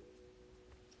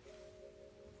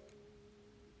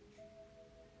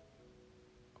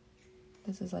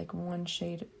 This is like one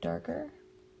shade darker.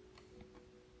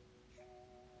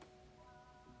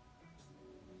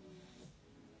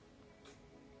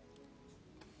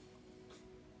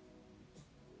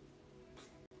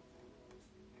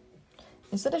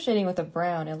 Instead of shading with a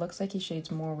brown, it looks like he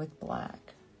shades more with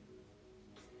black,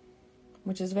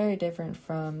 which is very different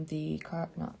from the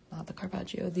not the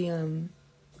Carpaccio, the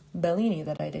Bellini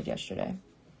that I did yesterday.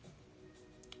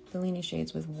 Bellini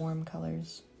shades with warm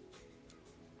colors.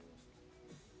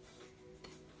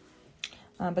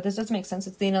 But this does make sense.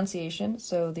 It's the Annunciation,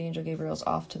 so the angel Gabriel's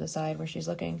off to the side where she's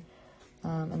looking,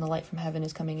 and the light from heaven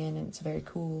is coming in, and it's a very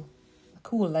cool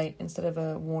light instead of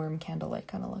a warm candlelight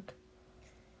kind of look.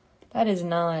 That is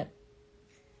not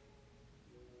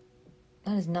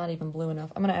even blue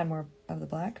enough. I'm going to add more of the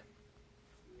black.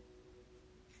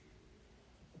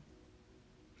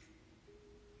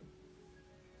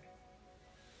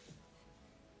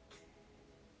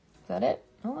 Is that it?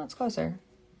 Oh, that's closer.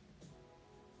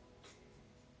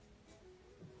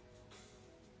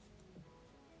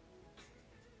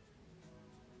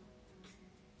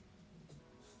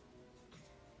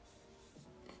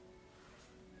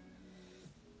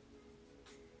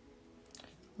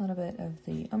 A little bit of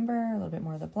the umber, a little bit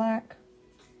more of the black.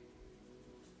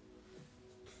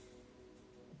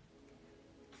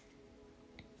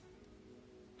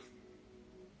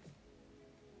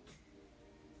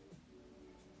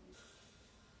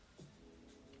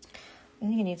 I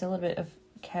think it needs a little bit of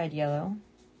cad yellow.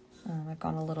 I've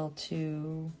gone a little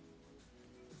too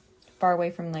far away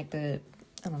from like the,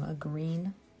 I don't know,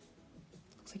 green.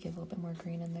 Looks like you have a little bit more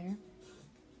green in there.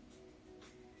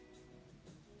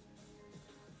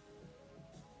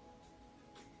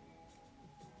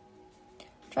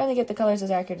 Trying to get the colors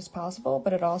as accurate as possible,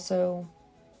 but it also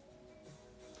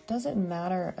doesn't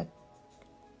matter.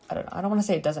 I don't want to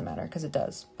say it doesn't matter, because it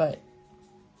does, but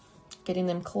getting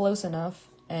them close enough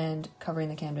and covering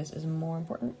the canvas is more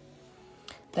important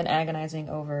than agonizing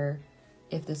over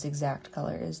if this exact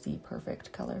color is the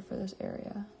perfect color for this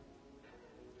area.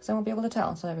 Because I won't be able to tell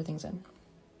until everything's in.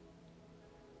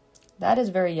 That is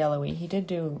very yellowy. He did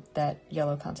do that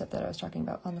yellow concept that I was talking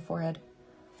about on the forehead.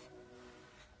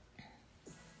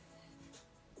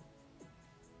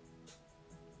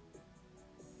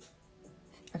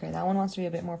 Okay, that one wants to be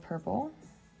a bit more purple,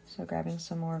 so grabbing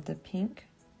some more of the pink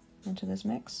into this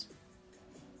mix.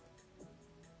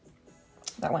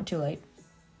 That went too light,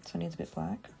 so it needs a bit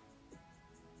black.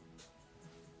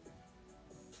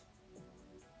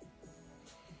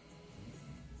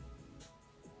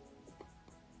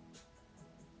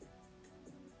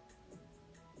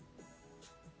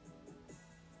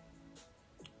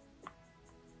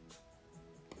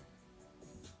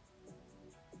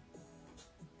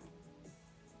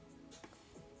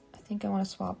 I think I want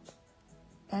to swap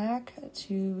back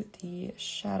to the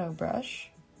shadow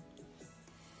brush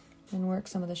and work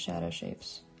some of the shadow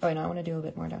shapes. Oh, wait, no, I want to do a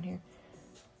bit more down here.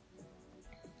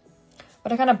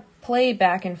 But I kind of play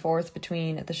back and forth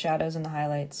between the shadows and the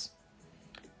highlights,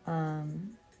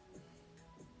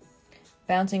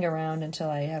 bouncing around until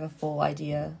I have a full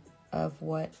idea of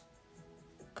what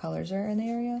colors are in the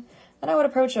area. Then I would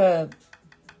approach a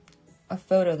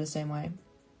photo the same way.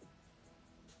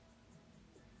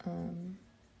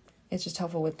 It's just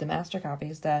helpful with the master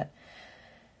copies that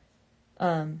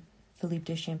Philippe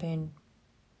de Champaigne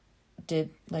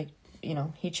did. Like, you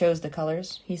know, he chose the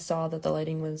colors. He saw that the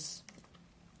lighting was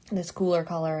this cooler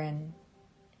color and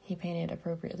he painted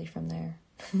appropriately from there.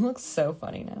 It looks so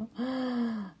funny now.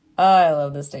 I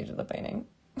love this stage of the painting.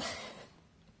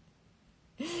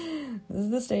 This is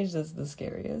the stage that's the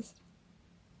scariest.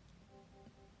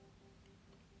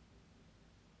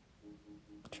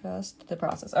 Trust the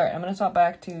process. All right, I'm going to swap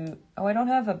back to... Oh, I don't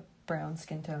have a brown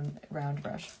skin tone round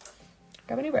brush.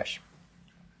 Grab a new brush.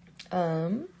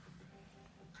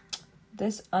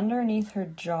 This underneath her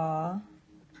jaw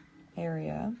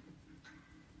area...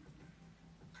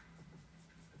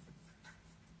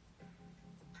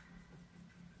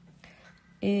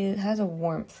 it has a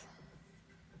warmth.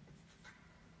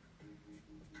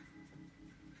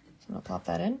 So I'm going to plop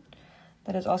that in.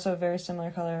 That is also a very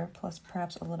similar color, plus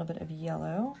perhaps a little bit of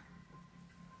yellow.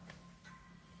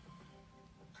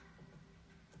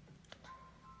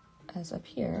 As up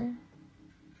here.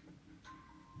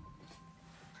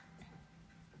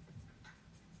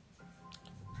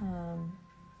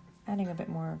 Adding a bit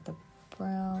more of the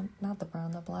brown, not the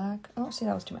brown, the black. Oh, see,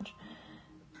 that was too much.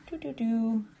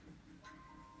 Do.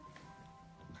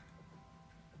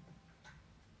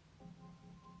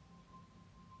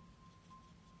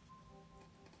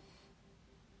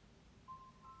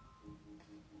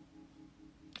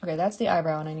 Okay, that's the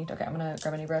eyebrow, and I need to... Okay, I'm gonna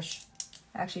grab a new brush.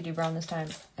 Actually do brown this time,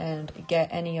 and get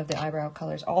any of the eyebrow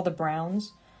colors. All the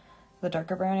browns, the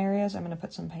darker brown areas, I'm gonna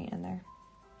put some paint in there.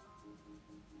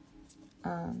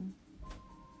 A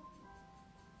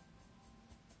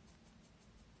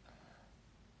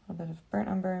little bit of burnt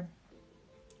umber,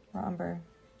 raw umber,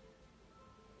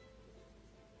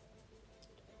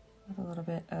 with a little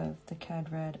bit of the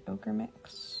Cad Red ochre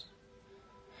mix.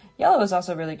 Yellow is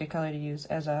also a really good color to use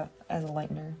as a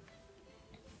lightener,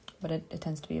 but it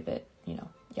tends to be a bit, you know,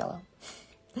 yellow.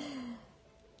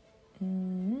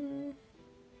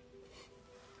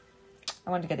 I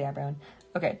wanted to get the eyebrow in.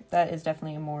 Okay, that is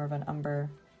definitely more of an umber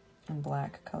and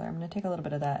black color. I'm going to take a little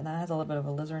bit of that, and that has a little bit of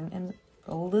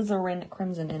alizarin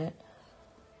crimson in it.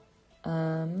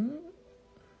 Okay,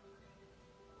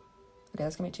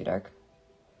 that's going to be too dark,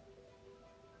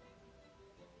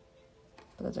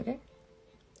 but that's okay.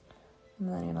 And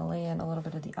then I'm going to lay in a little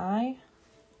bit of the eye.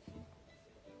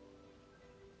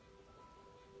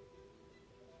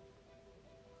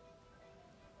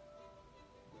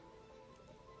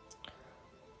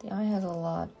 The eye has a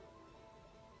lot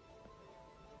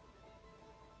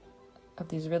of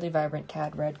these really vibrant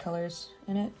Cad Red colors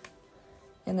in it,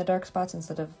 in the dark spots,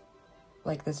 instead of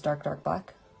like this dark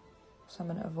black. So I'm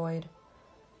going to avoid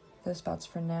those spots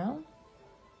for now.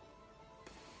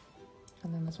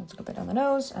 And then this wants to go a bit down the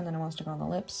nose, and then it wants to go on the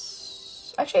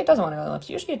lips. Actually, it doesn't want to go on the lips.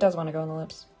 Usually it does want to go on the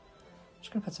lips. I'm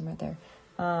just going to put some right there.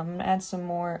 I'm going to add some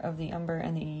more of the umber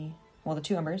and the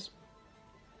two umbers.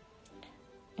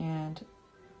 And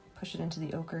push it into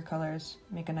the ochre colors.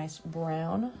 Make a nice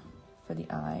brown for the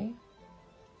eye.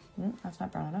 That's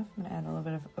not brown enough. I'm going to add a little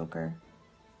bit of ochre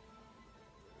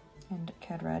and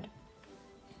Cad Red.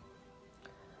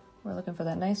 We're looking for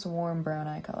that nice warm brown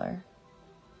eye color.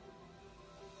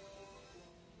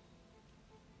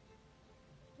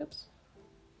 Oops.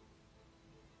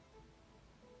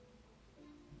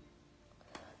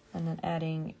 And then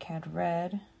adding Cad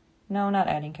Red. No, not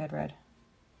adding Cad Red.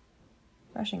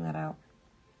 Brushing that out.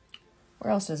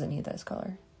 Where else does it need this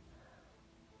color?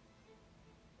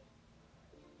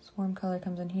 This warm color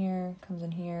comes in here, comes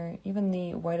in here. Even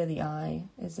the white of the eye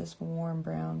is this warm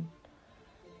brown.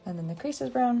 And then the crease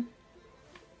is brown.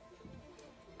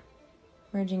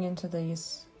 Merging into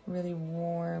these really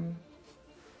warm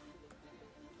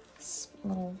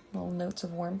little notes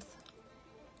of warmth.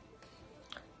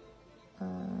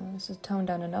 This is toned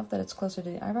down enough that it's closer to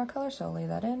the eyebrow color, so I'll lay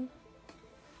that in.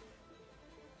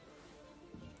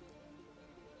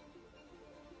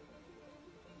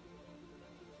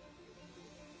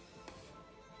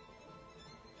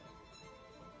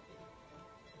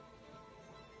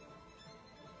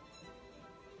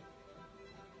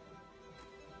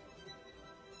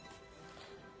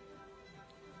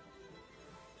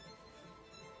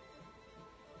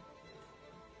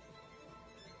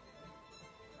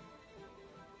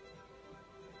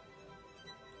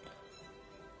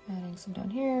 Adding some down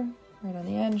here, right on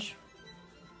the edge.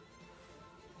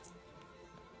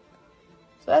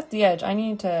 So that's the edge. I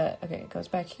need to, okay, it goes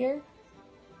back here.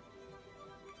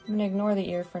 I'm gonna ignore the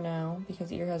ear for now because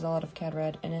the ear has a lot of Cad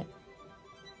Red in it.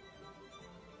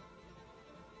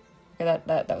 Okay,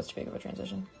 that was too big of a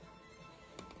transition.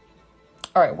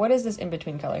 All right, what is this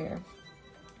in-between color here?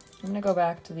 I'm gonna go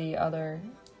back to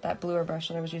that bluer brush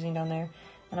that I was using down there,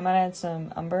 and I'm gonna add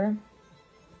some umber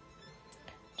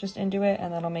just into it,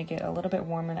 and that'll make it a little bit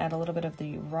warmer, and add a little bit of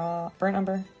the raw burnt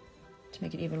umber to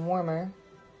make it even warmer.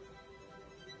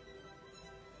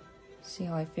 See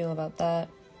how I feel about that.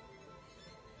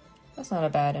 That's not a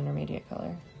bad intermediate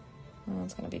color. Oh,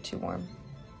 it's gonna be too warm.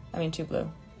 I mean, too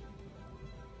blue.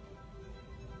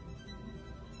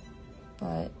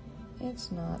 But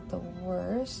it's not the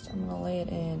worst. I'm gonna lay it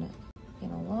in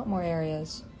a lot more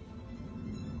areas.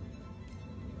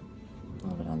 A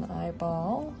little bit on the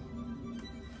eyeball.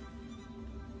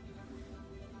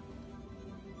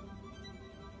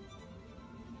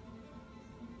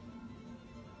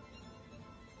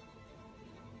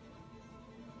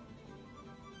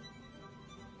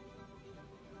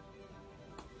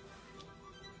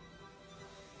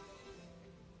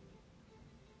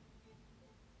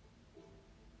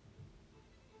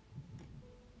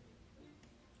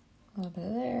 A little bit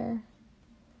of there,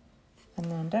 and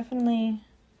then definitely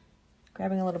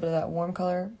grabbing a little bit of that warm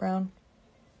color brown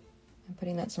and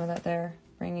putting some of that there,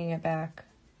 bringing it back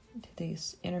to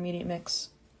this intermediate mix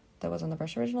that was on the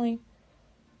brush originally.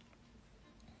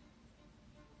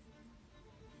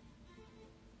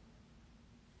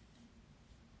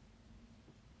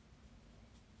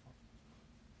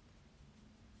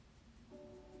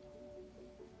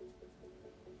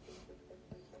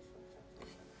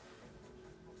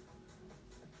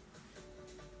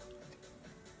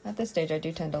 At this stage, I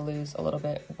do tend to lose a little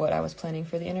bit what I was planning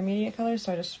for the intermediate color,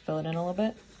 so I just fill it in a little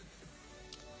bit.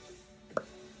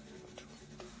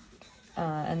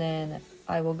 And then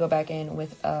I will go back in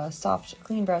with a soft,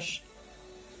 clean brush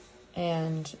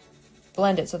and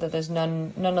blend it so that there's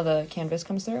none of the canvas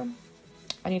comes through.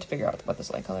 I need to figure out what this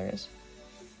light color is.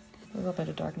 A little bit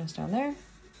of darkness down there.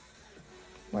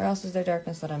 Where else is there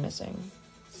darkness that I'm missing?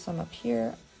 Some up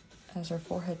here as her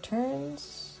forehead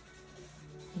turns.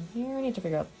 And here I need to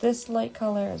figure out this light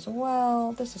color as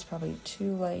well. This is probably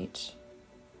too light.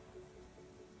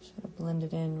 Should have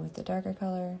blended in with the darker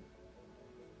color.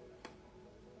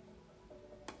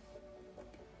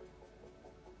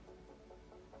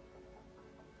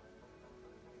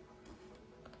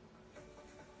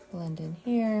 Blend in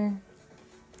here.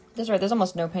 This right, there's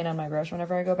almost no paint on my brush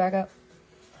whenever I go back up.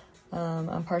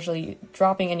 I'm partially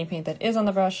dropping any paint that is on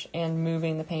the brush and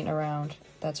moving the paint around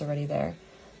that's already there.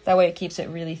 That way it keeps it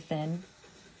really thin.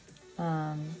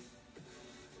 So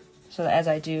that as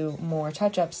I do more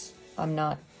touch-ups, I'm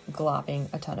not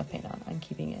glopping a ton of paint on. I'm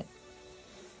keeping it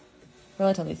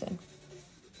relatively thin.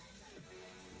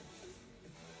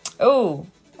 Oh,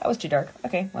 that was too dark.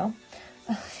 Okay, well.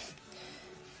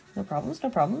 No problems,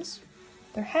 no problems.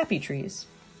 They're happy trees.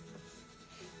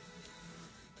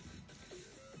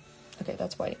 Okay,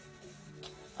 that's white.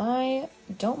 I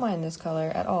don't mind this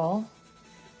color at all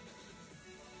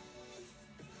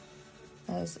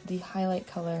as the highlight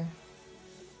color.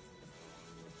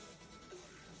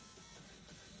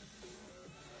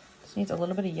 This needs a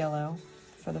little bit of yellow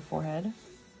for the forehead.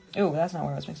 Oh, that's not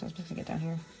where I was mixing. I was mixing it down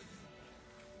here.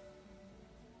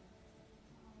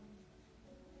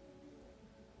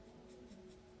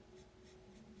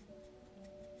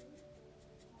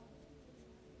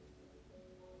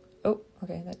 Oh,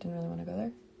 okay, that didn't really want to go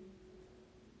there.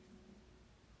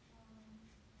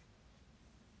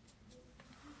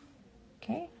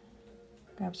 Okay,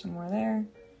 grab some more there.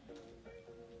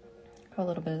 Go a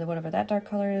little bit of whatever that dark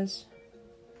color is.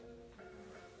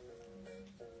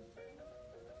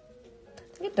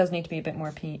 I think it does need to be a bit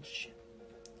more peach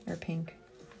or pink.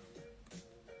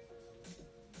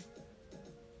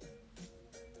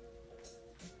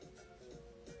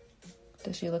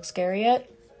 Does she look scary yet?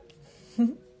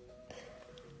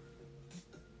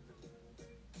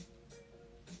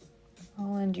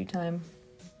 All in due time.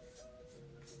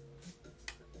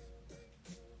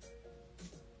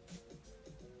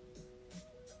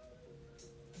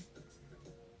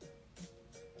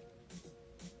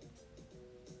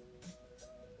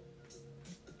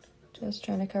 Just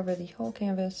trying to cover the whole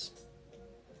canvas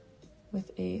with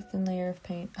a thin layer of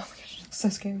paint. Oh my gosh, it's so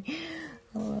scary.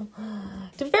 Oh, well.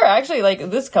 To be fair, actually,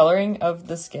 like, this coloring of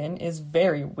the skin is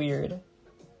very weird.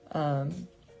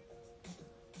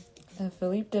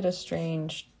 Philippe did a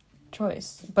strange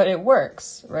choice, but it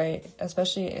works, right?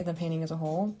 Especially in the painting as a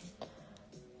whole.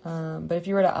 But if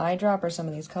you were to eyedropper some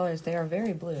of these colors, they are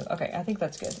very blue. Okay, I think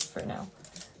that's good for now.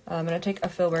 I'm going to take a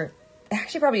filbert. It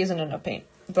actually probably isn't enough paint,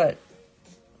 but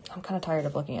I'm kind of tired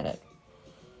of looking at it.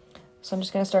 So I'm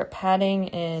just going to start patting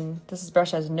in. This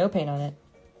brush has no paint on it.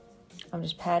 I'm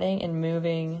just patting and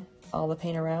moving all the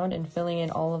paint around and filling in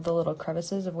all of the little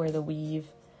crevices of where the weave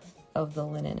of the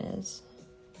linen is.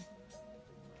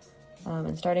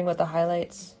 And starting with the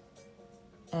highlights,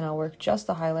 and I'll work just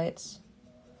the highlights,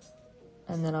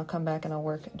 and then I'll come back and I'll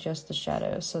work just the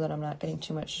shadows so that I'm not getting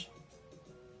too much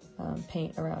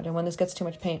paint around. And when this gets too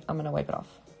much paint, I'm going to wipe it off.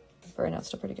 But right now it's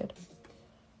still pretty good.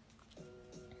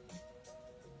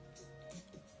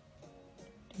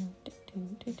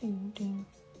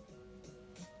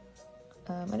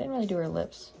 I didn't really do her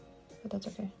lips, but that's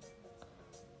okay.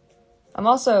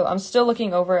 I'm still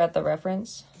looking over at the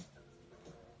reference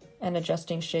and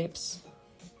adjusting shapes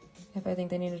if I think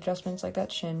they need adjustments. Like that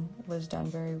chin was done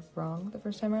very wrong the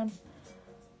first time around.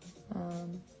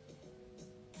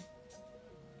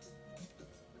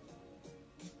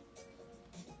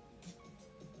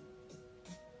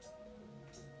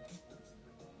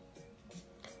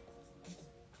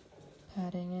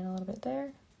 Patting in a little bit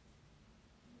there.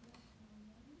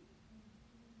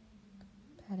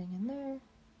 Patting in there.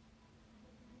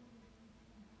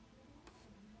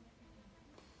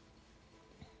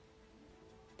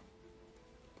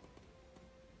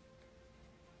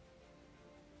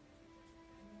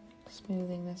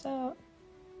 Smoothing this out.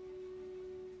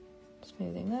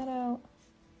 Smoothing that out.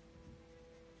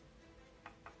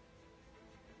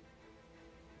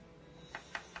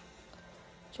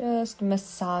 Just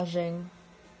massaging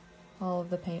all of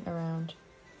the paint around.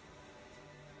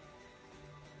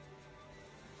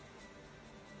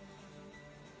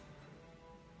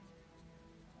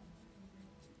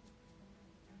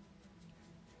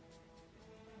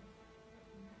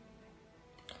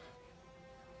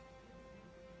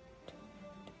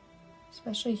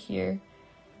 Especially here.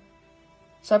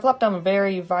 So I plopped down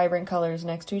very vibrant colors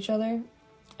next to each other,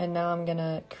 and now I'm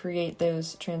gonna create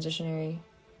those transitionary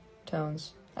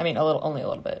tones. I mean, only a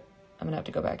little bit. I'm gonna have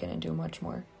to go back in and do much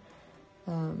more.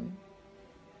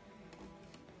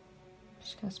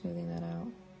 Just kind of smoothing that out.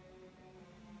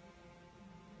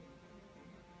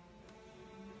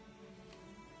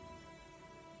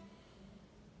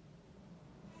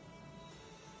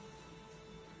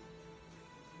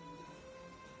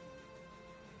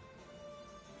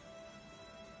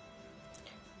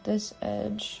 This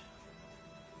edge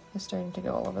is starting to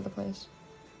go all over the place.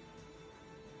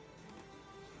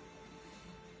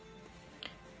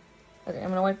 Okay, I'm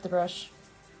gonna wipe the brush.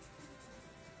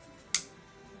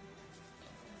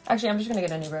 Actually, I'm just gonna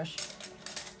get a new brush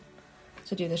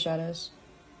to do the shadows.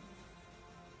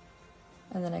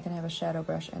 And then I can have a shadow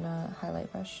brush and a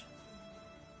highlight brush.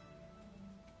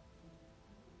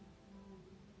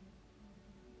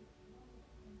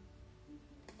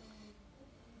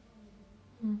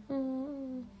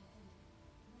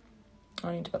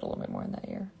 I need to put a little bit more in that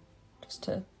ear, just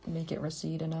to make it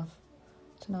recede enough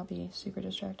to not be super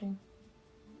distracting.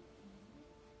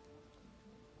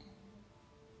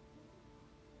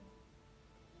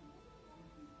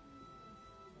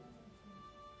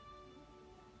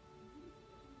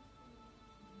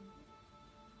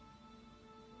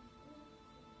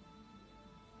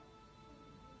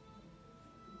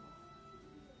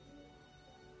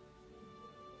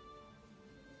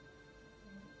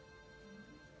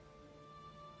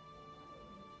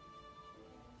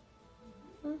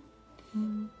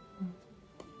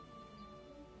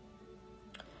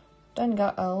 Done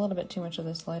got a little bit too much of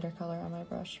this lighter color on my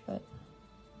brush, but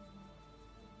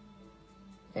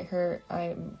okay,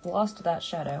 I lost that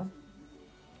shadow.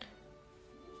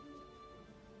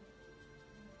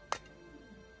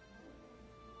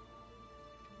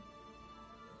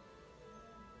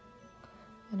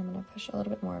 And I'm gonna push a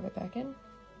little bit more of it back in.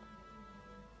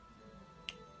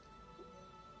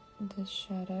 This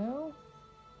shadow.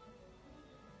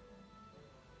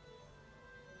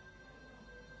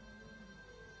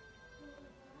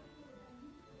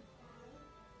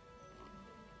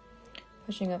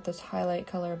 Pushing up this highlight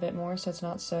color a bit more so it's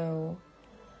not so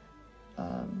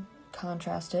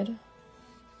contrasted.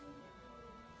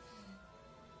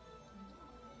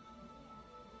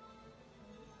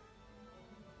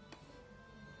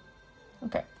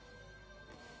 Okay.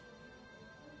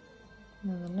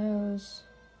 And then the nose.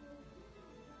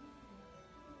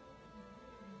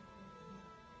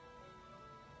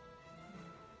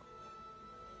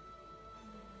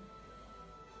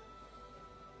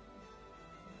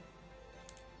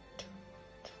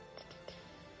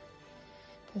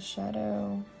 The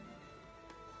shadow.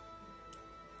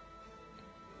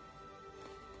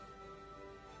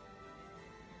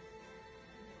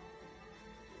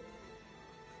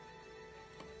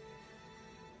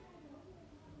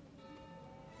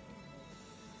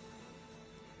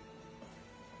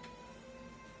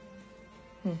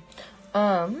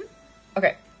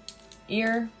 Okay.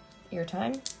 Ear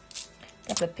time.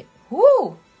 the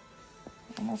whoo,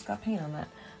 almost got paint on that.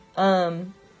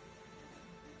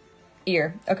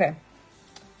 Ear. Okay,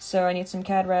 so I need some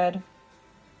cad red.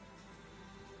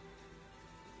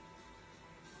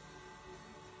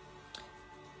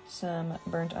 Some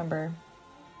burnt umber.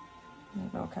 Maybe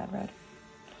more cad red.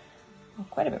 Oh,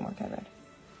 quite a bit more cad red.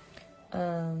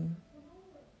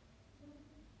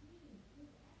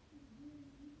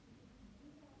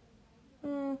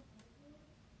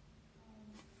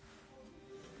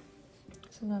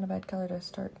 This is not a bad color to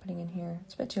start putting in here.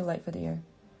 It's a bit too light for the ear.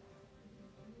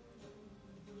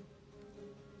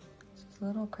 These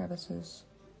little crevices.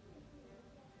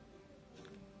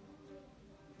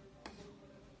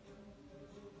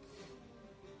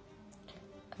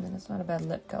 And then it's not a bad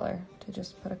lip color to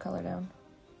just put a color down.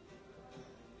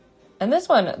 And this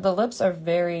one, the lips are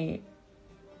very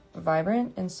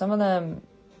vibrant, and some of them,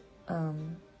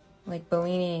 like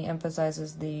Bellini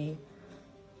emphasizes the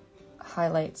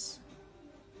highlights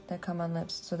that come on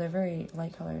lips, so they're very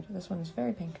light colored. This one is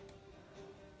very pink.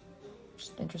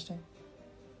 Just interesting.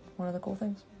 One of the cool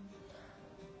things.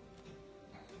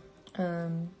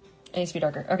 It needs to be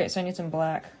darker. Okay, so I need some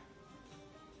black.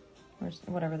 Or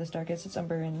whatever this dark is. It's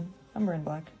umber and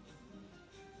black.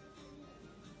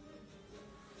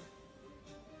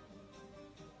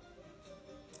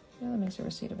 Yeah, that makes it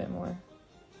recede a bit more.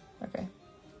 Okay.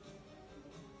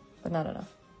 But not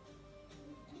enough.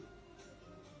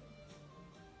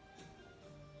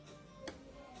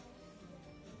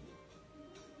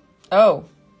 Oh!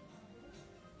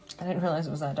 I didn't realize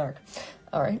it was that dark.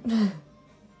 Alright.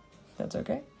 That's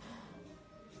okay.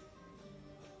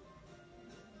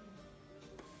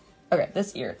 Okay,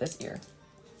 this ear.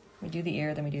 We do the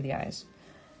ear, then we do the eyes.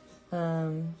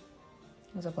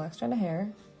 There's a black strand of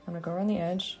hair. I'm gonna go around the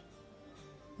edge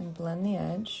and blend the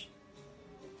edge.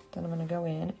 Then I'm gonna go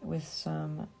in with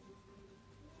some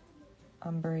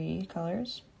umbery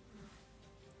colors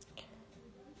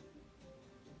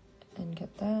and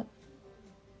get that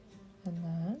and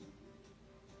that.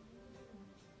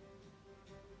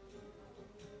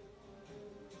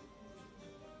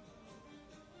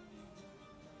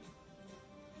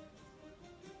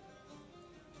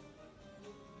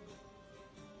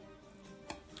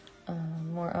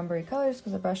 More umbery colors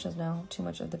because the brush has now too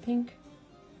much of the pink.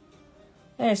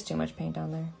 There's too much paint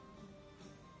on there.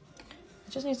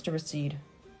 It just needs to recede.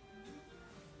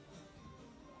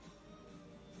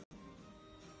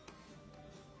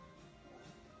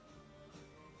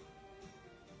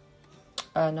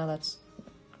 No, that's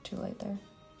too light there.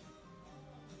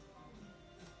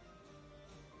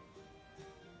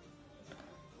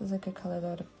 This is a good color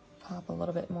though to pop a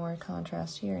little bit more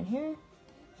contrast here and here.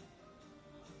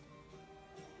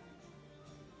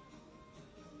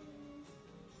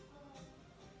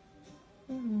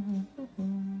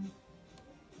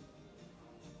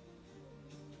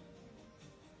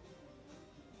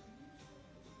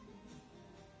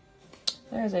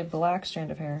 There's a black strand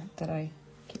of hair that I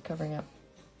keep covering up.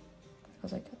 It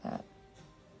goes like that.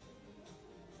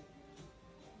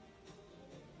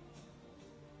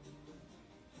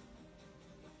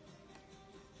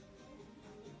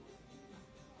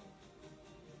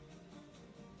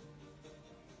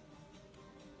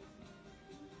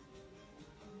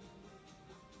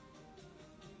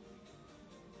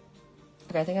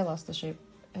 Okay, I think I lost the shape.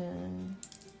 And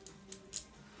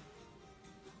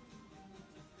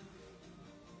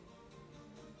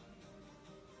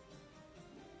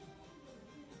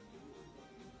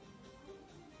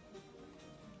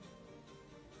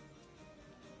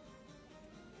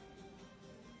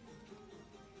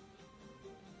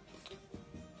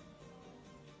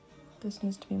this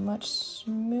needs to be much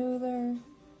smoother.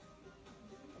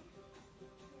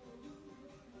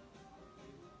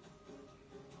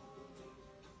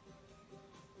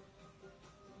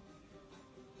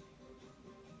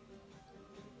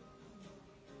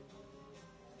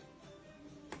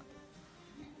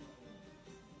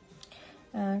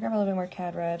 Grab a little bit more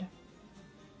cad red.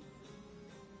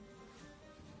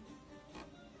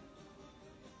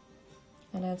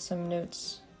 And add some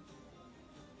notes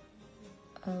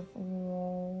of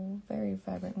very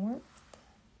vibrant warmth.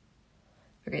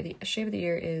 Okay, the shape of the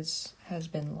ear has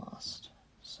been lost.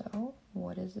 So,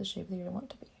 what is the shape of the ear I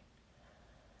want to be?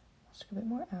 Let's get a bit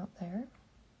more out there.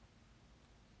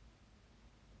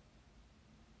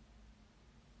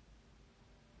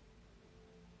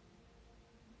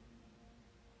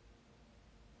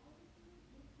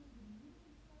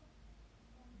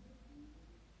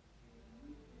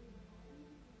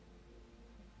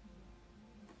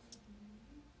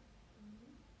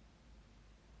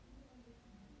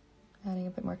 Adding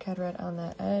a bit more cad red on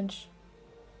that edge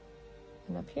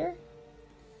and up here.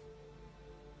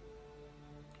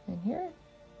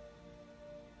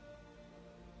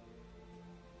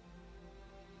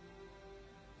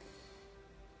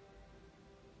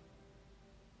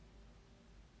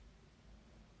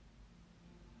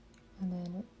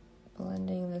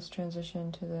 this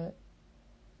transition to the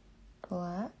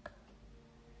black.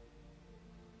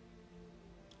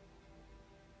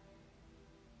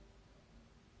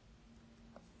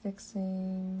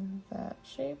 Fixing that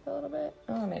shape a little bit.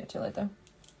 Oh, I made it too late though.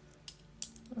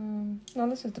 No,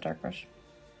 this is the dark brush.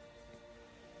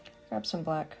 Grab some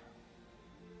black.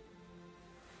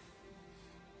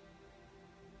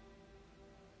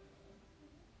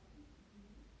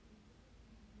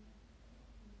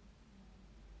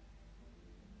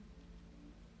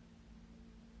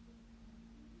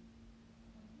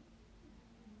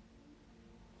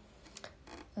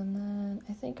 And then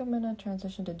I think I'm gonna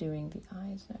transition to doing the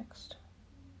eyes next.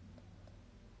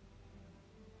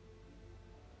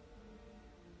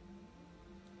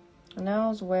 And now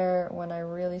is where, when I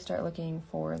really start looking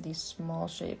for these small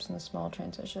shapes and the small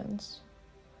transitions.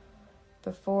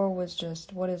 Before was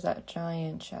just, what does that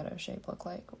giant shadow shape look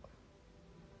like?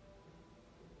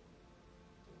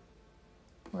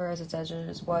 Where is its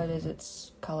edges? What is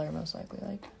its color most likely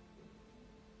like?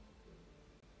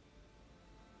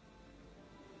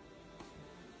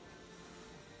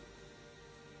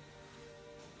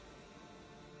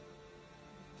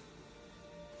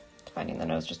 Finding the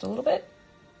nose just a little bit,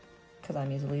 because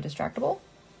I'm easily distractible.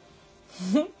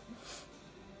 That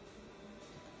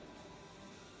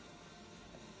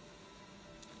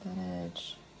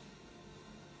edge.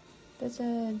 This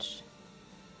edge.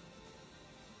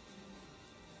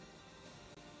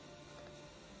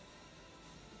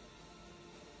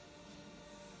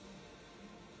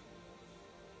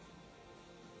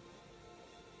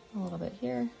 A little bit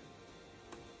here.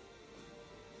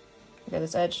 Okay,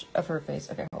 this edge of her face.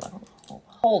 Okay, hold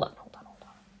on.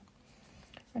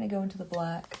 I'm gonna go into the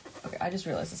black. Okay, I just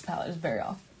realized this palette is very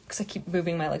off because I keep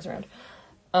moving my legs around.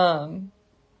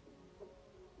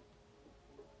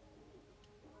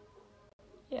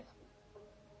 Yeah,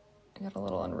 I got a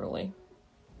little unruly.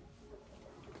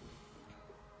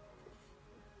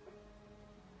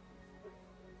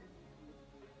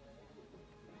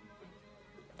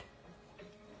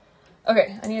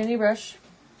 Okay, I need a new brush.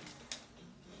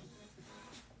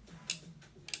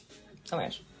 Oh my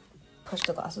gosh. Push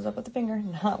the glasses up with the finger,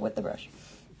 not with the brush.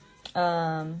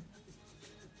 I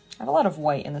have a lot of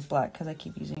white in this black because I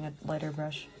keep using a lighter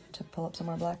brush to pull up some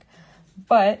more black.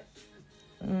 But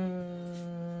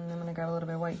I'm going to grab a little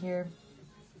bit of white here.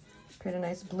 Create a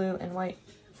nice blue and white,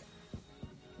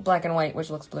 black and white, which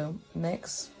looks blue,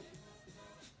 mix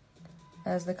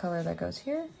as the color that goes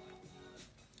here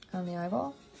on the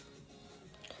eyeball.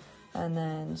 And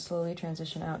then slowly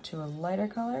transition out to a lighter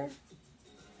color.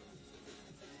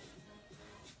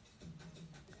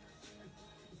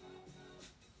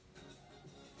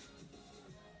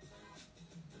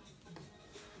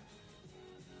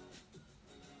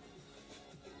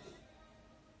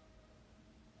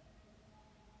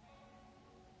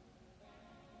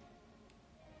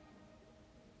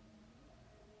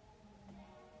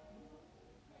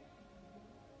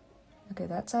 Okay,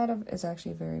 that side is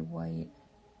actually very white.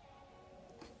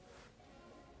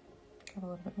 Got a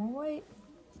little bit more white.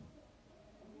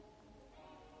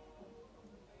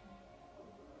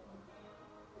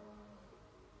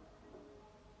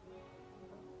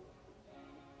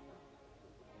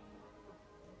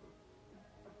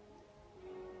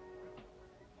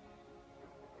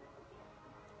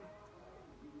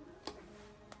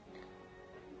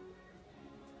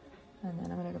 And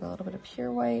then I'm going to give a little bit of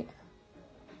pure white.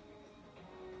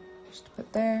 Just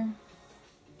put there.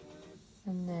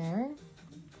 And there.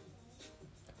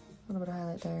 A little bit of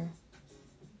highlight there.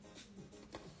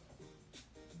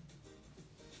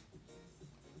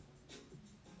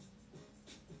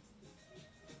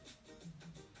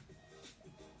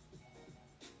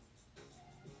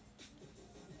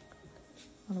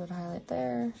 A little bit of highlight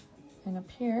there. And up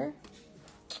here.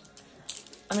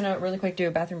 I'm going to really quick do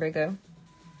a bathroom break though.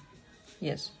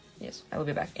 Yes, I will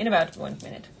be back in about 1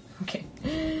 minute. Okay.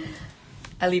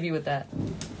 I'll leave you with that.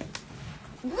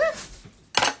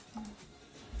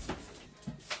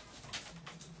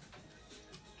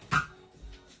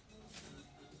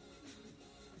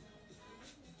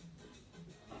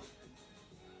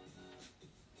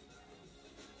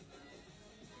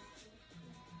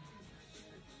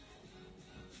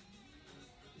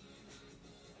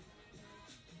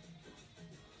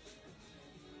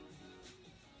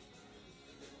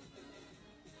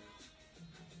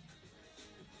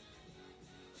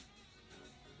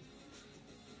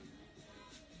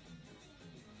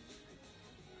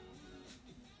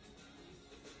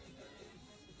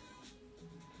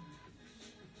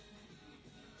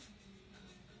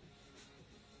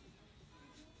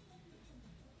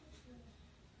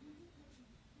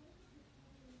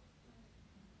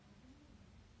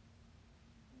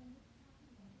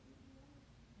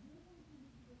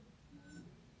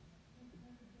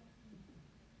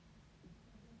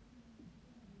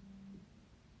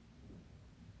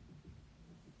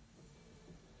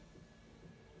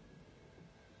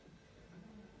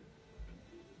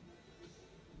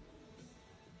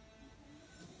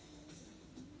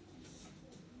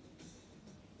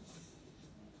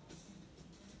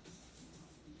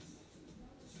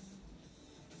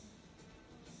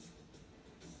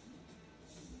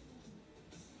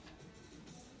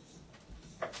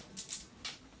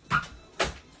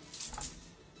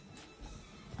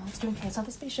 doing okay. It's not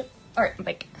the spaceship. All right, I'm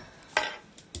back.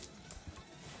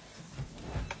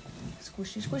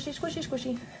 Squishy, squishy, squishy,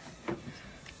 squishy.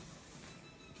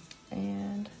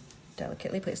 And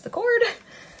delicately place the cord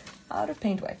out of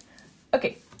paint way.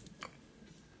 Okay.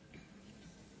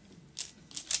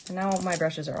 And now my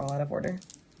brushes are all out of order.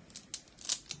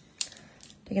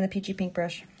 Taking the peachy pink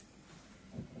brush.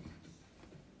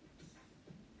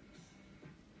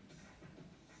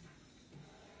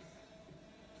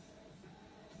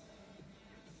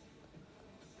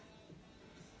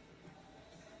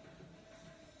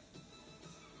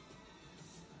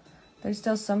 There's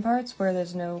still some parts where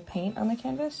there's no paint on the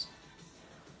canvas,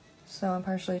 so I'm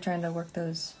partially trying to work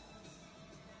those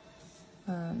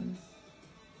and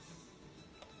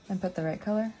put the right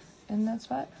color in that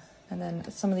spot. And then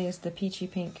some of these, the peachy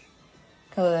pink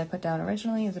color that I put down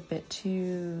originally is a bit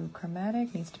too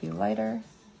chromatic, needs to be lighter.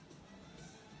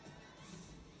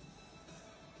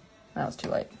 That was too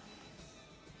light.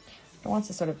 It wants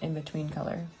a sort of in-between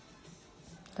color.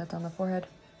 That's on the forehead.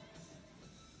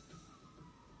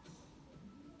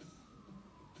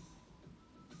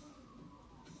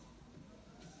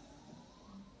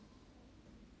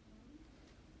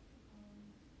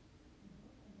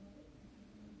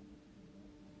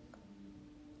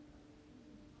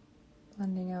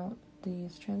 Blending out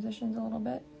these transitions a little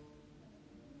bit.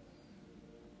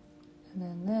 And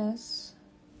then this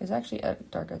is actually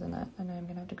darker than that, and I'm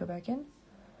gonna have to go back in.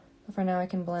 But for now I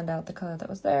can blend out the color that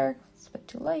was there. It's a bit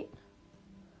too light.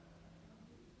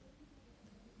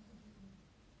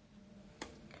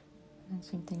 And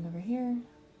same thing over here.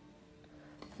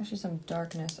 Actually some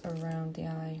darkness around the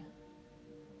eye.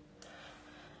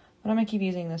 But I'm gonna keep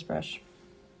using this brush.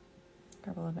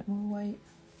 Grab a little bit more white.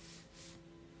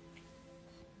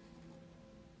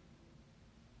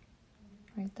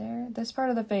 Right there. This part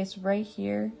of the face right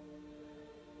here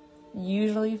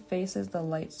usually faces the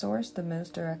light source the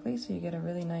most directly, so you get a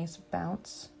really nice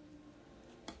bounce.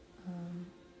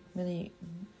 Really,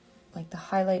 like the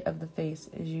highlight of the face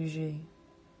is usually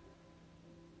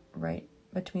right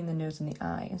between the nose and the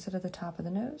eye instead of the top of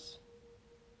the nose.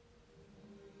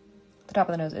 The top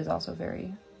of the nose is also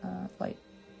very light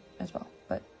as well,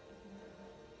 but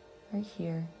right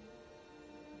here.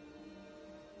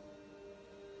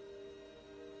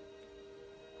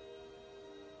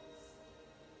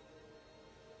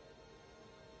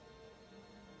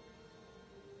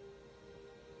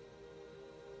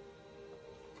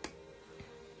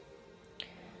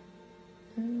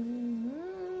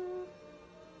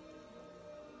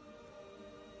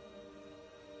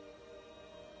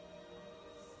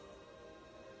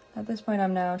 At this point,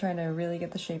 I'm now trying to really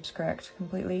get the shapes correct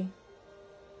completely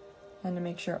and to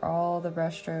make sure all the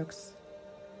brush strokes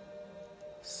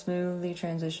smoothly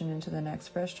transition into the next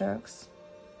brush strokes,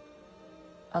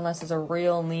 unless there's a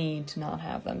real need to not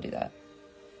have them do that.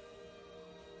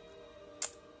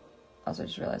 Also,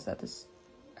 just realized that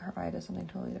her eye does something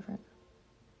totally different.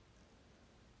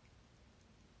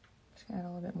 Just gonna add a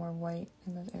little bit more white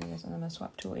in those areas, and I'm gonna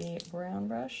swap to a brown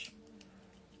brush.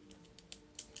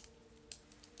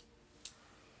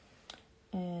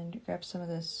 And grab some of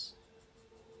this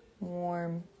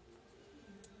warm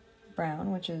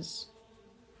brown, which is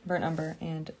burnt umber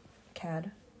and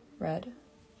cad red.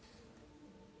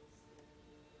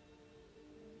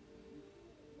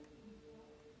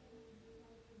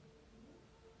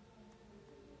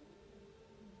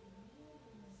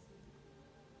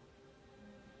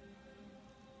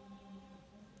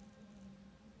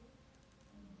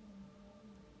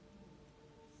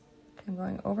 I'm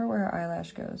going over where her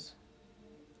eyelash goes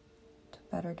to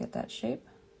better get that shape.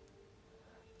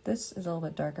 This is a little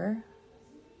bit darker.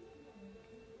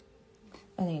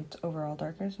 I think it's overall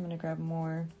darker, so I'm going to grab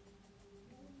more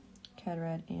cad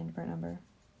red and burnt umber.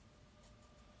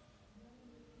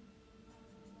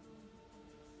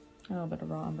 A little bit of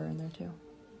raw umber in there too.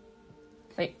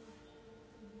 Wait.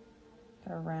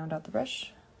 Gotta round out the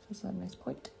brush so it's a nice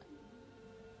point.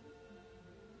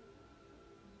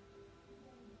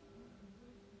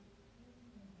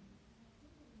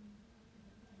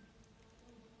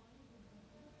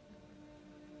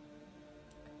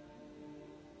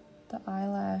 The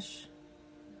eyelash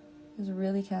is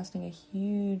really casting a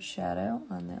huge shadow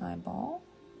on the eyeball.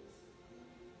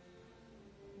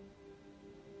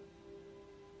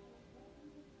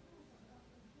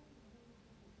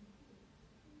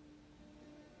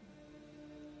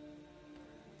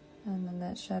 And then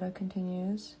that shadow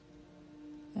continues.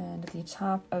 And the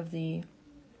top of the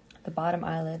bottom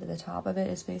eyelid, the top of it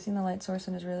is facing the light source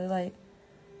and is really light.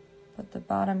 But the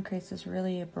bottom creates this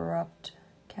really abrupt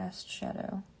cast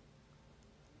shadow.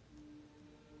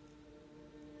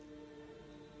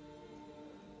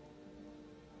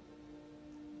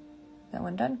 that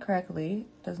when done correctly,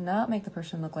 does not make the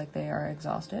person look like they are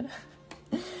exhausted,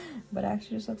 but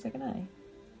actually just looks like an eye.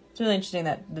 It's really interesting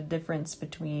that the difference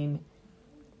between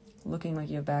looking like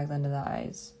you have bags under the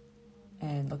eyes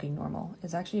and looking normal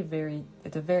is actually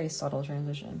it's a very subtle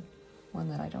transition, one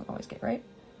that I don't always get right.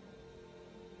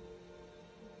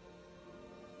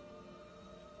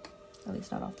 At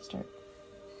least not off the start.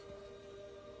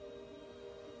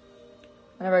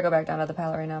 Whenever I go back down to the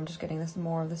palette right now, I'm just getting this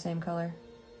more of the same color.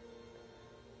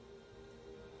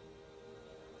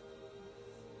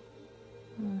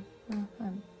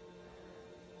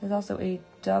 There's also a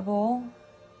double.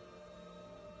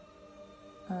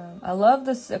 I love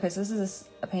this. Okay, so this is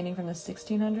a painting from the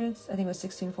 1600s. I think it was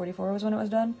 1644 was when it was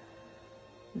done.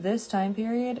 This time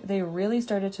period, they really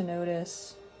started to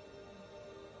notice.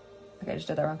 Okay, I just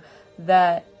did that wrong.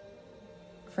 That,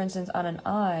 for instance, on an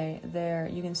eye, there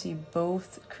you can see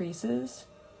both creases.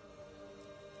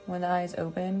 When the eye is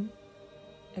open,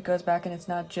 it goes back and it's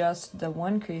not just the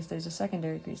one crease, there's a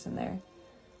secondary crease in there.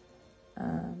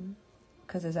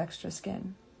 Because there's extra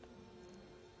skin.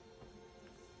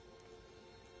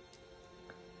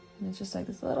 And it's just like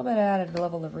this little bit added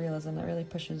level of realism that really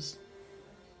pushes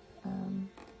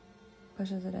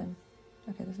it in.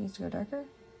 Okay, this needs to go darker.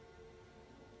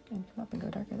 And come up and go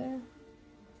darker there.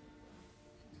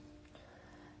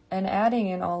 And adding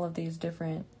in all of these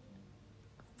different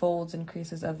folds and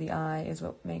creases of the eye is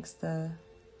what makes the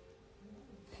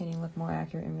painting look more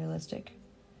accurate and realistic.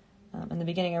 In the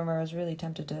beginning, I remember I was really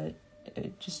tempted to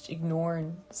just ignore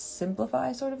and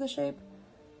simplify sort of the shape.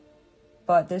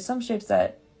 But there's some shapes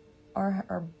that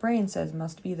our brain says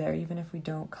must be there, even if we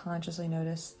don't consciously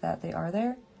notice that they are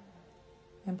there.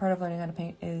 And part of learning how to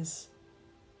paint is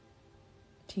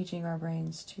teaching our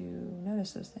brains to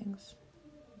notice those things.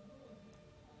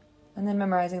 And then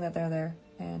memorizing that they're there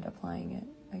and applying it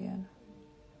again.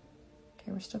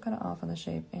 Okay, we're still kind of off on the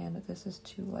shape, and this is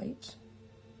too light.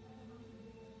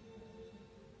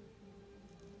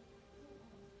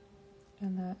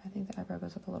 And I think the eyebrow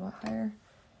goes up a little bit higher.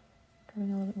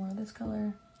 Grabbing a little bit more of this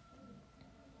color.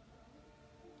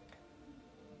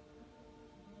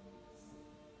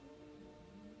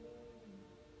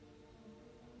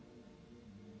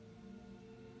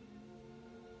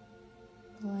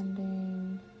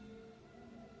 Blending.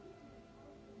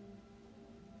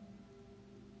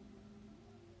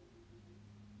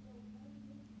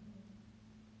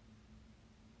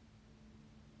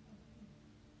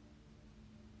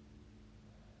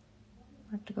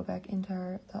 I have to go back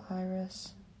into the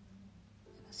iris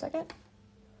in a second.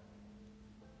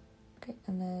 Okay,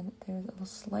 and then there's a little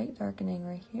slight darkening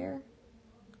right here.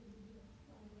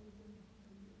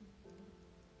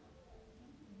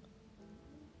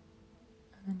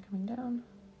 And then coming down.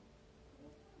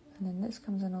 And then this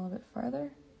comes in a little bit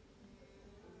farther.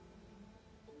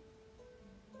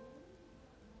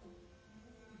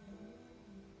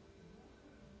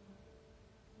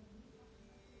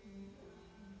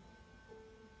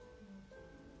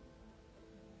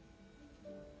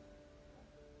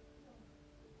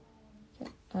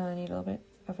 I need a little bit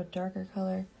of a darker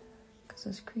color because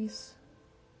this crease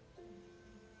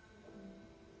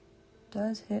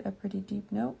does hit a pretty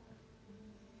deep note.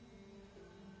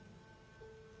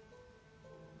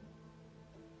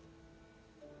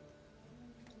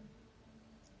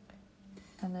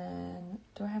 And then,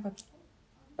 do I have a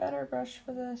better brush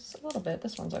for this? A little bit.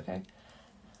 This one's okay.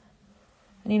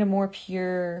 I need a more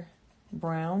pure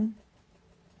brown.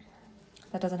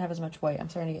 That doesn't have as much white. I'm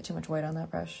starting to get too much white on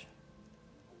that brush.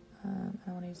 I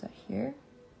want to use that here.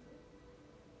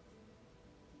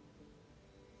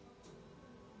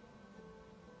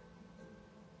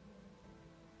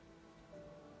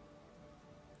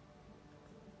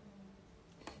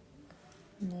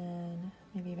 And then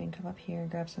maybe even come up here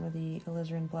and grab some of the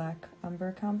Alizarin black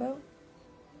umber combo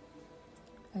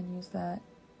and use that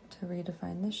to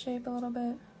redefine this shape a little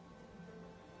bit.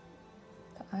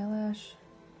 The eyelash.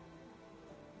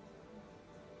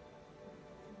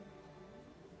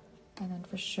 And then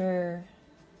for sure,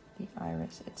 the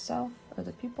iris itself, or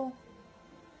the pupil.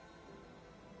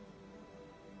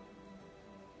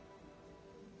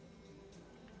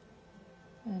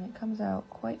 And it comes out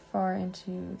quite far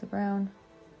into the brown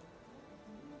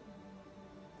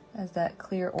as that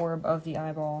clear orb of the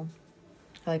eyeball,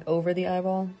 like over the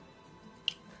eyeball.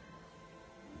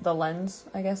 The lens,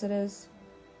 I guess it is,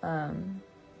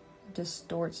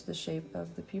 distorts the shape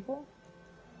of the pupil.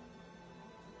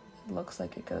 It looks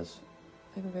like it goes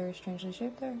like a very strangely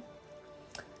shaped there.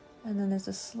 And then there's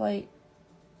a slight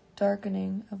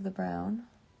darkening of the brown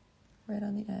right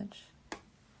on the edge.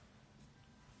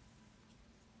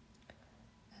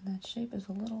 And that shape is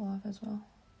a little off as well.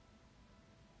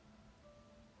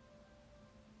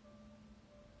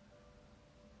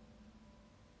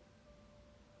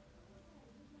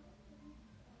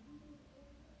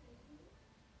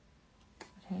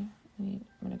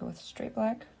 with straight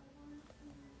black.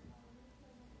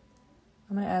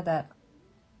 I'm going to add that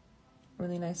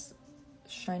really nice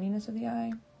shininess of the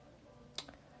eye.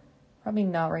 Probably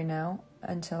not right now,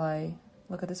 until I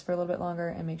look at this for a little bit longer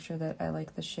and make sure that I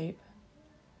like the shape.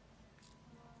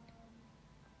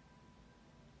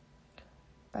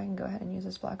 I can go ahead and use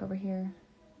this black over here.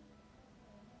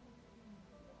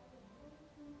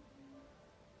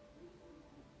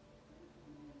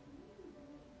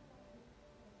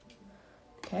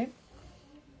 Okay.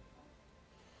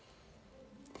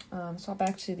 So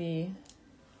back to the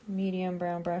medium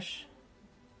brown brush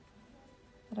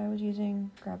that I was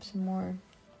using. Grab some more.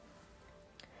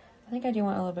 I think I do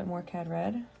want a little bit more Cad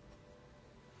Red.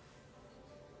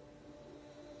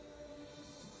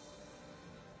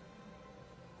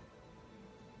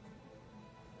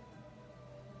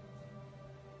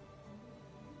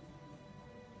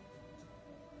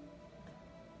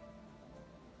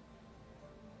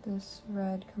 This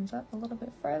red comes up a little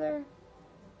bit further.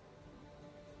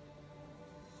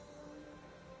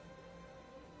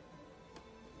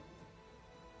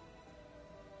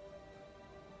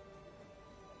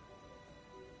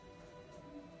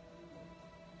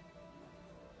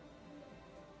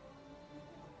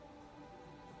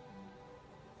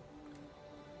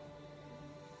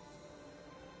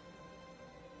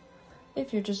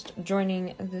 If you're just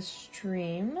joining the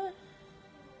stream,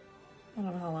 I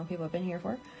don't know how long people have been here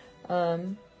for,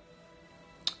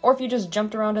 or if you just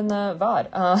jumped around in the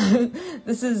VOD.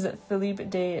 This is Philippe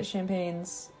de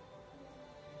Champagne's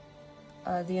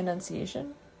The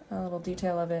Annunciation, a little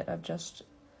detail of it, of just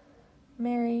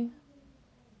Mary.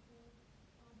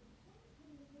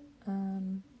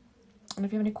 And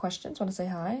if you have any questions, want to say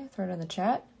hi, throw it in the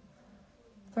chat,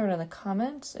 throw it in the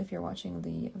comments if you're watching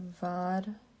the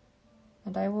VOD,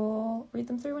 and I will read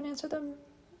them through and answer them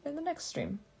in the next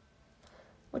stream,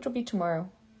 which will be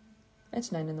tomorrow.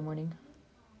 It's 9 in the morning.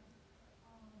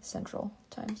 Central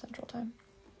time.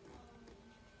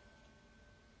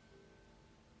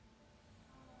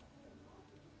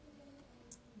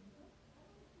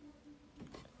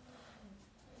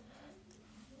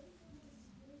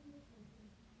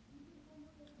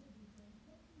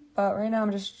 But right now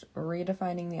I'm just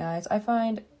redefining the eyes. I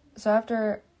find, so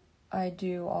after I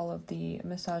do all of the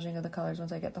massaging of the colors,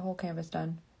 once I get the whole canvas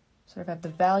done, sort of have the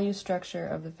value structure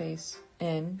of the face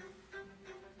in,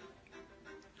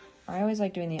 I always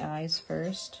like doing the eyes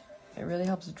first. It really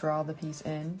helps draw the piece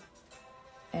in.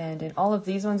 And in all of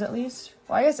these ones at least,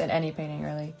 well, I guess in any painting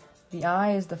really, the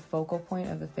eye is the focal point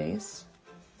of the face.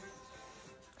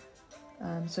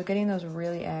 So getting those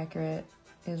really accurate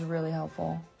is really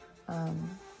helpful.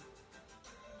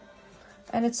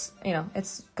 And it's, you know,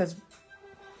 it's because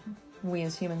we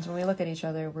as humans, when we look at each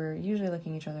other, we're usually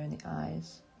looking each other in the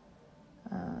eyes.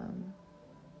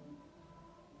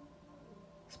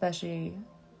 Especially,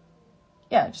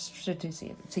 yeah, just to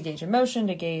see, to gauge emotion,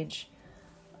 to gauge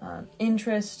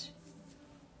interest.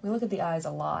 We look at the eyes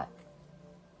a lot.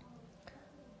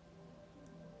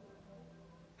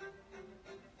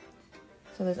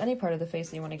 So if there's any part of the face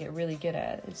that you want to get really good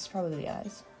at, it's probably the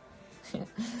eyes.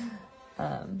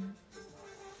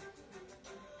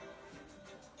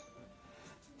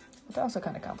 It's also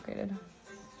kind of complicated.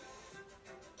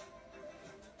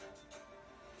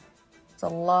 It's a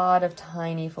lot of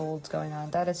tiny folds going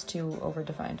on. That is too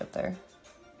over-defined up there.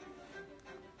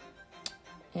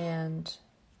 And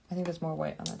I think there's more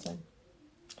white on that side.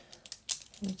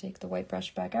 Let me take the white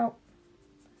brush back out.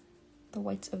 The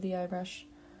whites of the eye brush.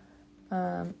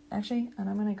 Actually, and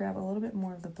I'm going to grab a little bit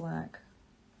more of the black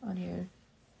on here.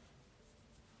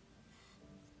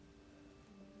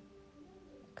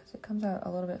 Because it comes out a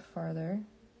little bit farther.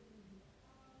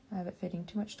 I have it fading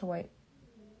too much to white.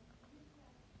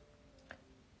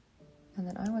 And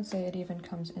then I would say it even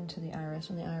comes into the iris.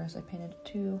 And the iris I painted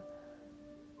too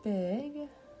big.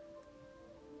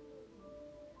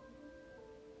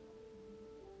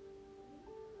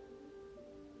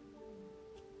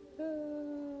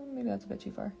 Maybe that's a bit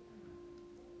too far.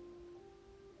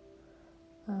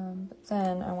 But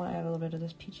then I want to add a little bit of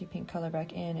this peachy pink color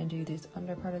back in and do this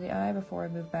under part of the eye before I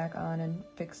move back on and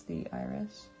fix the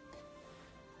iris.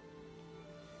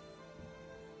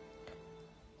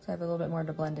 So I have a little bit more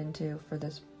to blend into for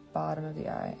this bottom of the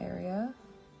eye area.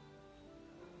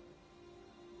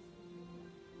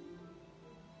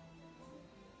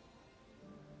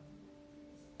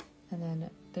 And then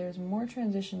there's more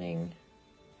transitioning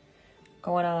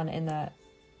going on in that,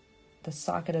 the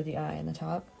socket of the eye in the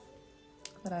top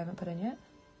that I haven't put in yet.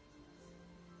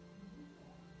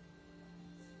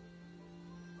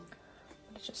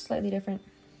 But it's just slightly different.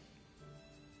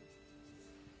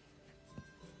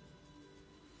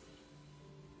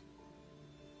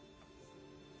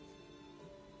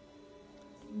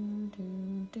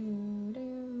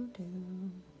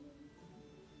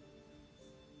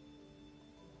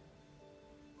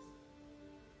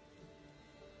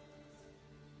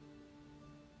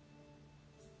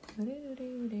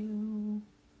 Do-do-do-do.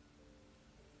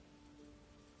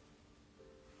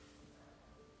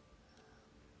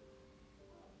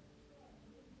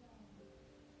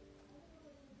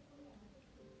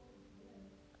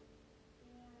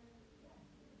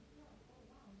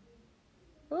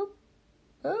 Oop,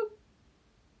 oop,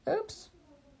 oops.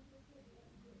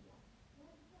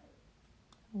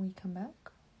 We come back.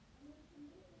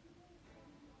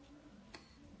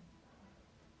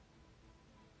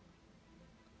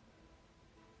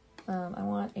 I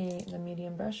want the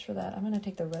medium brush for that. I'm going to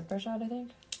take the red brush out, I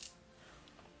think.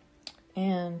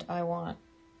 And I want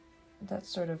that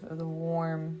sort of the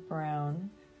warm brown.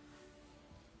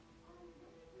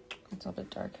 It's a little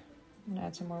bit dark. I'm going to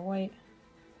add some more white.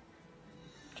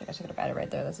 I guess I could have added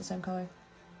right there. That's the same color.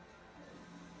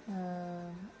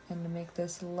 And to make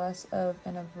this less of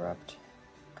an abrupt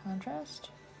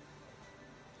contrast.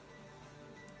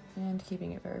 And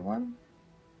keeping it very warm.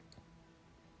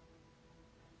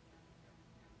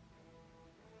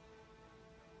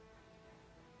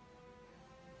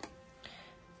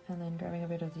 And then grabbing a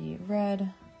bit of the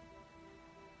red,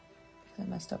 because I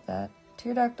messed up that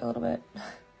tear duct a little bit.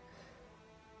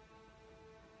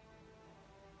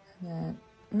 And then,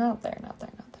 not there.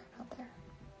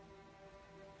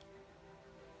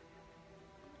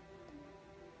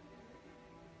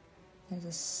 There's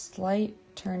a slight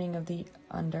turning of the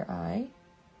under eye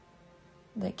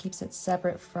that keeps it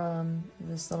separate from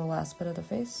this little last bit of the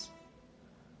face.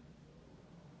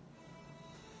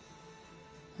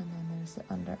 And then there's the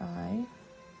under eye.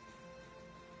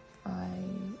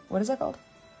 What is that called?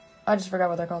 I just forgot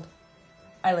what they're called.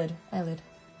 Eyelid.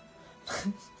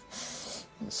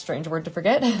 Strange word to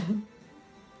forget.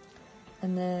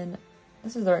 And then,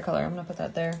 this is the right color. I'm going to put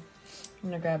that there. I'm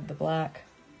going to grab the black.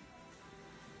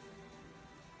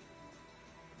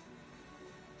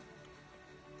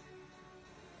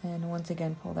 And once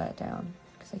again, pull that down,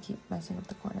 because I keep messing up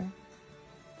the corner.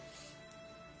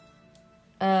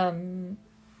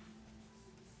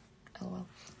 LOL.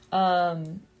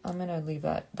 I'm going to leave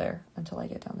that there until I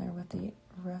get down there with the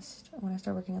rest, when I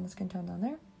start working on the skin tone down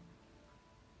there.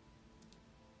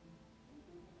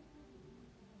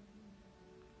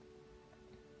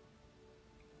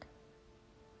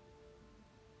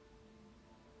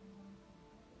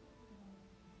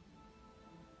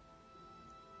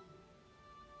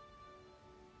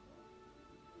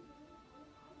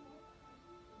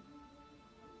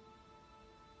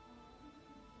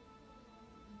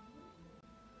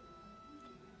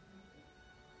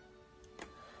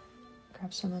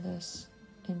 Grab some of this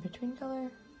in between color.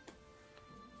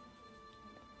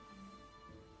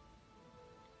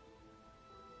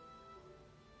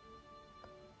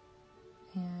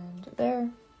 And there.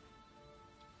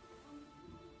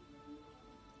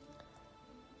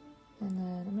 And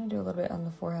then I'm going to do a little bit on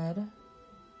the forehead.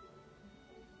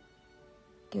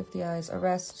 Give the eyes a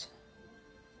rest.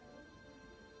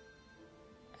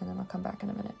 And then I'll come back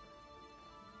in a minute.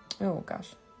 Oh gosh,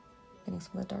 getting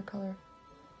some of the dark color.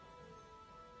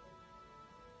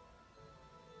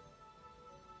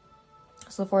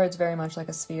 So the forehead's very much like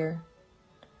a sphere.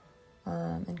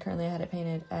 And currently I had it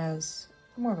painted as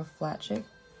more of a flat shape.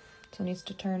 So it needs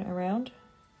to turn around,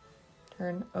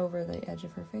 turn over the edge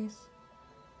of her face.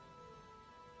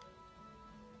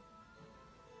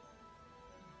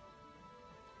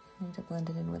 I need to blend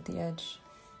it in with the edge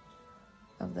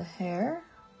of the hair.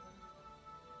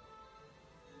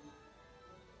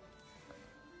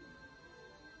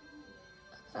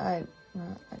 I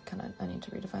need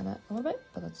to redefine that a little bit,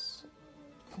 but I'll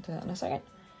do that in a second.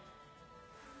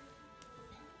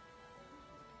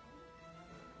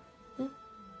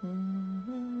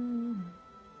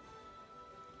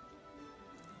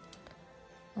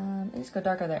 Let's go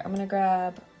darker there. I'm gonna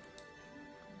grab.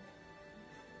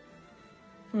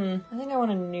 I think I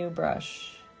want a new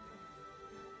brush.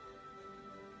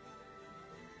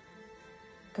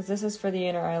 Because this is for the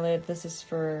inner eyelid, this is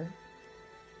for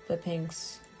the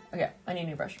pinks. Okay, I need a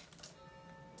new brush.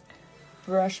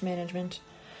 Brush management.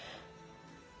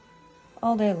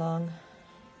 All day long.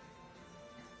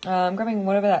 I'm grabbing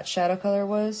whatever that shadow color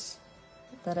was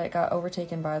that it got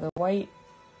overtaken by the white,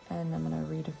 and I'm going to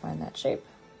redefine that shape.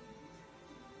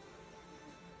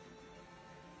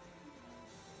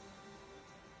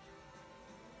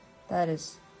 That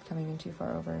is coming in too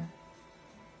far over.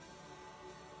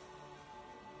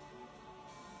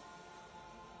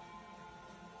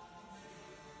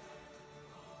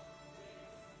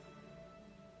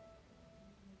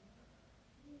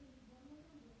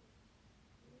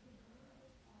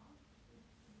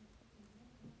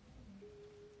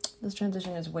 This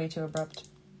transition is way too abrupt.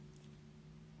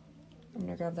 I'm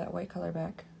gonna grab that white color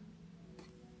back.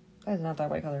 That is not that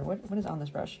white color. What is on this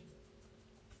brush?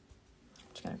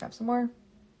 Just gonna grab some more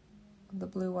of the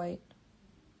blue white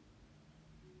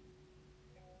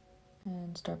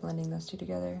and start blending those two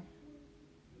together.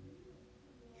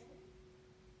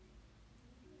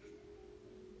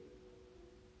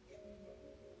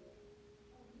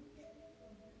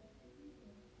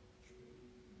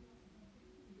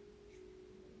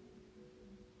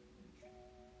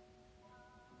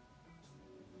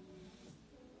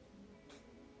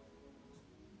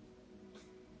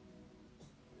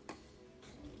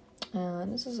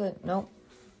 This is it. Nope.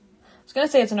 I was gonna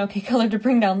say it's an okay color to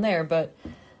bring down there, but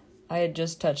I had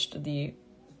just touched the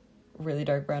really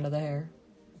dark brown of the hair.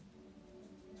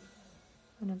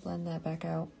 I'm gonna blend that back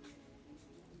out.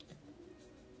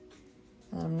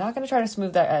 And I'm not gonna try to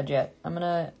smooth that edge yet. I'm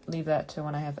gonna leave that to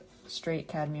when I have straight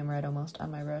cadmium red almost on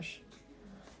my brush.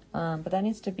 But that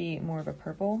needs to be more of a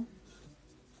purple.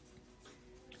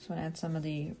 So I'm gonna add some of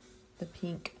the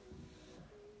pink.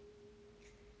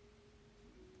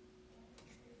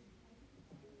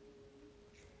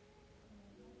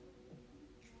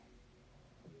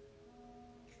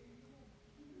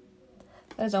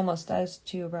 That is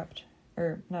too abrupt.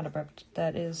 Or not abrupt,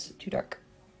 that is too dark.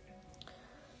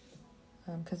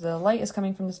 Because the light is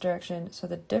coming from this direction, so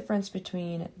the difference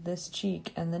between this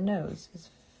cheek and the nose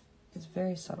is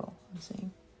very subtle, I'm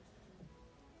seeing.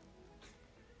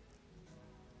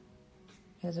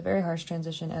 It has a very harsh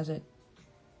transition as it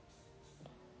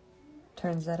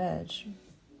turns that edge,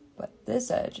 but this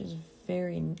edge is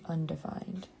very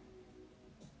undefined.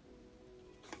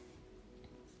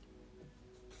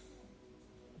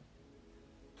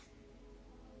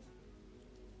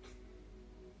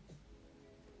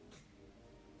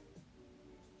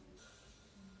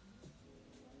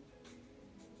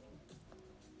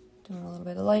 Doing a little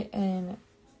bit of light and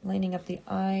lining up the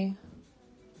eye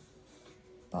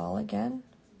ball again.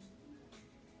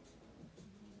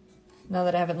 Now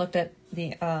that I haven't looked at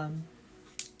the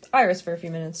iris for a few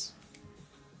minutes,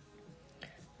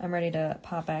 I'm ready to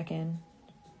pop back in.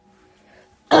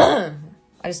 I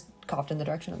just coughed in the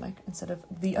direction of the mic instead of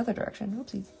the other direction.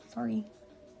 Oopsies, sorry.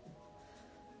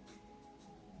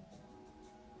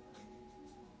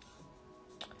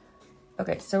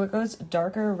 Okay, so it goes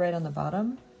darker red on the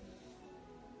bottom.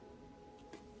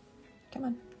 Come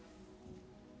on.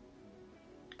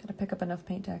 Gotta pick up enough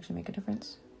paint to actually make a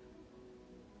difference.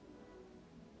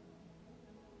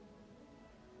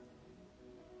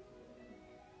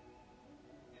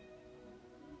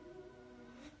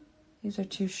 These are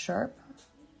too sharp.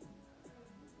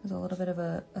 There's a little bit of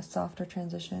a softer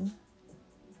transition.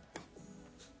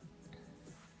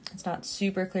 It's not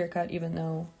super clear cut, even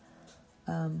though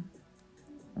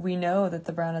we know that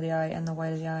the brown of the eye and the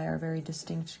white of the eye are very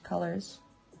distinct colors.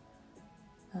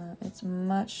 It's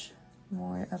much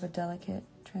more of a delicate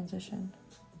transition.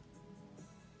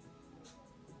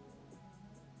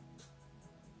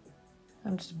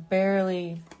 I'm just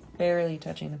barely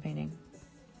touching the painting.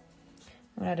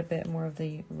 I'm gonna add a bit more of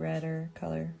the redder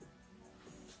color.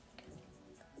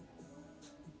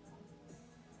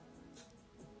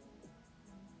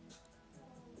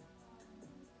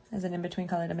 As an in-between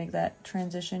color to make that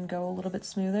transition go a little bit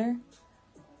smoother.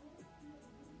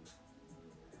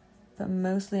 But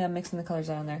mostly I'm mixing the colors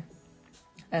down there.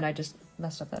 And I just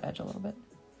messed up that edge a little bit.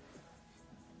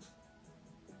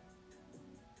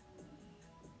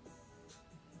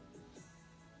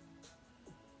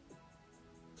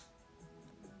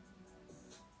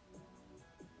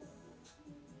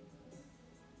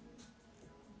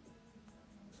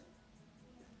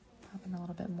 Popping a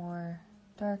little bit more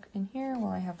dark in here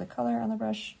while I have the color on the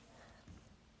brush.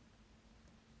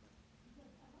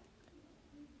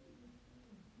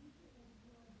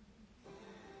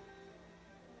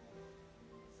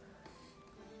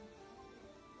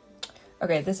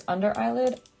 Okay, this under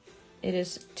eyelid, it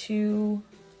is too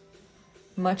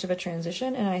much of a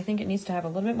transition, and I think it needs to have a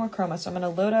little bit more chroma. So I'm going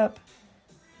to load up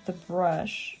the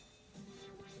brush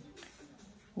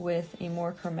with a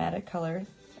more chromatic color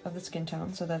of the skin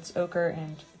tone. So that's ochre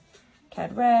and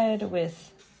cad red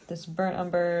with this burnt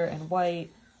umber and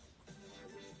white.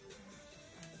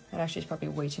 That actually is probably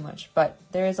way too much, but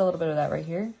there is a little bit of that right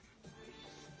here.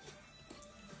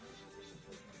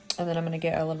 And then I'm going to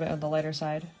get a little bit of the lighter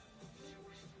side.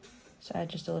 So add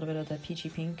just a little bit of the peachy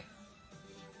pink.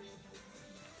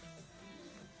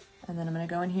 And then I'm going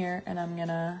to go in here and I'm going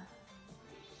to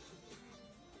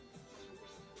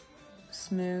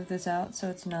smooth this out so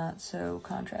it's not so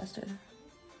contrasted.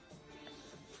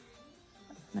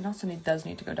 It also does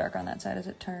need to go dark on that side as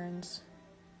it turns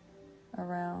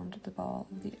around the ball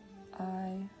of the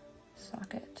eye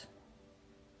socket.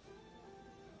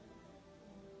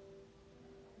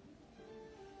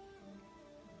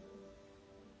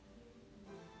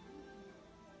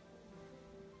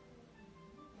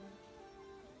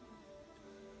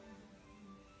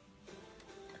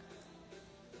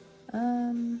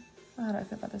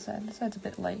 about this side. This side's a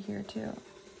bit light here too.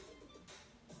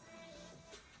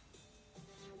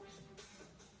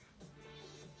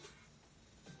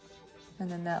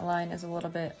 And then that line is a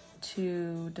little bit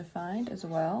too defined as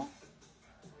well.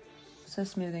 So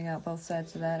smoothing out both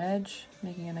sides of that edge,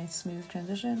 making a nice smooth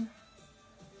transition.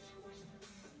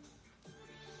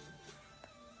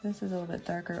 This is a little bit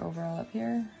darker overall up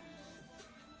here.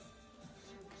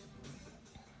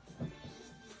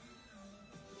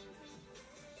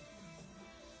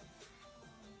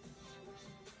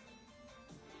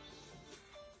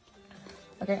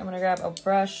 Okay, I'm gonna grab a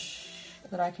brush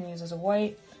that I can use as a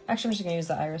white. Actually, I'm just gonna use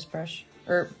the iris brush.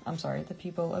 Or, I'm sorry, the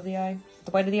pupil of the eye.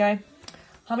 The white of the eye.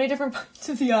 How many different parts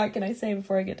of the eye can I say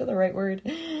before I get to the right word?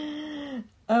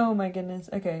 Oh my goodness.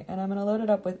 Okay, and I'm gonna load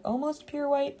it up with almost pure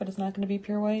white, but it's not gonna be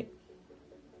pure white.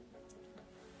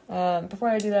 Before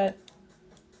I do that,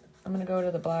 I'm gonna go to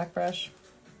the black brush,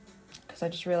 because I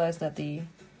just realized that the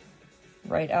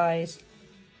right eye's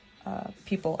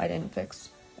pupil I didn't fix.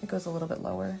 It goes a little bit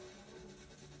lower.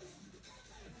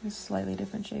 It's slightly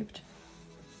different shaped.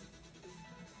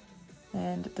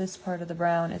 And this part of the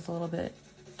brown is a little bit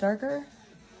darker,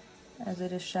 as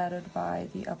it is shadowed by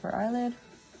the upper eyelid.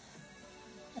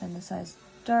 And this side's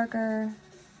darker.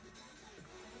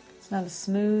 It's not a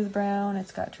smooth brown,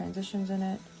 it's got transitions in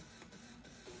it.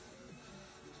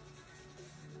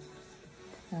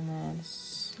 And then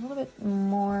a little bit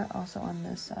more also on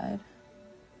this side.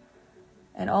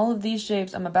 And all of these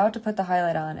shapes, I'm about to put the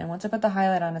highlight on, and once I put the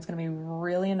highlight on, it's going to be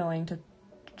really annoying to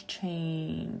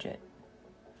change it.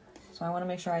 So I want to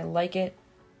make sure I like it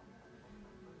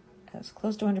as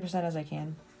close to 100% as I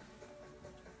can.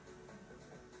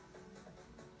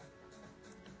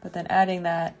 But then adding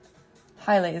that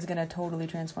highlight is going to totally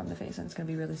transform the face, and it's going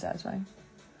to be really satisfying.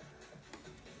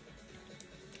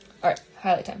 Alright,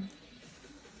 highlight time.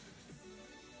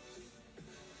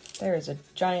 There is a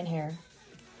giant hair.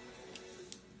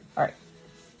 Alright.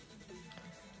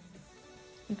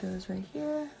 It goes right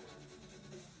here.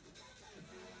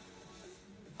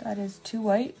 That is too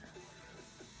white.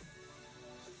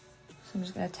 So I'm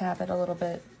just going to tap it a little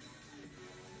bit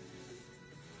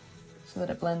so that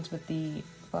it blends with the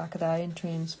black of the eye and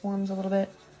transforms a little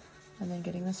bit. And then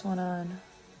getting this one on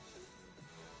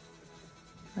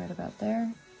right about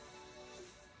there.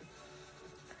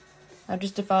 I've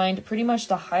just defined pretty much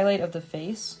the highlight of the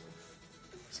face,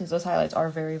 since those highlights are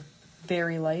very,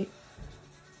 very light.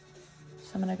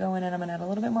 So I'm going to go in and I'm going to add a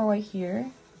little bit more white here.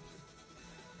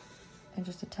 And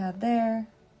just a tad there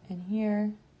and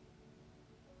here.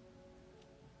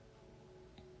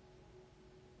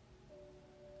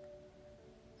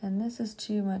 And this is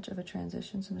too much of a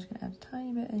transition, so I'm just going to add a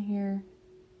tiny bit in here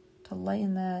to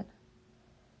lighten that.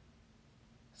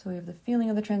 So we have the feeling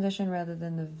of the transition rather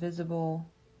than the visible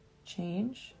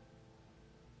change.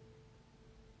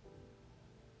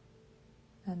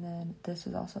 And then this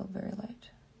is also very light.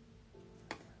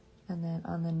 And then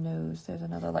on the nose, there's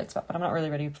another light spot, but I'm not really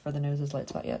ready for the nose's light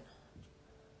spot yet.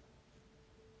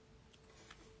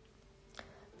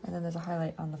 And then there's a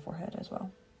highlight on the forehead as well.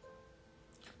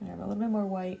 I have a little bit more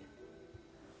white.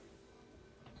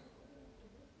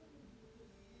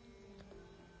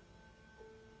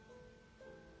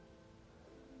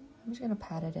 I'm just gonna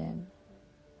pat it in.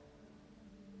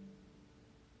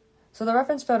 So the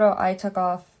reference photo I took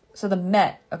off, so the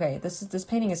Met, okay, this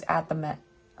painting is at the Met.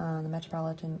 The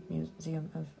Metropolitan Museum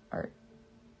of Art.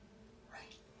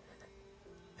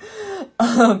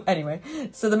 Right. Anyway,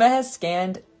 so the Met has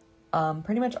scanned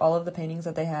pretty much all of the paintings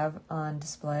that they have on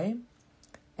display,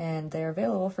 and they're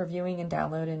available for viewing and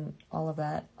download and all of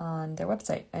that on their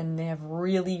website. And they have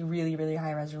really, really, really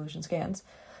high resolution scans.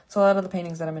 So a lot of the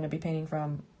paintings that I'm going to be painting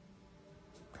from,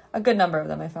 a good number of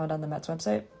them I found on the Met's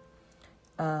website.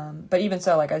 But even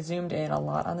so, like, I zoomed in a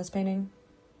lot on this painting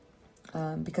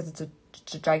because it's a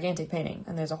gigantic painting,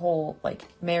 and there's a whole, like,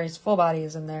 Mary's full body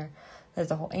is in there. There's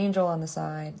a whole angel on the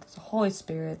side. There's a Holy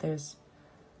Spirit. There's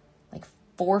like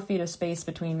 4 feet of space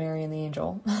between Mary and the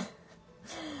angel.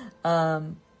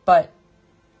 So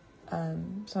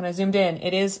when I zoomed in,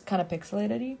 it is kind of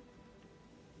pixelated-y,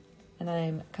 and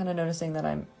I'm kind of noticing that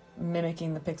I'm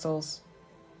mimicking the pixels,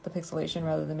 the pixelation,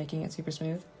 rather than making it super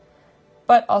smooth.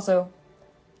 But also,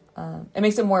 it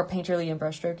makes it more painterly and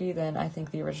brushstrokey than I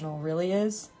think the original really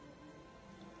is.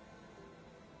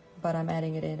 But I'm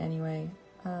adding it in anyway.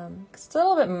 It's a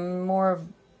little bit more of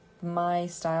my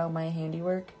style, my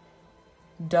handiwork.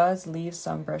 Does leave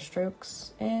some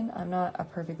brushstrokes in. I'm not a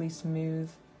perfectly smooth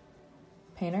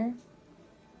painter.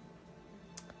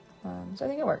 So I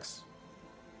think it works.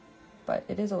 But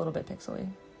it is a little bit pixely.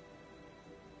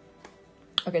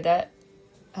 Okay, that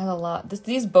has a lot.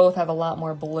 These both have a lot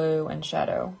more blue and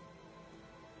shadow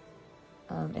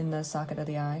in the socket of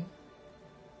the eye.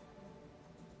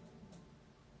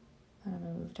 I'm going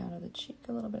to move down to the cheek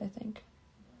a little bit, I think.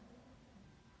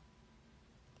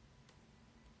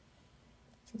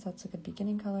 Since that's a good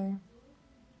beginning color.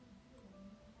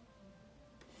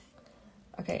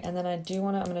 Okay, and then I'm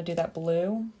going to do that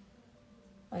blue.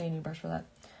 I need a new brush for that.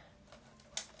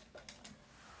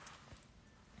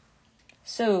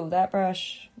 So that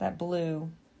brush, that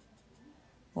blue,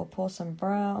 we'll pull some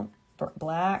brown,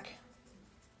 black.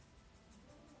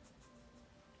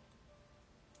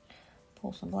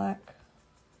 Pull some black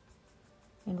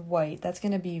and white. That's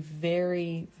going to be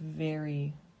very,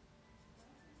 very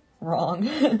wrong.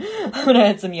 I'm going to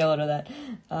add some yellow to that.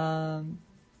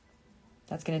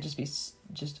 That's going to just be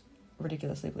just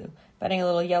ridiculously blue. By adding a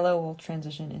little yellow, we'll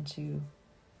transition into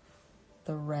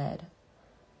the red.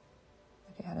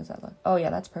 Okay, how does that look? Oh yeah,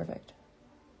 that's perfect.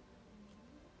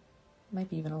 Might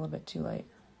be even a little bit too light.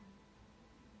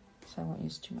 So I won't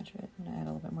use too much of it. I'm going to add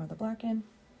a little bit more of the black in.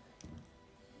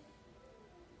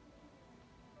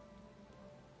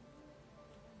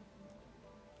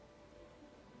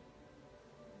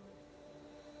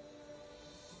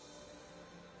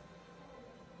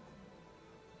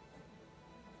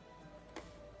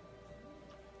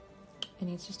 It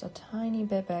needs just a tiny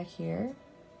bit back here.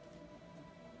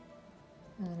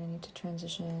 And then I need to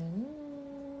transition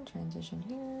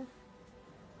here.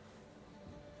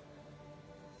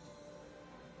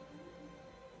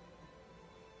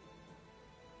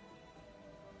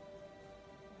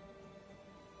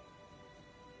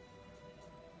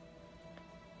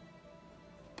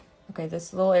 Okay,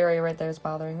 this little area right there is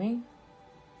bothering me.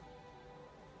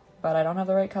 But I don't have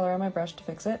the right color on my brush to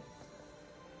fix it.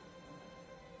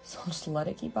 So I'll just let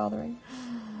it keep bothering.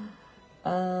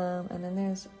 And then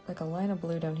there's like a line of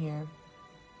blue down here.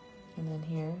 And then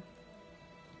here.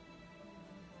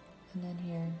 And then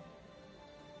here.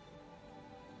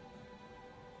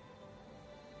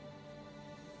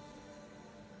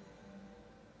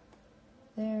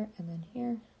 There, and then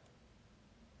here.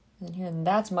 And then here, and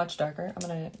that's much darker. I'm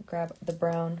gonna grab the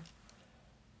brown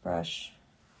brush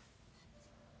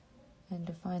and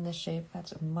define this shape.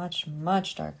 That's much,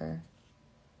 much darker.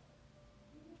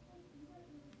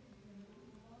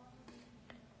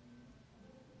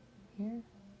 Here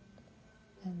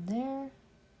and there,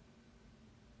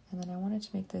 and then I wanted to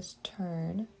make this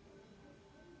turn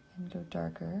and go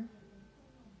darker,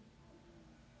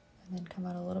 and then come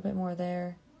out a little bit more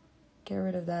there, get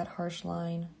rid of that harsh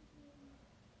line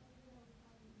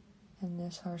and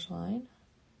this harsh line,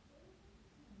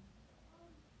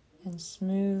 and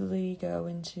smoothly go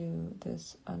into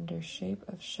this under shape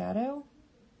of shadow.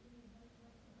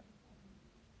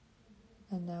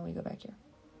 And now we go back here.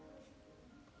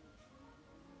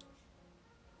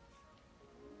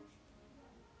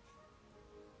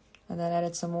 And then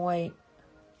added some white,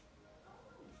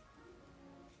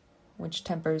 which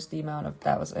tempers the amount of,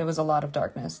 it was a lot of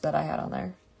darkness that I had on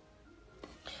there.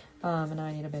 And now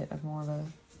I need a bit of more of a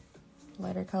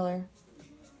lighter color.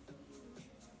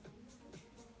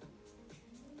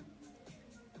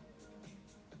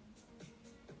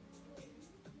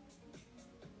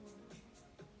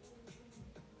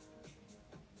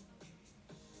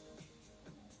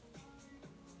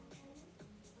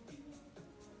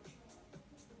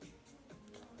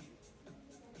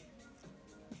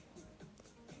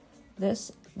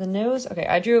 The nose, okay,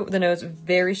 I drew the nose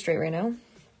very straight right now.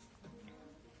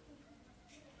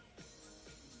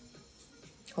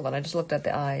 Hold on, I just looked at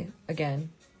the eye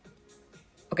again.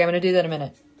 Okay, I'm gonna do that in a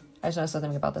minute. I just noticed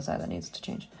something about this eye that needs to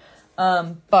change.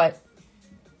 But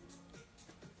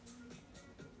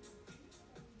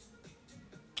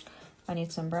I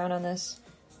need some brown on this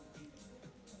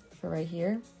for right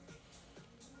here.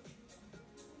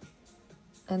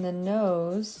 And the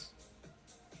nose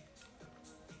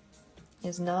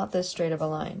is not this straight of a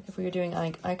line. If we were doing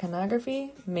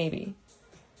iconography, maybe.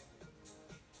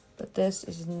 But this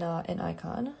is not an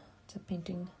icon. It's a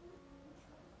painting.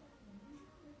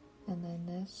 And then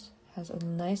this has a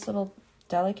nice little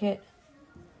delicate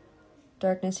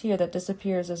darkness here that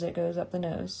disappears as it goes up the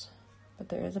nose. But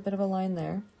there is a bit of a line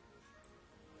there.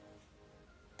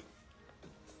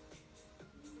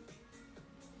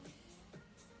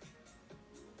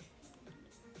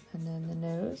 And then the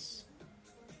nose.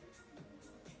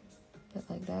 Bit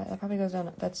like that. That probably goes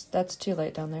down. That's too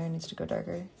light down there. It needs to go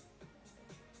darker.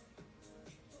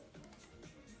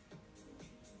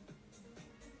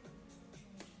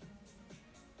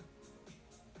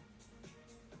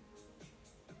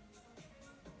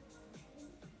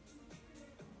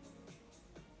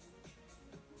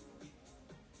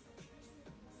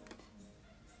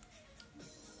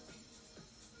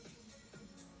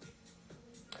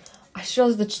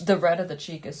 shows the red of the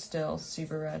cheek is still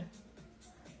super red.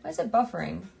 Why is it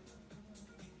buffering?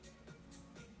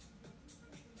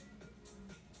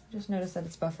 I just noticed that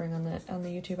it's buffering on the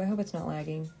YouTube. I hope it's not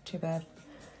lagging too bad.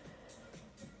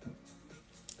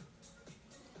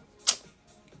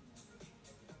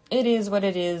 It is what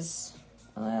it is.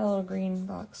 I like a little green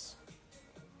box.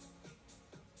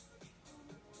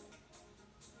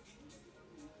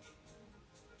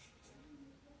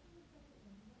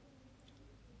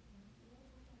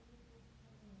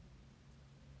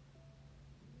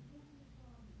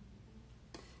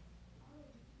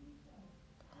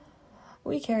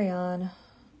 We carry on.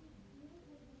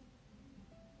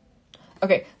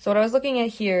 Okay, so what I was looking at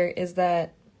here is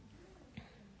that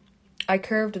I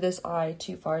curved this eye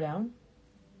too far down.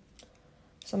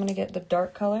 So I'm going to get the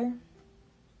dark color.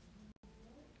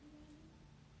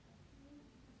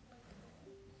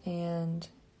 And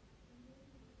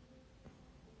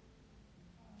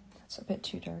that's a bit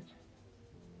too dark.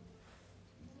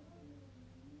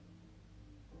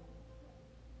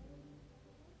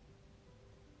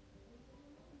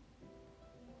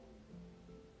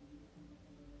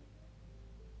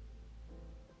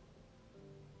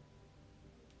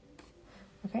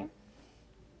 Okay.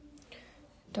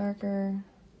 Darker.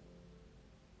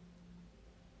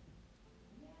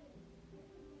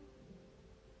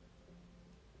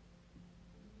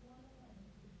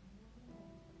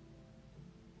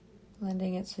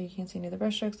 Blending it so you can't see any of the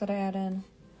brush strokes that I add in.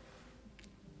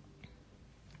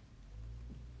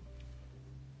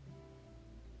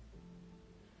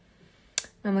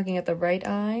 I'm looking at the right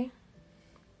eye,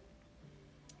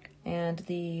 and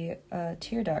the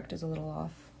tear duct is a little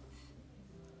off.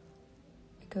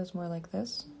 It goes more like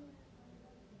this.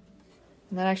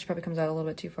 And that actually probably comes out a little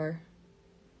bit too far.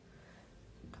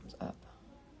 Comes up.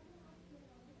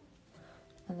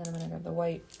 And then I'm going to grab the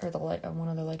white, or the light, one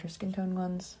of the lighter skin tone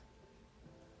ones.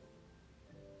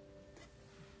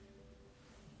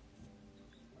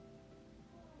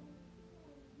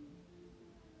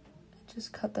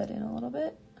 Just cut that in a little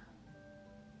bit.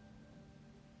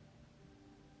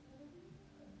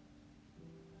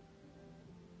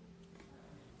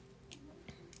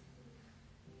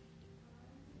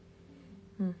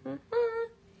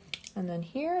 And then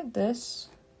here, this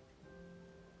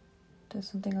does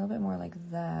something a little bit more like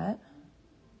that.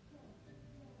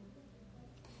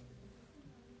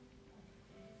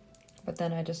 But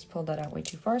then I just pulled that out way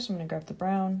too far, so I'm going to grab the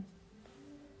brown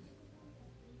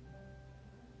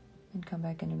and come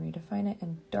back in and redefine it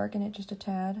and darken it just a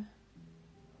tad.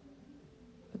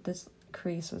 But this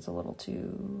crease was a little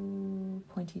too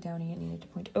pointy downy. It needed to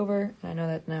point over, and I know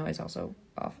that now is also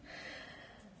off.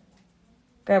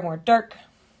 Grab more dark.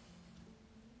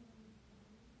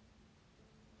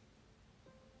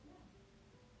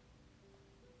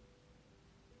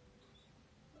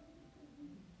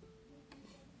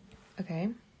 Okay.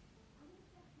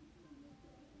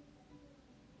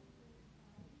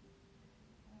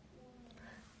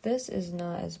 This is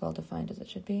not as well defined as it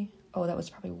should be. Oh, that was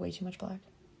probably way too much black.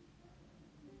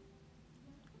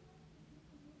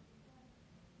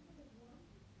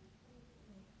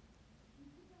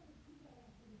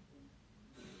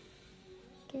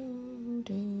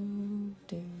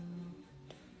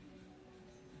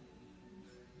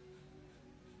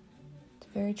 It's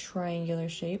a very triangular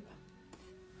shape.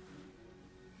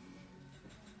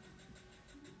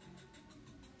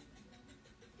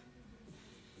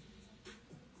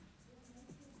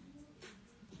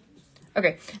 Okay,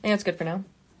 I think that's good for now.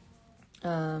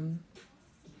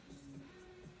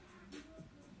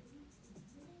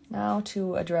 Now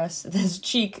to address this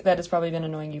cheek that has probably been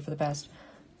annoying you for the past,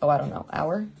 oh, I don't know,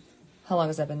 hour? How long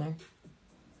has that been there?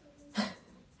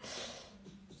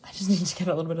 I just need to get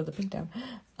a little bit of the pink down.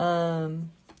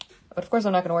 But of course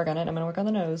I'm not going to work on it. I'm going to work on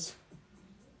the nose,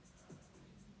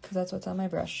 because that's what's on my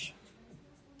brush.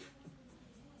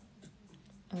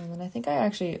 And then I think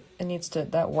it needs to,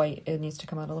 that white, it needs to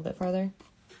come out a little bit farther.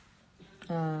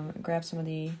 Grab some of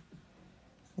the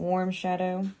warm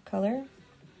shadow color.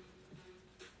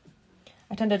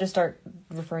 I tend to just start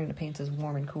referring to paints as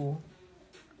warm and cool,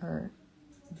 or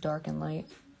dark and light.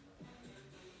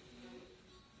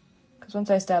 Because once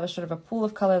I establish sort of a pool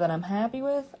of color that I'm happy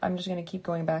with, I'm just going to keep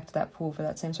going back to that pool for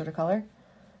that same sort of color.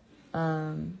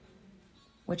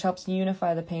 Which helps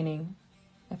unify the painting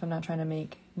if I'm not trying to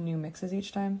make new mixes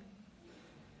each time.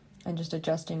 And just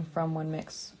adjusting from one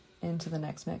mix into the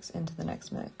next mix, into the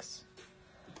next mix.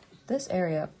 This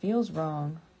area feels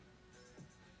wrong,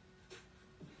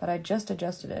 but I just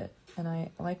adjusted it, and I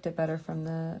liked it better from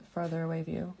the farther away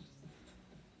view.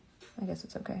 I guess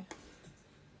it's okay.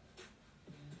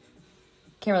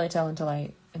 Can't really tell until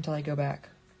I go back.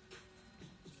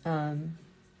 Not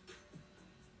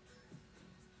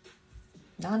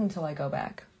until I go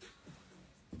back.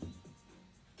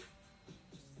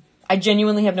 I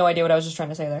genuinely have no idea what I was just trying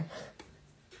to say there.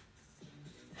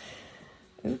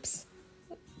 Oops.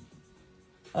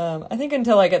 I think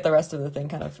until I get the rest of the thing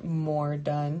kind of more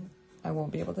done, I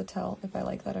won't be able to tell if I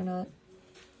like that or not.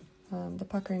 The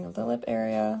puckering of the lip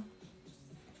area.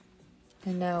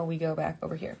 And now we go back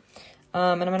over here.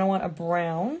 And I'm going to want a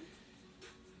brown.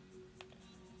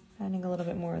 Adding a little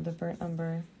bit more of the burnt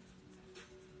umber.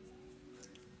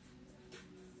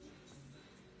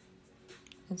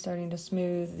 And starting to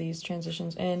smooth these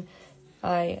transitions in.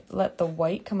 I let the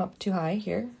white come up too high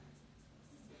here.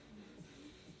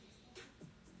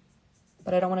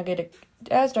 But I don't want to get it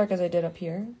as dark as I did up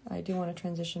here. I do want to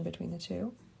transition between the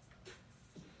two.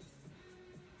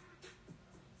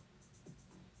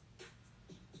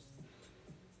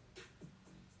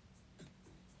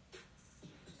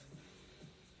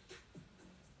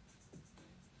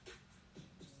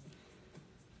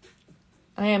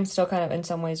 I am still kind of in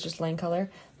some ways just laying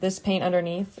color. This paint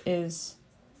underneath is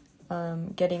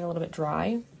getting a little bit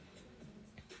dry.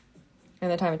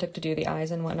 And the time it took to do the eyes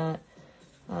and whatnot.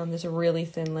 This really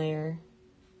thin layer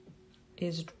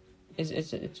is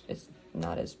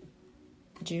not as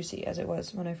juicy as it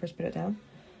was when I first put it down.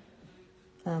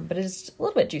 But it is a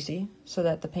little bit juicy so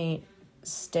that the paint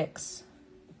sticks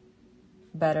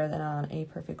better than on a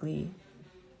perfectly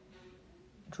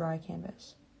dry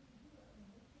canvas.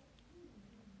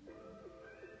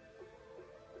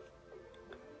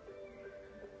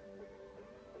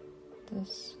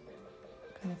 This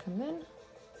kind of comes in.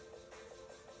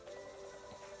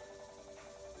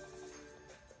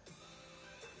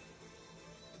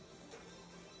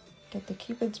 Get the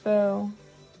Cupid's bow.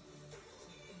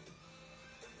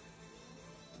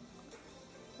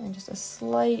 And just a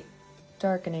slight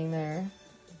darkening there.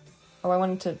 Oh, I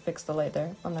wanted to fix the light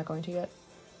there. I'm not going to yet.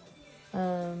 So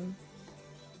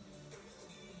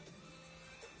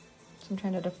I'm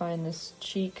trying to define this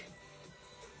cheek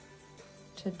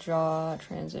to jaw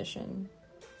transition.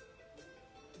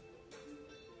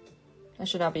 I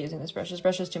should not be using this brush. This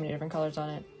brush has too many different colors on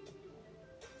it.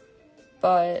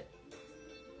 But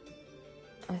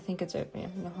I think it's, yeah,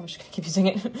 no, I'm just gonna keep using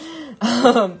it.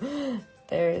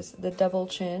 There's the double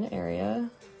chin area.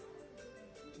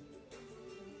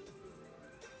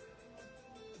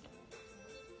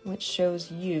 Which shows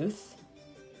youth.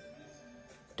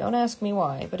 Don't ask me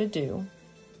why, but it do.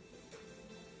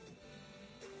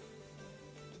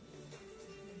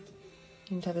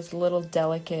 You need to have this little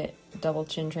delicate double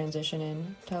chin transition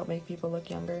in to help make people look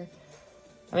younger.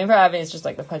 I mean, probably it's just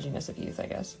like the pudginess of youth, I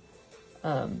guess.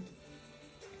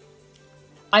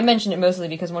 I mentioned it mostly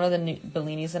because one of the new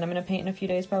Bellinis that I'm going to paint in a few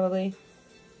days, probably.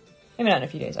 Maybe not in a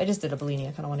few days. I just did a Bellini.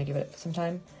 I kind of want to give it some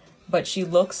time. But she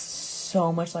looks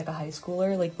so much like a high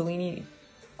schooler. Like, Bellini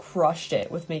crushed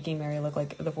it with making Mary look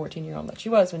like the 14-year-old that she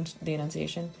was when the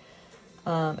Annunciation.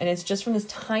 And it's just from this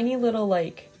tiny little,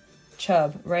 like,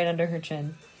 chub right under her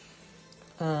chin.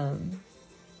 That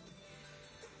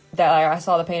I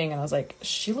saw the painting and I was like,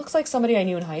 she looks like somebody I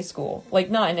knew in high school. Like,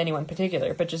 not in anyone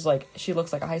particular, but just, like, she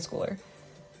looks like a high schooler.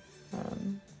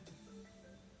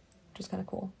 Which is kind of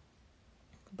cool.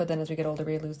 But then as we get older,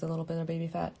 we lose the little bit of baby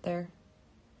fat there.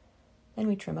 And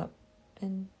we trim up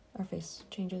and our face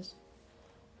changes.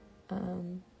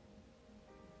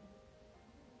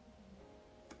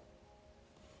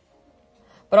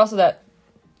 But also that,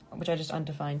 which I just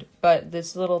undefined, but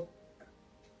this little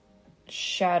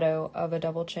shadow of a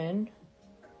double chin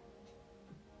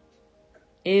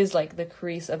is like the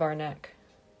crease of our neck.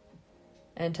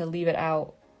 And to leave it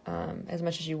out as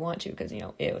much as you want to, because, you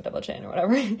know, ew, double chin or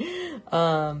whatever,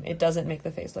 it doesn't make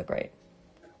the face look right.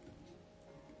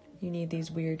 You need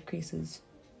these weird creases.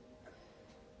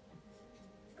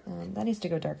 That needs to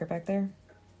go darker back there.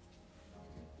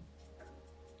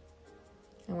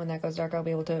 And when that goes dark, I'll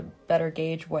be able to better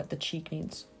gauge what the cheek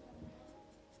needs.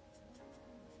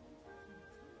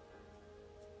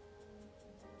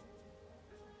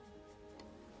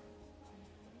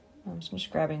 I'm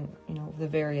just grabbing, you know, the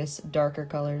various darker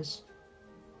colors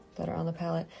that are on the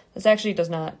palette. This actually does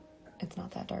not, it's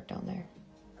not that dark down there.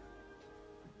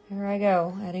 Here I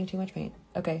go, adding too much paint.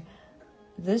 Okay,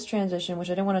 this transition, which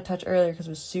I didn't want to touch earlier because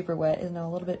it was super wet, is now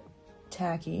a little bit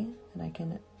tacky, and I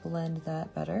can blend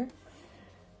that better.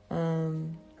 I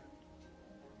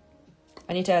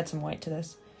need to add some white to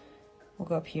this. We'll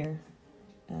go up here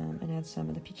and add some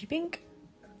of the peachy pink.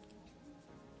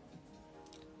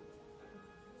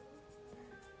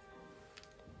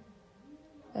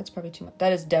 That's probably too much.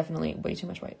 That is definitely way too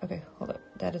much white. Okay, hold up.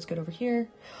 That is good over here.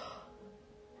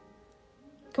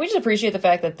 Can we just appreciate the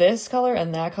fact that this color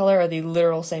and that color are the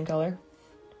literal same color?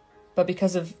 But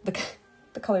because of the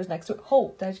colors next to it...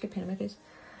 Oh, did I just get paint on my face?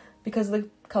 Because of the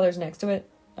colors next to it,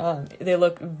 they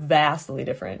look vastly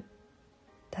different.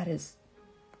 That is...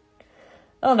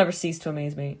 That'll never cease to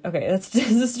amaze me. Okay, this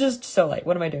is just so light.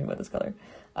 What am I doing with this color?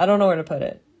 I don't know where to put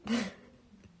it.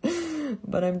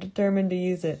 But I'm determined to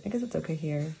use it. I guess it's okay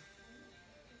here.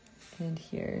 And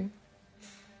here.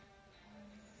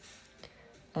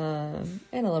 And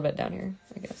a little bit down here,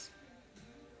 I guess.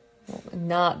 Well,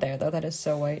 not there, though. That is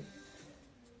so white.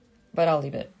 But I'll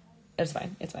leave it. It's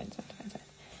fine. It's fine. It's fine. It's fine.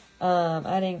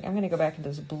 I'm going to go back into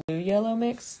this blue-yellow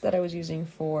mix that I was using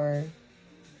for...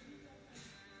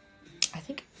 I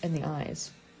think in the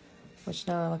eyes, which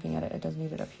now looking at it, it does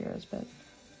need it up here as a bit.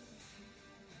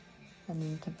 And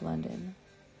then to blend in.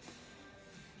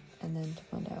 And then to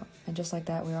blend out. And just like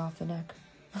that, we're off the neck.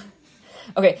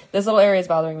 Okay, this little area is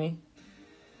bothering me.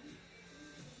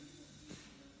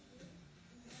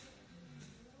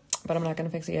 But I'm not going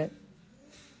to fix it yet.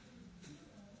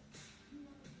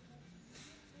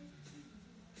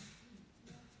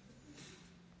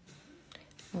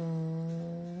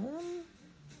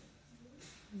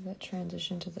 That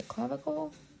transition to the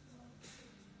clavicle.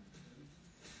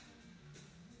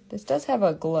 This does have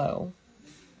a glow.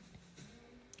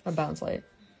 A bounce light.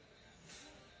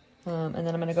 And then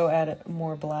I'm going to go add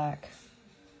more black.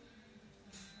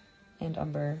 And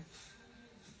umber.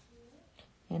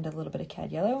 And a little bit of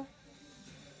cad yellow.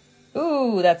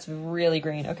 Ooh, that's really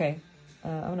green. Okay.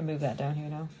 I'm going to move that down here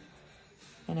now.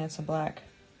 And add some black.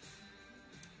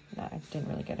 Nah, I didn't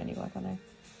really get any black on there.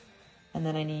 And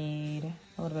then I need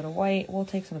a little bit of white. We'll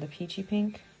take some of the peachy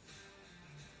pink.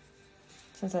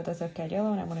 Since that does have cad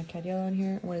yellow, and I want a cad yellow in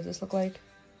here. What does this look like?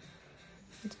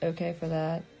 It's okay for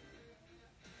that.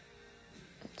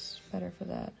 It's better for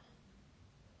that.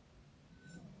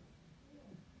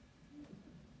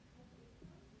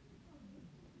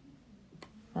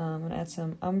 I'm going to add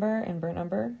some umber and burnt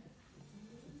umber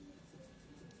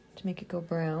to make it go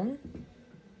brown.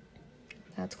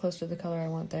 That's close to the color I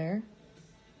want there.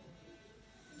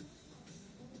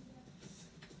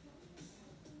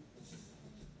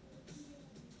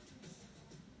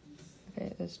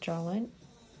 Okay, this jawline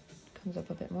comes up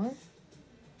a bit more.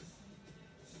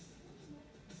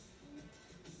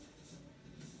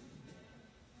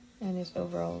 And this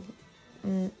overall,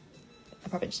 I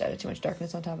probably just added too much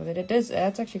darkness on top of it. It does,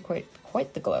 that's actually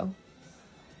quite the glow.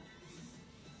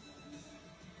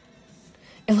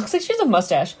 It looks like she has a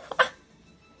mustache.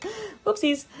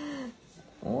 Whoopsies.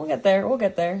 We'll get there, we'll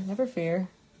get there. Never fear.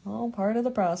 All part of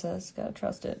the process. Gotta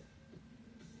trust it.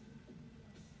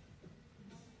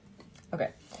 Okay.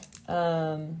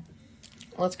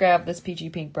 Let's grab this peachy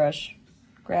pink brush.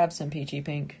 Grab some peachy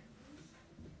pink.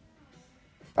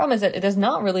 Problem is that it is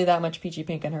not really that much peachy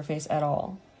pink in her face at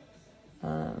all.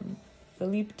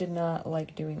 Philippe did not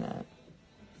like doing that.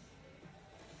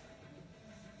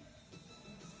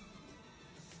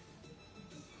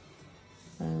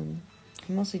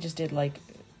 He mostly just did like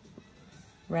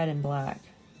red and black.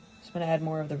 So I'm going to add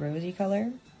more of the rosy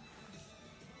color.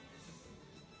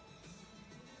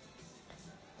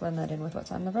 Blend that in with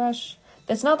what's on the brush.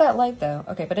 It's not that light though.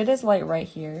 Okay, but it is light right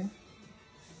here.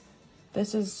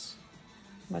 This is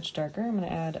much darker. I'm going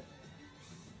to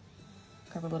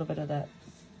grab a little bit of that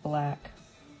black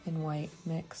and white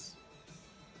mix.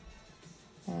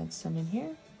 Add some in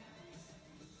here.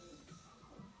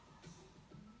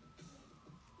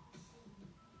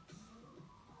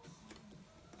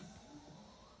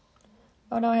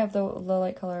 Oh, now I have the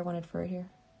light color I wanted for right here.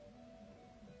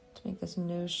 To make this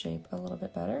nose shape a little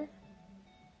bit better.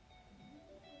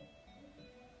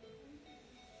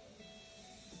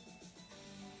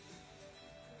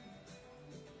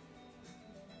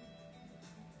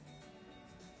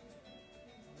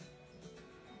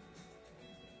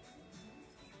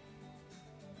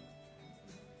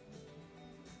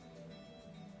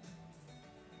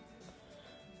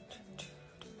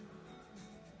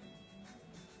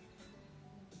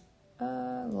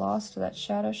 Lost that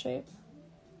shadow shape,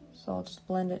 so I'll just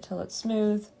blend it till it's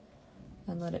smooth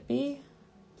and let it be.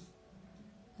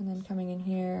 And then coming in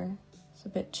here, it's a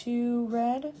bit too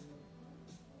red,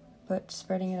 but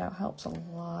spreading it out helps a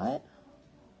lot.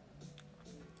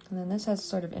 And then this has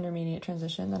sort of intermediate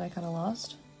transition that I kind of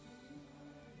lost,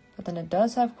 but then it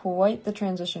does have quite the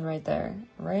transition right there,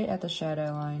 right at the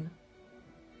shadow line.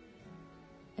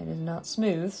 It is not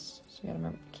smooth, so you gotta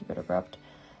remember to keep it abrupt.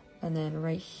 And then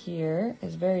right here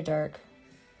is very dark.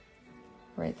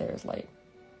 Right there is light.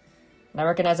 And I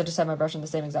recognize I just had my brush in the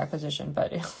same exact position,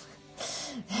 but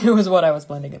it was what I was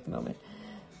blending at the moment.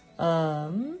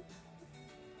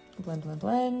 Blend, blend,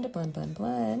 blend, blend, blend,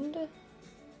 blend.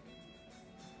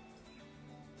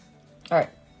 All right.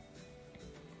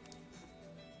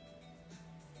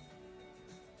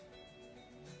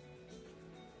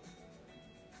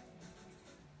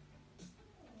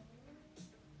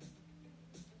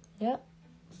 Yep.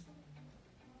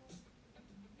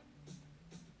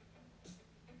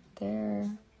 There.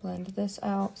 Blend this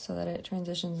out so that it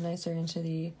transitions nicer into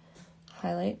the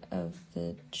highlight of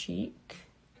the cheek.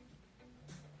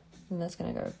 And that's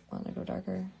gonna want to go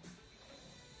darker.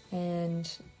 And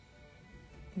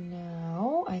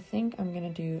now I think I'm gonna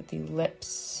do the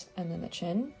lips and then the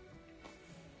chin.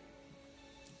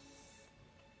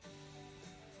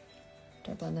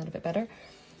 Do I blend that a bit better?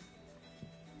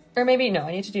 Or maybe, no,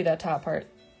 I need to do that top part.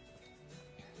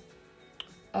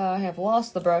 I have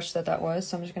lost the brush that was,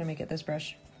 so I'm just gonna make it this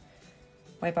brush.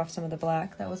 Wipe off some of the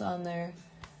black that was on there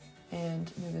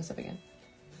and move this up again.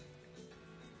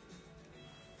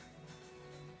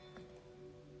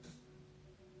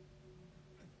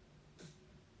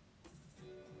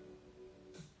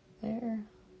 There.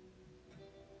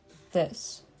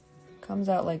 This comes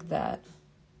out like that.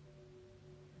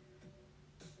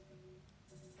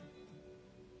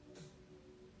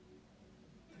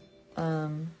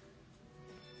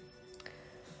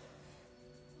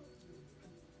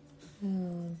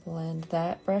 Blend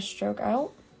that brush stroke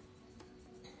out.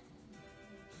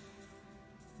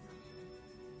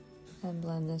 And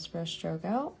blend this brush stroke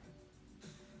out.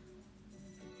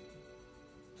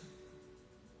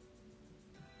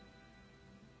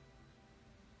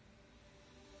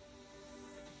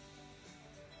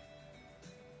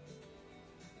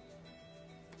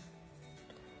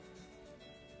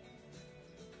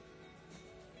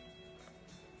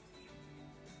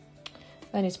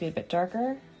 That needs to be a bit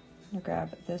darker. I'll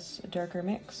grab this darker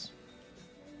mix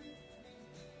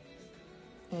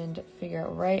and figure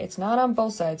out right. It's not on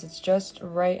both sides, it's just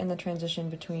right in the transition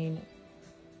between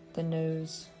the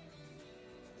nose.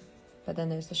 But then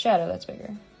there's the shadow that's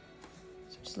bigger.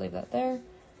 So just leave that there.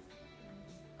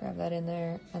 Grab that in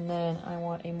there. And then I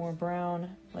want a more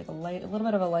brown, like a little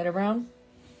bit of a lighter brown.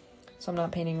 So I'm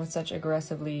not painting with such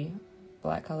aggressively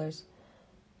black colors.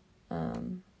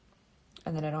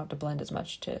 And then I don't have to blend as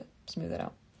much to smooth it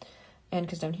out. And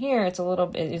because down here, it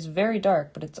is very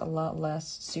dark, but it's a lot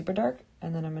less super dark.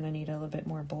 And then I'm going to need a little bit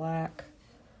more black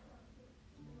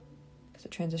because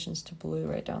it transitions to blue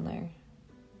right down there.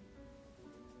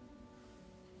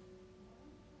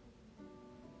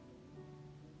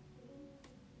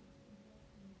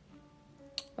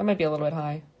 That might be a little bit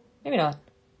high. Maybe not.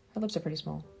 Her lips are pretty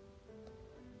small.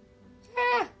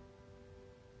 Ah!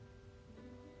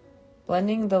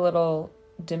 Blending the little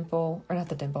dimple, or not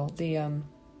the dimple, the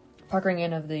puckering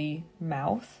in of the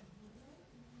mouth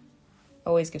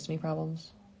always gives me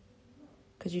problems.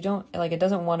 Because you don't, like, it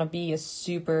doesn't want to be a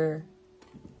super,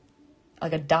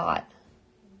 like a dot.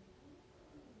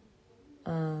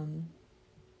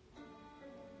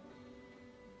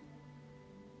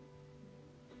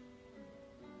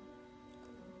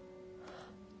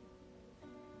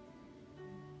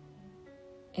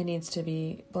 It needs to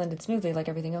be blended smoothly like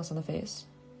everything else on the face.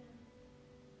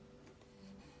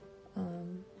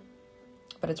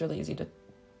 But it's really easy to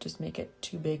just make it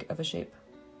too big of a shape.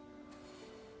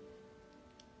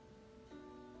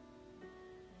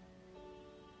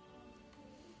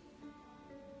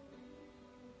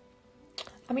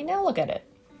 I mean, now look at it.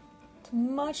 It's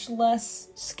much less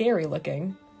scary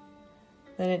looking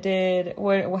than it did.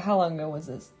 How long ago was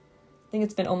this? I think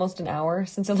it's been almost an hour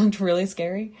since it looked really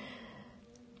scary.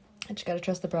 I just gotta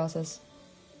trust the process.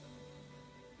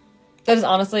 That is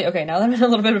honestly, okay, now that I'm in a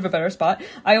little bit of a better spot,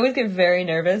 I always get very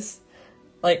nervous,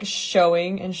 like,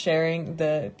 showing and sharing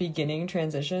the beginning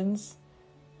transitions.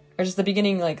 Or just the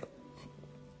beginning, like,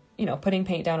 you know, putting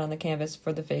paint down on the canvas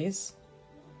for the face.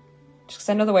 Just because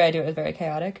I know the way I do it is very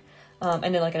chaotic.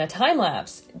 And then, like, in a time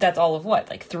lapse, that's all of what,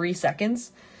 like 3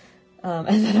 seconds? And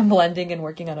then I'm blending and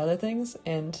working on other things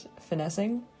and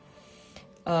finessing.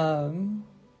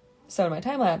 So in my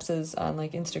time lapses on,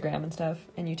 like, Instagram and stuff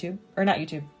and YouTube, or not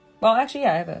YouTube. Well, actually,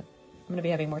 yeah, I'm going to be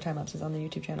having more time lapses on the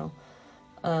YouTube channel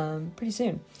pretty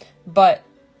soon. But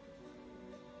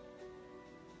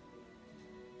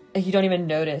you don't even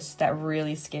notice that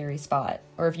really scary spot.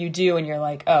 Or if you do and you're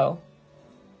like, oh,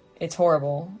 it's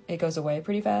horrible, it goes away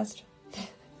pretty fast.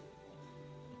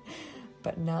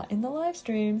 But not in the live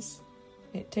streams.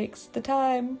 It takes the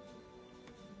time.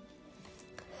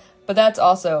 But that's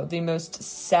also the most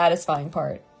satisfying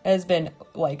part. It has been,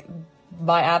 like,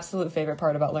 my absolute favorite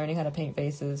part about learning how to paint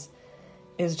faces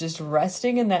is just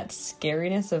resting in that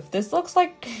scariness of this looks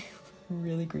like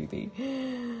really creepy.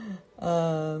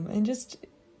 And just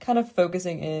kind of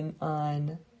focusing in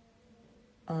on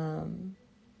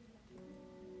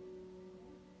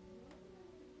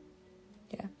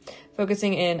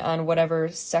focusing in on whatever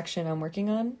section I'm working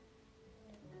on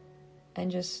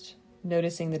and just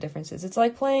noticing the differences. It's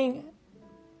like playing,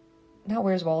 not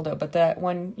Where's Waldo, but that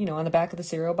one, you know, on the back of the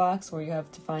cereal box where you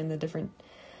have to find the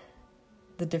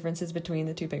differences between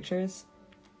the two pictures.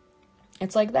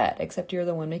 It's like that, except you're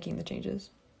the one making the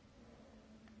changes.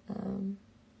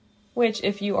 Which,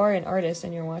 if you are an artist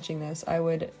and you're watching this, I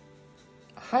would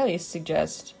highly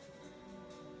suggest,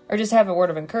 or just have a word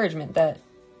of encouragement, that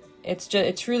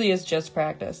it truly is just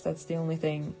practice. That's the only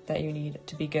thing that you need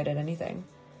to be good at anything,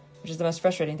 which is the most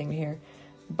frustrating thing to hear.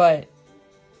 But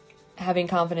having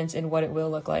confidence in what it will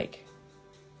look like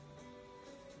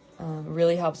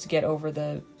really helps get over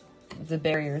the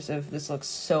barriers of, this looks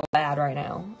so bad right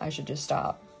now, I should just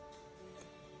stop.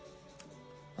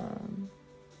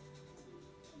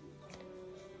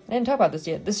 I didn't talk about this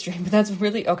yet, this stream, but that's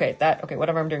really,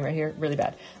 whatever I'm doing right here, really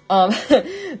bad.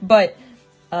 But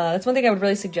that's one thing I would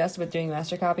really suggest with doing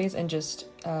master copies, and just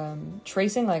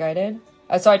tracing like I did.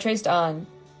 So I traced on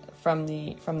from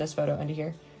this photo into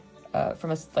here,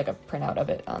 from a printout of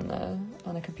it on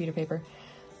the computer paper.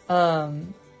 So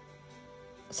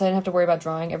I didn't have to worry about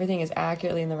drawing. Everything is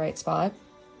accurately in the right spot,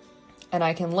 and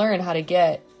I can learn how to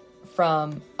get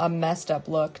from a messed up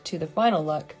look to the final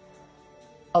look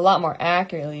a lot more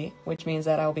accurately, which means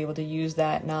that I'll be able to use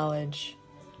that knowledge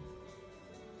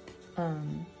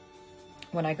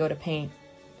when I go to paint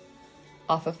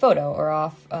off a photo or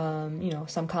off,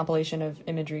 some compilation of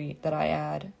imagery that I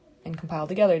add and compile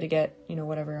together to get,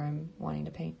 whatever I'm wanting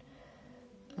to paint.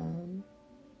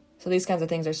 So these kinds of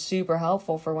things are super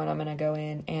helpful for when I'm going to go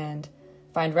in and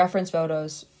find reference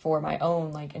photos for my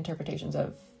own, interpretations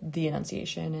of the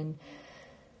Annunciation and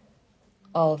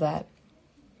all of that.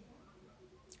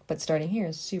 But starting here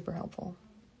is super helpful.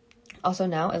 Also,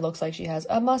 now it looks like she has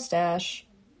a mustache.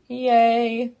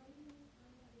 Yay!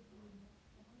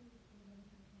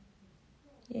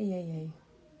 Yay, yay, yay.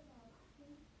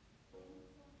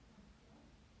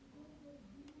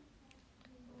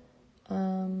 But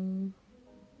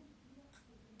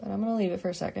I'm going to leave it for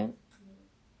a second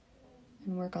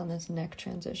and work on this neck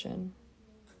transition.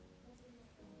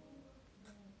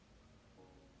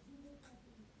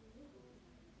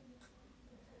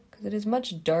 Because it is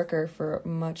much darker for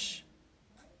much,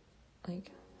 I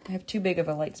have too big of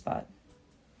a light spot.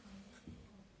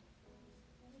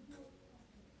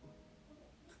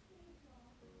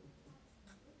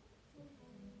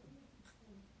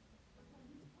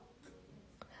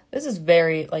 This is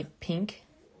very, pink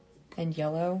and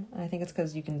yellow. And I think it's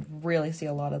because you can really see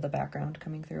a lot of the background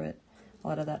coming through it. A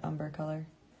lot of that umber color.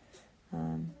 I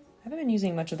haven't been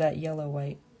using much of that yellow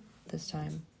white this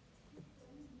time.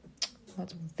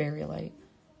 That's very light.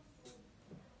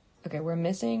 Okay, we're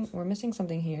missing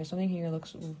something here. Something here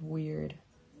looks weird.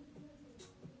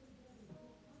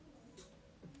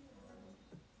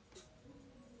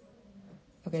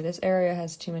 Okay, this area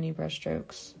has too many brush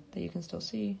strokes that you can still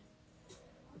see.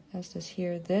 As this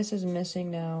here. This is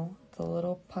missing now the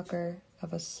little pucker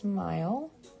of a smile.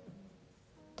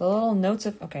 The little notes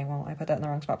of, okay, well, I put that in the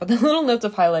wrong spot, but the little notes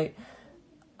of highlight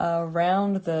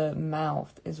around the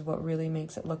mouth is what really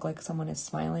makes it look like someone is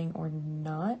smiling or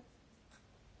not.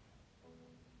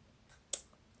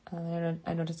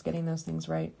 I noticed getting those things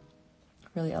right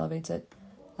really elevates it.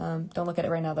 Don't look at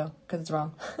it right now, though, because it's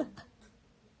wrong.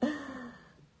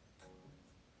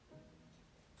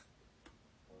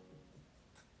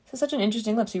 This is such an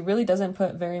interesting lips. He really doesn't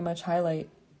put very much highlight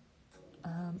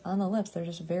on the lips. They're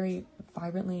just very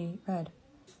vibrantly red.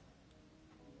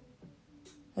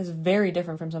 It's very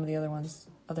different from some of the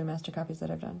other master copies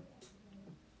that I've done.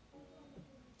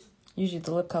 Usually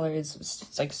the lip color is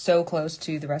so close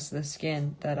to the rest of the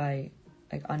skin that I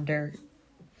under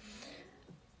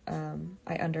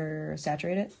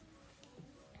saturate it,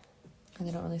 and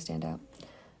they don't really stand out.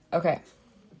 Okay.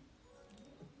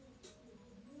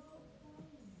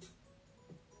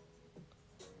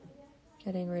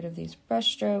 Getting rid of these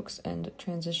brush strokes and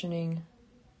transitioning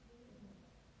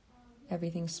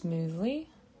everything smoothly.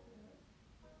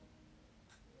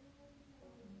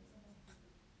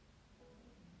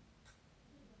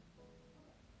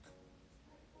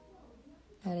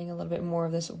 Adding a little bit more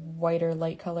of this whiter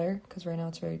light color, because right now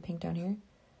it's very pink down here.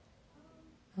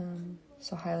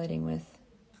 So highlighting with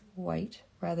white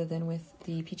rather than with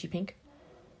the peachy pink.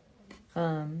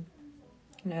 I'm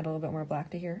gonna add a little bit more black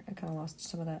to here. I kind of lost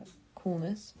some of that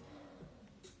coolness.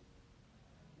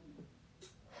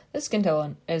 This skin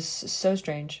tone is so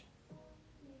strange.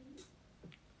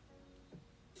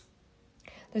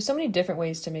 There's so many different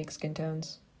ways to make skin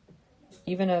tones.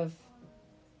 even of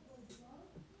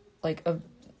like of,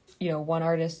 you know, one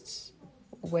artist's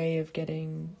way of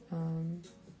getting, I don't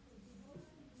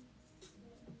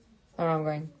know, I'm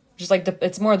going, just like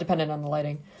it's more dependent on the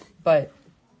lighting, but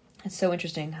it's so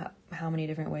interesting how many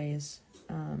different ways,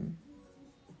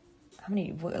 how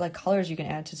many like colors you can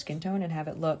add to skin tone and have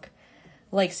it look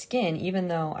like skin, even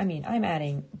though, I mean, I'm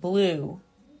adding blue,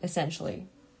 essentially.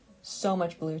 So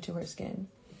much blue to her skin.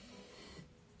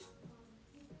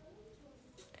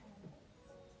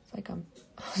 It's like I'm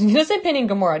gonna say painting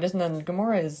Gamora, just then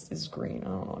Gamora is green. I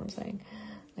don't know what I'm saying.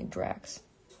 Like Drax.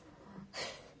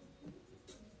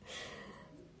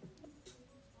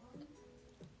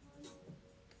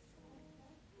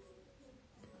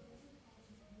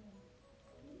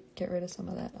 Get rid of some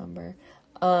of that umber.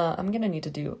 I'm gonna need to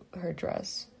do her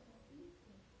dress.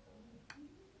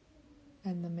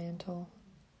 And the mantle.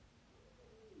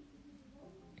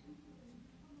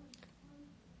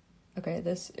 Okay,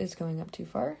 this is going up too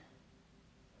far.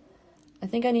 I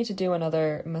think I need to do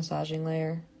another massaging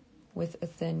layer with a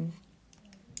thin,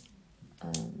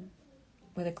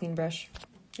 with a clean brush.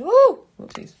 Woo!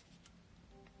 Whoopsies.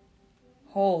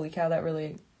 Holy cow, that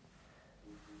really...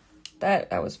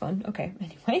 That was fun. Okay,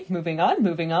 anyway, moving on.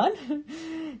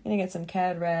 Gonna get some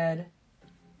Cad Red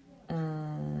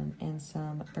and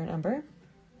some Burnt Umber.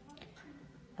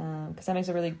 Because that makes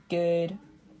a really good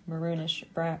maroonish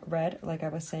red, like I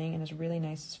was saying, and it's really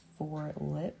nice for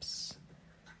lips.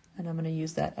 And I'm gonna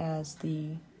use that as the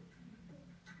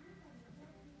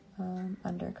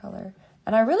under color.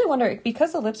 And I really wonder,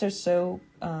 because the lips are so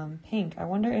pink, I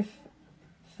wonder if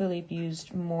Philippe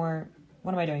used more...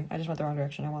 What am I doing? I just went the wrong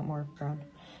direction. I want more brown.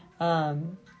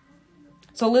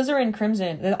 So alizarin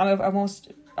crimson,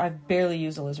 I've barely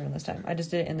used alizarin this time. I just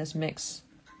did it in this mix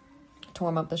to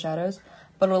warm up the shadows.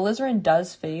 But alizarin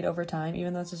does fade over time,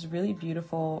 even though it's this really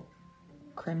beautiful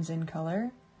crimson color.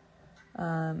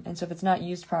 And so if it's not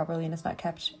used properly and it's not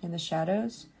kept in the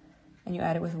shadows, and you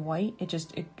add it with white,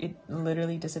 it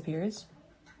literally disappears.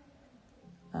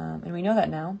 And we know that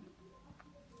now.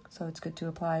 So it's good to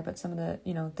apply, but some of the,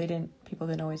 you know, people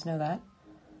didn't always know that.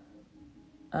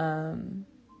 And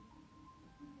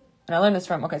I learned this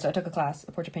from, so I took a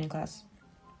portrait painting class,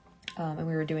 and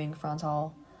we were doing Frans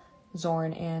Hal,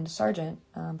 Zorn, and Sargent.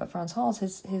 But Frans Hal's,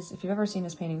 his, if you've ever seen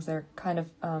his paintings, they're kind of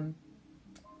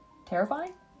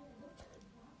terrifying.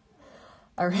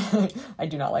 I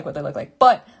do not like what they look like.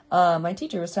 But my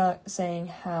teacher was saying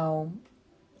how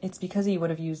it's because he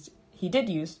did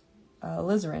use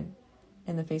alizarin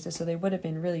in the faces, so they would have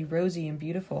been really rosy and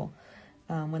beautiful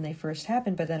when they first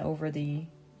happened, but then over the,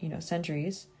 you know,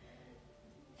 centuries,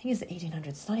 I think it's the 1800s,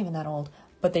 it's not even that old,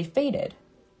 but they faded.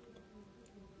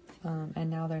 And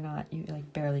now they're not, you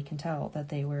like barely can tell that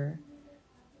they were,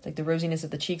 like the rosiness of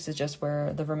the cheeks is just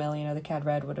where the vermilion or the Cad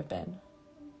Red would have been.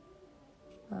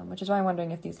 Which is why I'm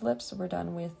wondering if these lips were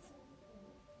done with,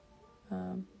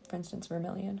 for instance,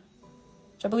 vermilion.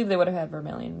 Which I believe they would have had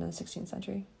vermilion in the 16th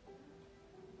century.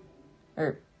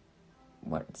 Or,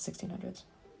 what, 1600s.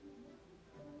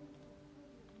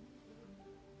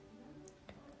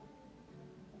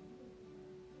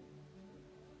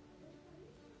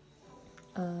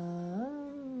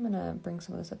 I'm gonna bring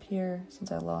some of this up here,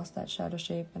 since I lost that shadow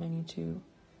shape, and I need to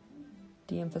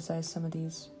de-emphasize some of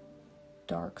these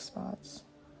dark spots.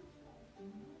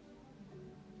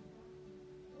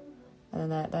 And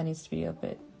then that needs to be a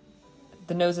bit...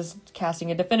 The nose is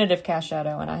casting a definitive cast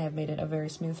shadow, and I have made it a very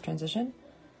smooth transition.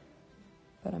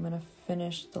 But I'm going to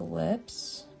finish the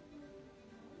lips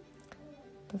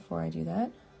before I do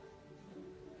that.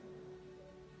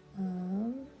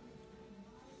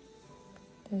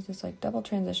 There's this like double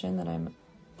transition that I'm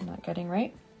not getting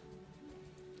right.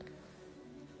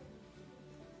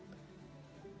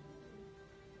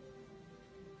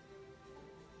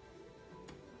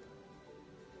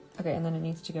 Okay, and then it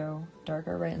needs to go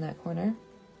darker right in that corner.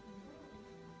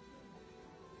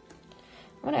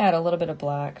 I'm going to add a little bit of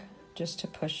black just to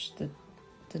push the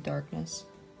darkness.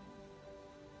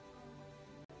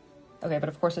 Okay, but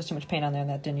of course there's too much paint on there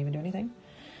and that didn't even do anything.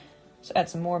 So add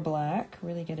some more black,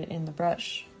 really get it in the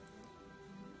brush.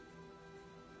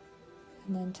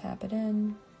 And then tap it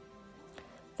in.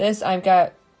 This I've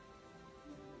got...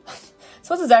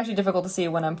 So this is actually difficult to see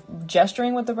when I'm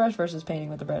gesturing with the brush versus painting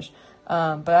with the brush.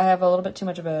 But I have a little bit too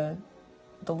much of a...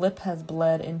 The lip has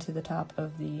bled into the top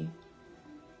of the...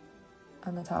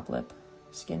 On the top lip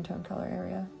skin tone color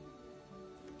area.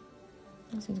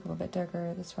 This needs to go a bit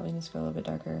darker. This probably needs to go a little bit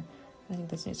darker. I think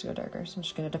this needs to go darker. So I'm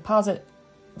just going to deposit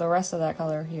the rest of that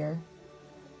color here.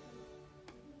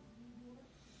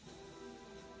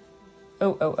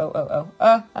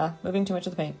 Moving too much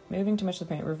of the paint. Moving too much of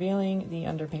the paint. Revealing the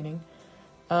underpainting.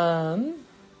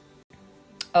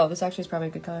 Oh, this actually is probably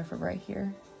a good color for right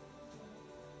here.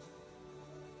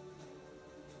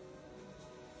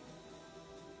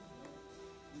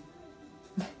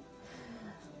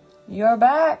 You're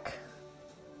back!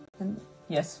 And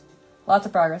yes, lots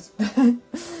of progress.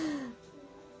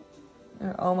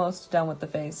 We're almost done with the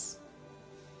face.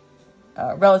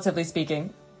 Relatively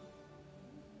speaking.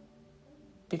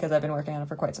 Because I've been working on it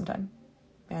for quite some time.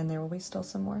 And there will be still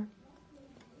some more.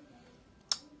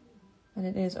 And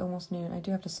it is almost noon. I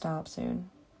do have to stop soon.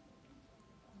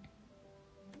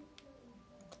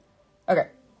 Okay.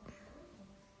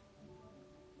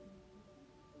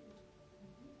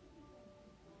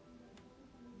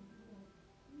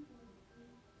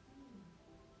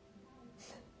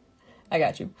 I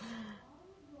got you.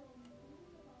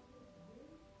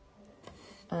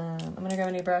 I'm gonna grab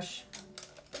a new brush,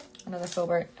 another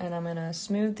filbert, and I'm gonna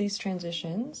smooth these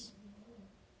transitions.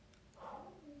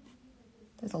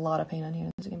 There's a lot of paint on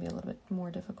here. This is gonna be a little bit more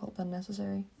difficult than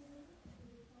necessary.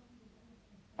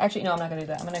 Actually, no, I'm not gonna do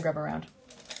that. I'm gonna grab around.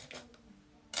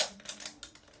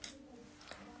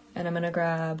 And I'm gonna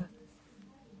grab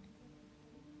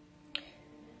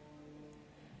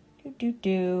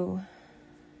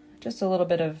just a little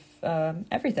bit of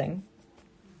everything.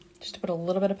 Just to put a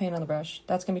little bit of paint on the brush.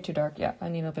 That's gonna be too dark. Yeah, I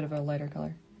need a bit of a lighter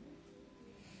color.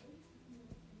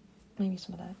 Maybe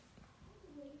some of that.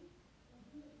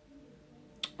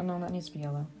 Oh no, that needs to be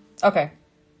yellow. Okay.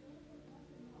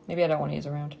 Maybe I don't want to use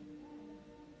a round.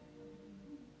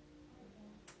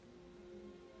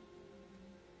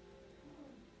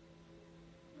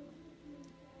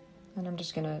 And I'm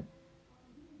just gonna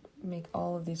make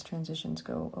all of these transitions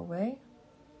go away.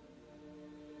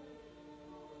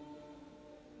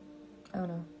 Oh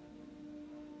no.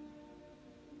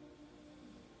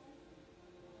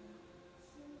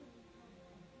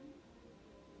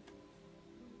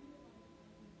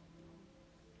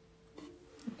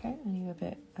 Okay, I need a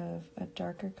bit of a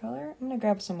darker color. I'm gonna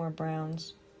grab some more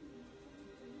browns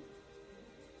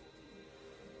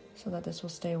so that this will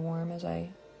stay warm as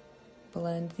I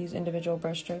blend these individual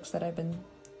brush strokes that I've been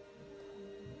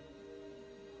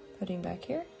putting back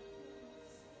here.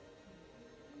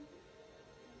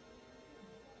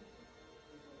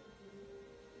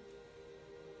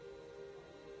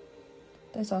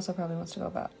 This also probably wants to go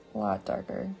about a lot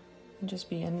darker and just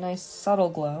be a nice subtle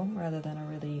glow rather than a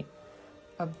really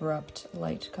abrupt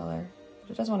light color.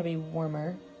 It does want to be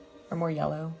warmer or more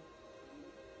yellow,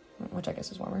 which I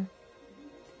guess is warmer.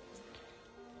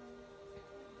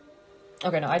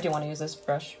 Okay, no, I do want to use this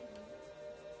brush,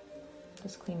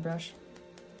 this clean brush.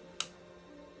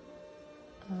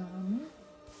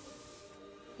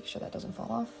 Make sure that doesn't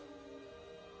fall off.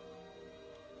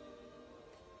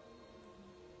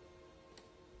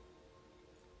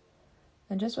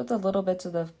 And just with the little bits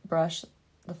of the brush,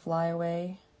 the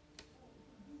flyaway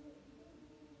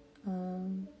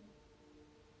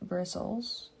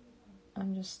bristles,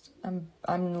 I'm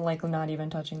like not even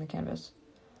touching the canvas.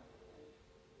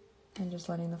 And just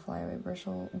letting the flyaway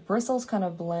bristles kind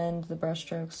of blend the brush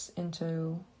strokes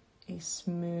into a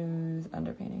smooth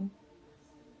underpainting.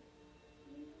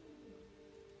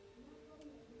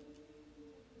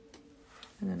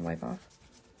 And then wipe off.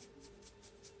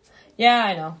 Yeah,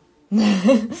 I know.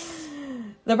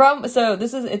 The problem, so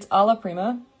it's alla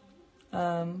prima,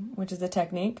 which is the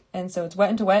technique, and so it's wet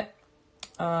into wet,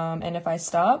 and if I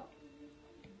stop,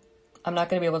 I'm not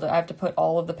going to be able to, I have to put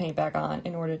all of the paint back on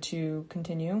in order to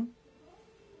continue.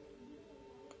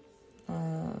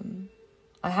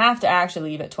 I have to actually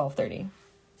leave at 12:30,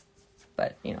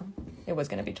 but you know, it was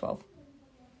going to be 12.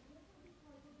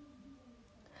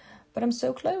 But I'm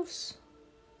so close.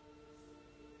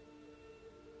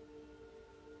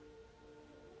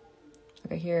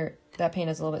 Okay, here, that paint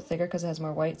is a little bit thicker because it has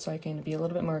more white, so I can be a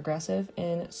little bit more aggressive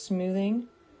in smoothing.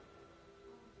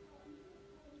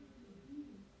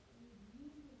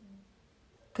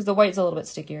 Because the white's a little bit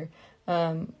stickier.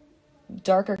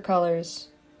 Darker colors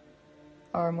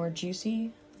are more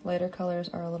juicy. Lighter colors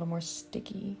are a little more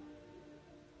sticky.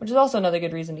 Which is also another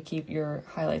good reason to keep your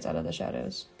highlights out of the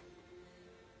shadows.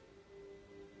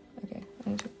 Okay, I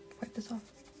need to wipe this off.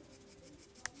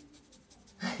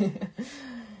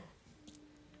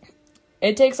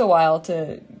 It takes a while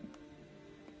to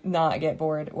not get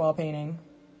bored while painting.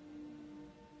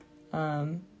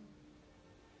 Not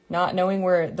knowing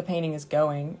where the painting is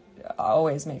going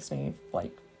always makes me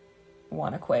like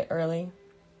want to quit early.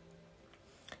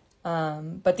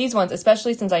 But these ones,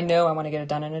 especially since I know I want to get it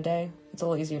done in a day, it's a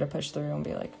little easier to push through and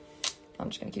be like, I'm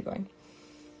just gonna keep going.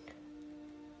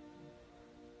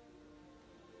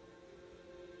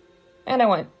 And I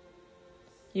want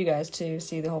you guys to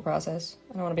see the whole process.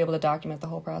 And I want to be able to document the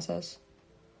whole process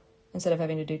instead of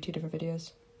having to do 2 different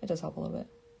videos. It does help a little bit.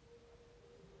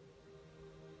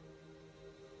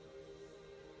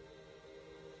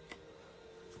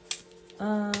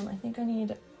 I think I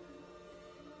need...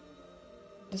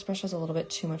 This brush has a little bit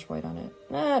too much white on it.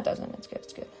 Nah, it doesn't. It's good.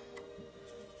 It's good.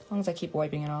 As long as I keep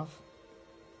wiping it off.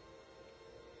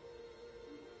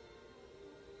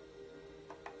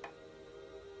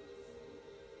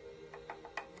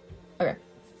 Okay.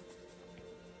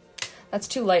 That's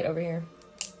too light over here.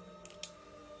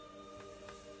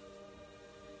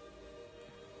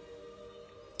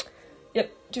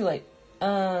 Yep, too light.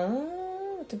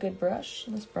 It's a good brush.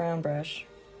 This brown brush.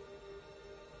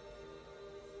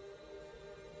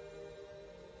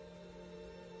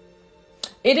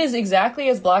 It is exactly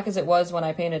as black as it was when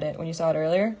I painted it, when you saw it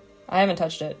earlier. I haven't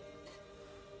touched it.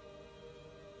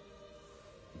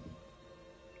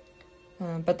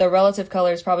 But the relative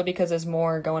color is probably because there's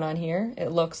more going on here. It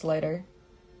looks lighter.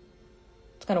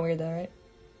 It's kind of weird though, right?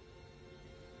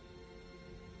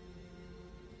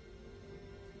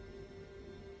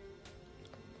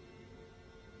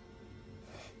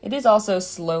 It is also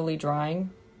slowly drying,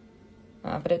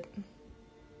 but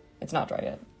it's not dry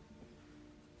yet.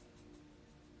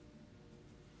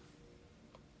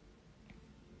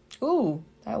 Ooh,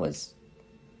 that was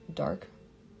dark.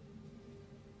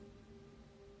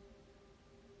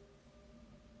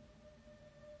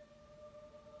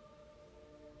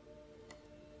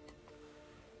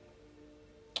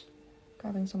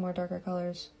 Grabbing some more darker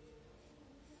colors.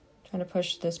 Trying to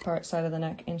push this side of the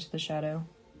neck into the shadow.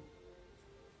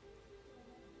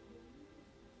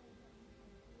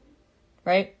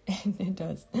 Right? It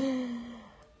does.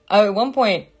 At one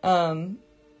point,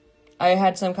 I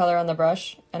had some color on the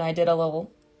brush, and I did a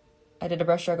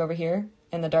brush stroke over here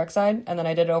in the dark side, and then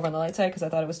I did it over on the light side because I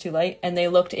thought it was too light, and they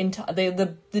looked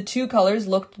the 2 colors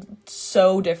looked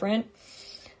so different.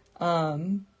 I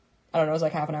don't know, it was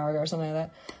like half an hour ago or something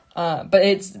like that. But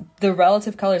it's the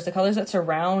relative colors, the colors that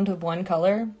surround one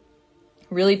color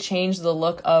really change the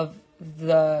look of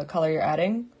the color you're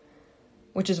adding,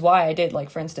 which is why I did, like,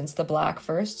 for instance, the black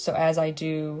first. So as I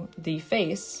do the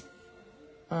face,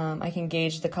 I can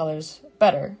gauge the colors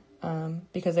better,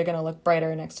 because they're going to look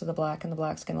brighter next to the black, and the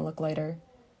black's going to look lighter.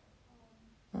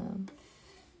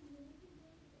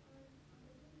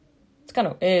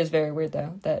 It is very weird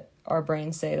though, that our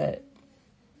brains say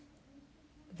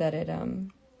that it,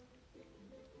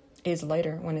 is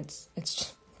lighter when it's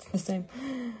the same.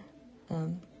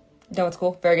 No, it's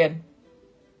cool. Very good.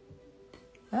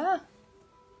 Ah.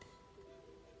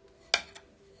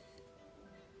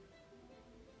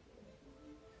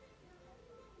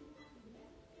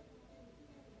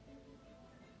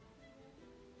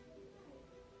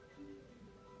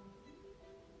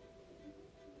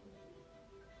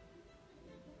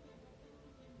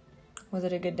 Was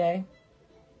it a good day?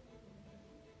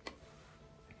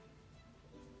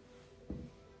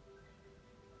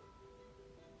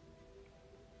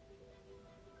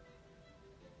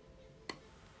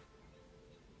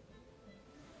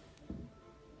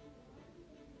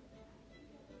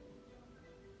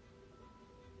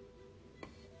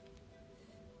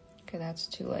 Okay, that's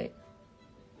too light.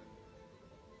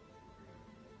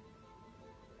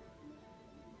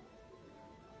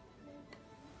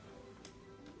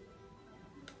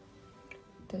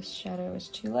 This shadow is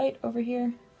too light over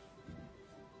here.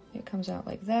 It comes out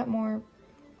like that more.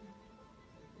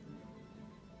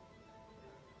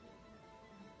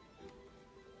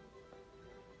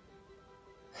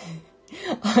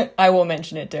 I will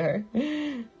mention it to her.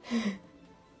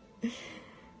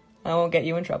 I won't get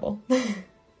you in trouble.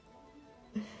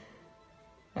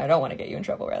 I don't want to get you in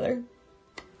trouble, rather.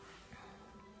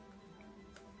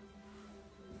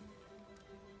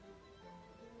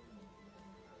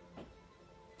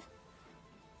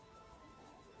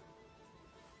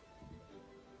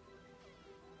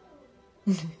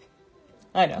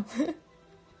 I know.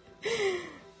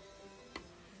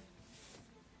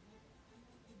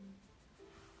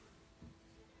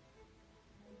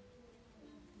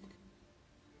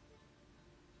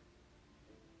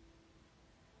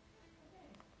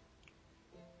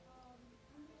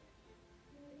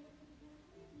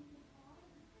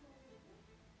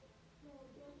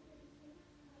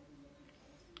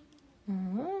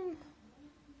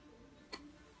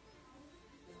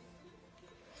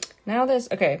 Now this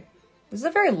is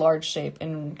a very large shape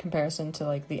in comparison to,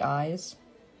 like, the eyes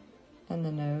and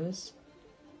the nose.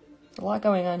 There's a lot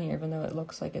going on here, even though it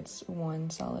looks like it's one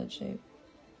solid shape.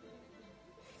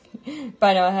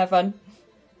 Bye now, have fun.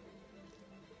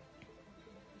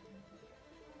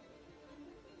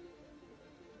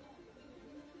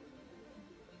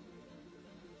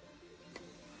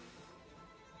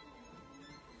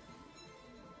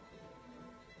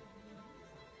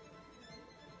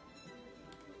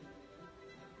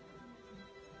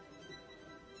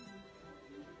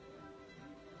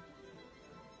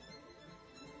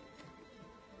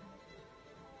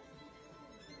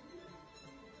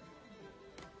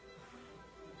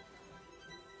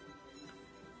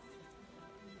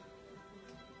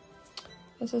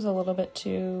 This is a little bit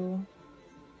too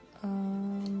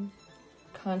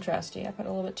contrasty. I put a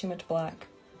little bit too much black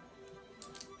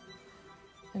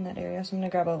in that area, so I'm gonna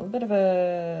grab a little bit of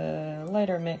a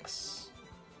lighter mix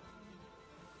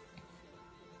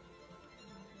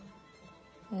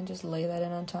and just lay that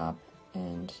in on top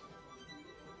and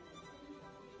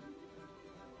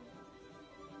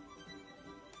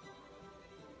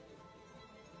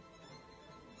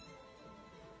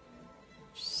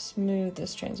smooth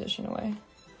this transition away.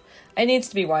 It needs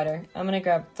to be wider. I'm gonna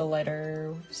grab the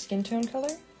lighter skin tone color,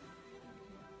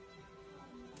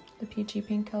 the peachy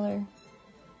pink color.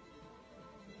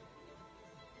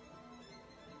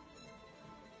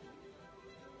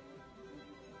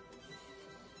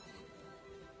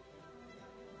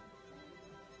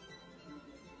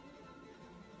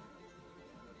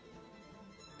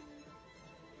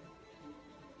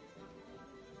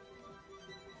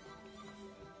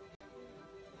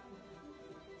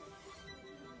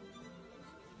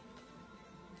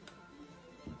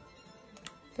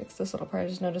 Fix this little part. I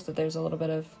just noticed that there's a little bit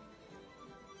of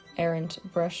errant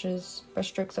brush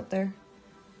strokes up there.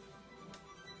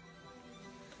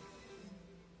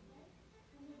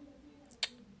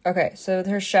 Okay, so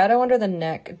her shadow under the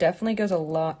neck definitely goes a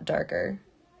lot darker.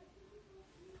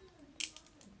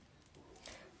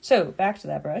 So back to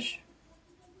that brush.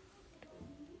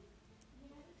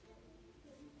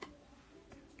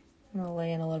 I'm gonna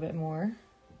lay in a little bit more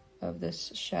of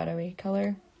this shadowy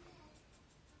color,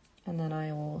 and then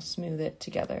I will smooth it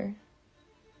together.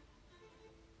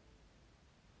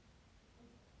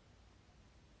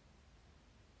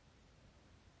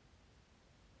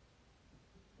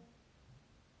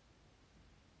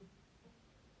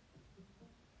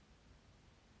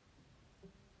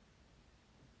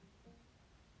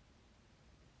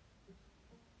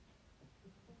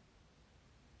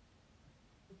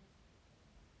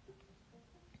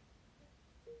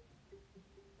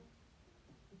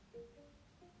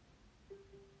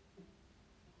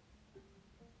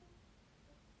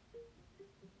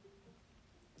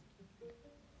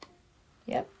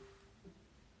 Yep.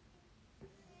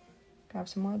 Grab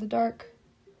some more of the dark.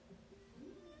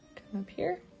 Come up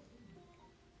here.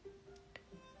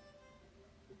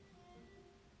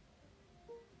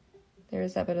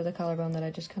 There's that bit of the collarbone that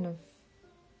I just kind of,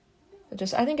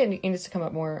 I think it needs to come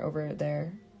up more over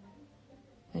there.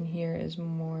 And here is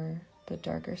more the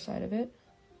darker side of it.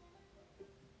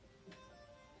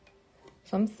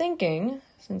 So I'm thinking,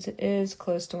 since it is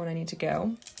close to when I need to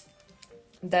go,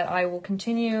 that I will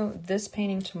continue this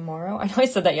painting tomorrow. I know I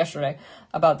said that yesterday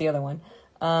about the other one.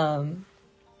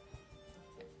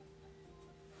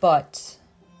 But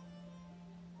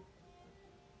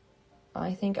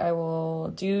I think I will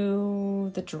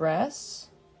do the dress.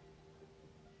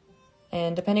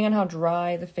 And depending on how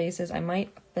dry the face is, I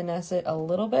might finesse it a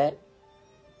little bit.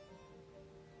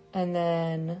 And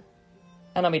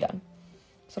I'll be done.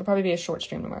 So it'll probably be a short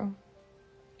stream tomorrow.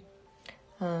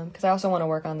 Because I also want to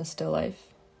work on the still life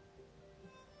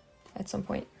at some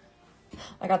point.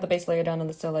 I got the base layer done on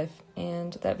the still life,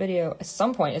 and that video at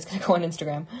some point is going to go on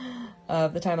Instagram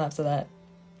of the time lapse of that.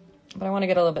 But I want to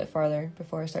get a little bit farther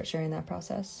before I start sharing that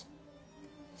process,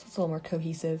 so it's a little more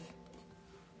cohesive.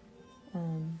 I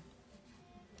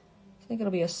think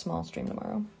it'll be a small stream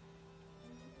tomorrow,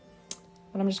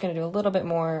 but I'm just going to do a little bit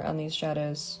more on these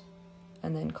shadows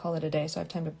and then call it a day, so I have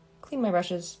time to clean my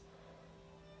brushes.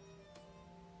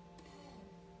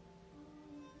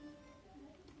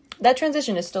 That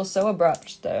transition is still so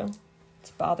abrupt, though. It's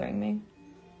bothering me.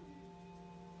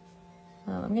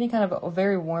 I'm getting kind of a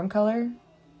very warm color,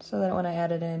 so that when I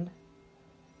add it in,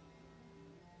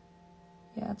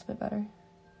 yeah, it's a bit better.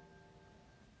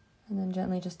 And then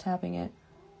gently just tapping it.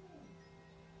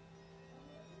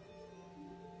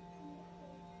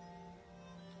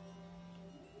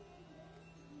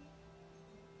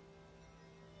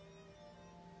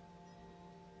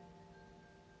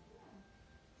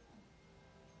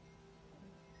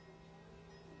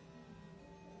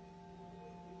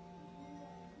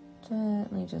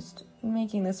 Gently just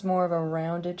making this more of a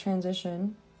rounded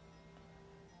transition,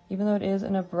 even though it is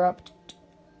an abrupt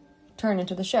turn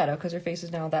into the shadow, because her face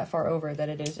is now that far over that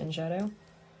it is in shadow.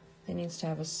 It needs to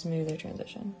have a smoother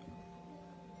transition.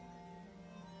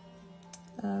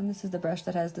 This is the brush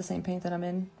that has the same paint that I'm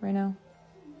in right now.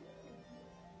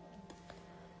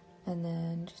 And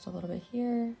then just a little bit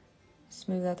here,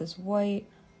 smooth out this white.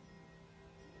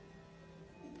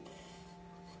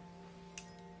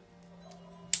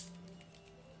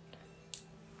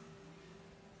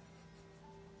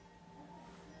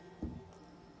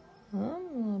 A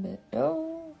little bit.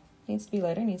 Oh, needs to be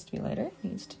lighter, needs to be lighter,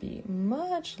 needs to be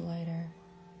much lighter.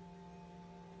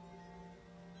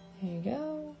 There you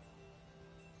go.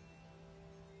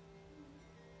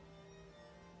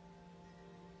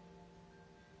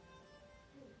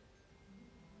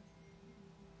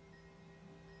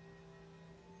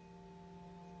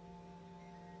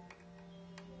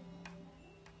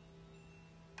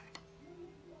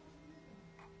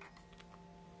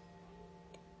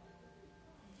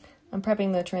 I'm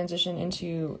prepping the transition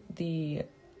into the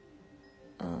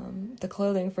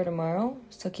clothing for tomorrow,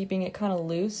 so keeping it kind of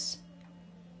loose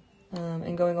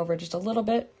and going over just a little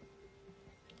bit.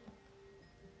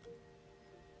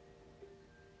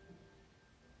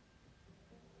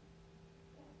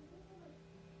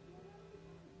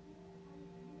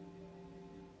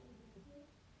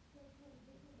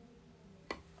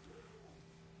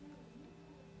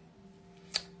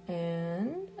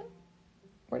 And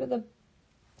where did I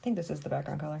think this is the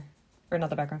background color, or not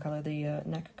the background color, the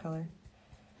neck color.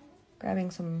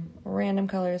 Grabbing some random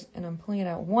colors, and I'm pulling it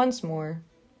out once more.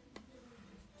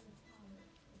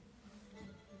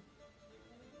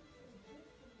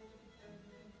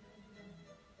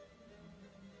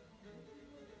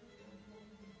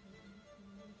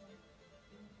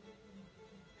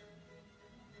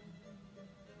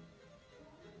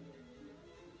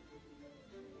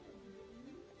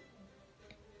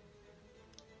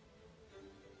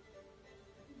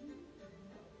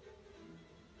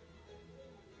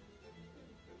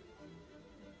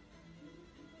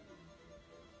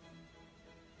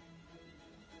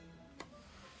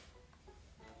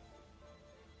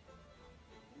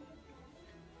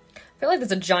 I feel like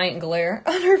there's a giant glare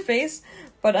on her face,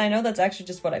 but I know that's actually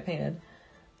just what I painted.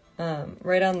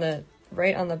 Right on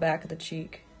the back of the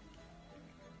cheek.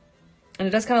 And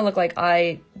it does kind of look like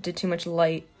I did too much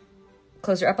light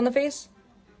closer up on the face,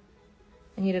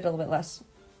 and he did a little bit less.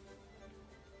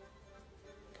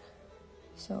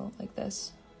 So, like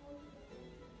this.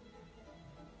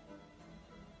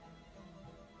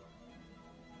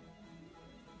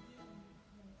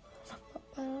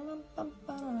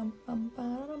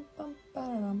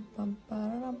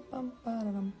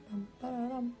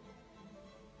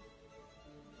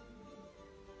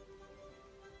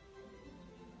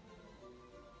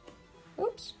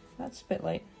 Oops, that's a bit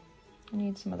light. I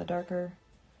need some of the darker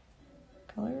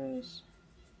colors.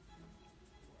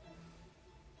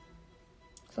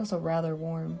 It's also rather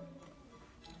warm,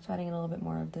 so adding in a little bit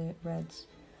more of the reds,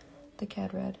 the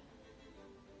cad red.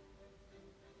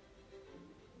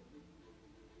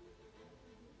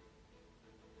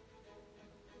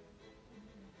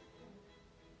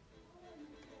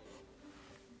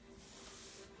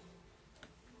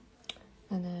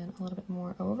 And then a little bit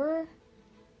more over.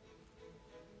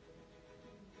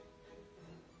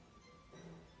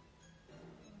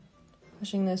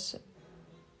 Pushing this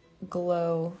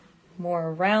glow more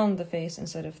around the face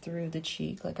instead of through the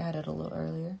cheek like I had it a little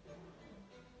earlier.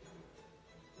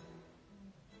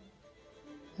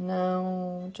 And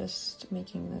now just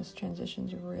making those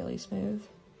transitions really smooth.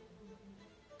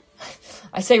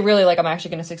 I say really like I'm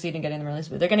actually going to succeed in getting them really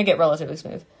smooth. They're going to get relatively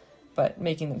smooth, but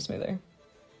making them smoother.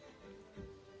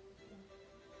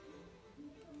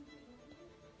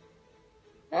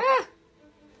 Ah!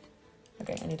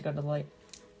 Okay, I need to go to the light.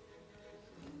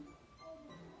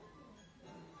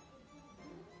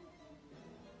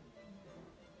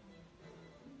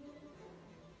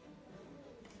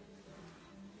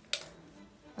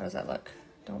 How does that look?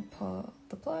 Don't pull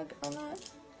the plug on that.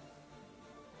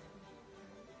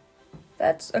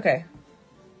 That's okay.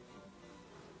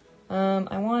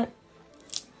 I want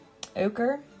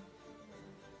ochre.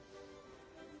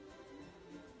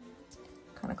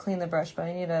 Kind of clean the brush, but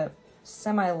I need a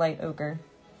semi-light ochre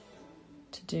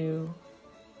to do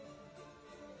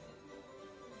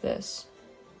this.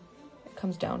 It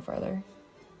comes down farther.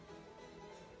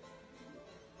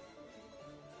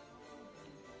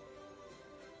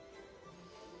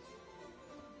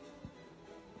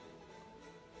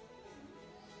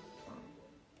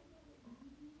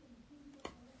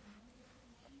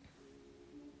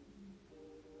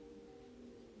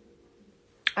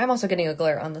 I'm also getting a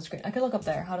glare on the screen. I could look up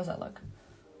there. How does that look?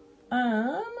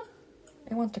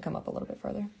 It wants to come up a little bit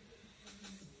further.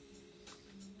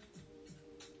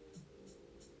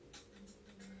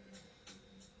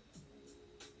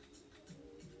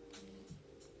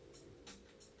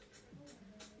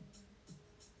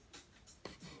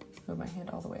 Move my hand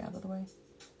all the way out of the way.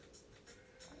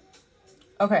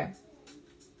 Okay.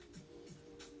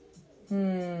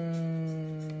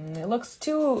 It looks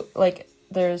too, like,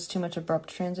 there's too much abrupt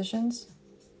transitions.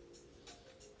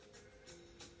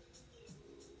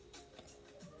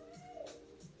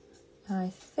 I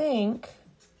think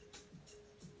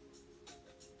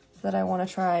that I want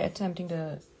to try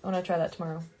that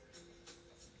tomorrow.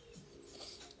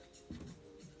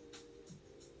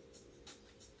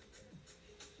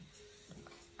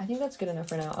 I think that's good enough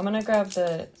for now. I'm gonna grab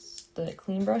the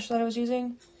clean brush that I was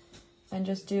using and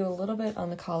just do a little bit on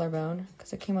the collarbone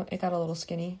because it got a little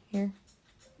skinny here.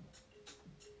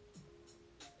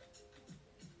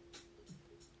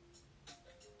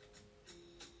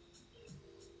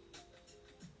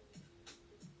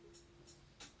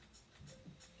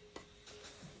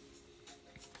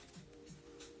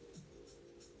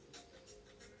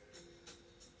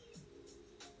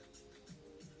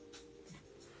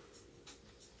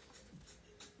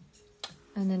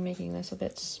 And then making this a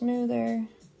bit smoother.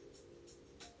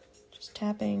 Just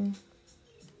tapping.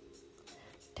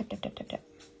 Tap, tap, tap, tap, tap.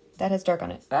 That has dark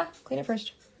on it. Ah, clean it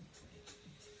first.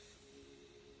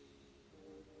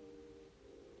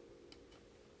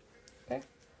 Okay.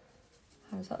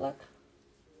 How does that look?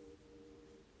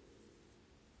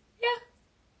 Yeah.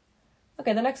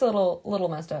 Okay, the neck's a little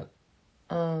messed up.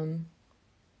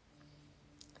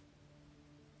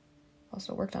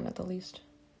 Also worked on it the least.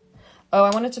 Oh, I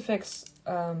wanted to fix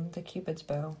the Cupid's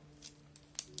bow.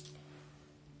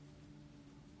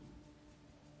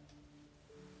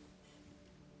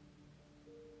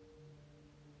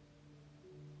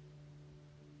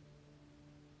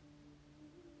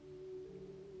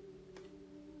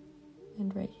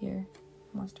 And right here,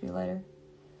 it wants to be lighter.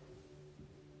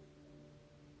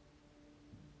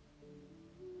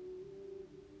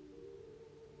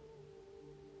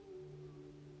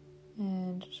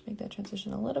 And just make that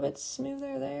transition a little bit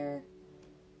smoother there.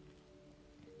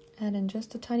 Add in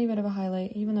just a tiny bit of a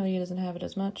highlight, even though he doesn't have it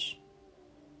as much.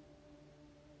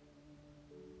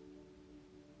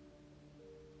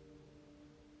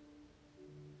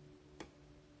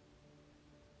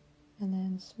 And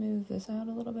then smooth this out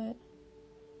a little bit.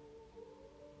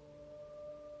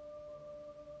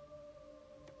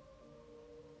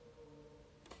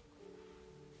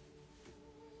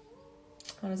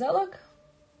 How does that look?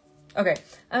 Okay,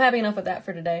 I'm happy enough with that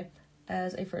for today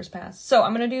as a first pass. So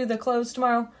I'm going to do the clothes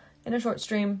tomorrow in a short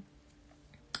stream,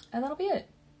 and that'll be it.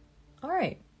 All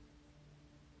right.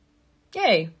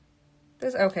 Yay.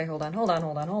 Okay, hold on.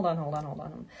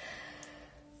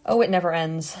 Oh, it never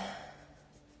ends.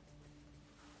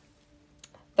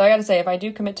 Though I gotta say, if I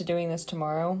do commit to doing this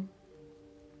tomorrow,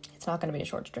 it's not going to be a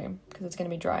short stream because it's going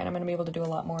to be dry and I'm going to be able to do a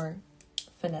lot more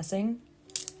finessing.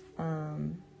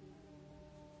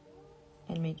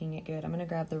 And making it good. I'm going to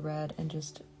grab the red and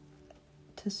just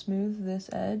to smooth this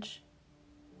edge,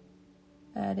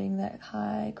 adding that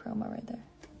high chroma right there.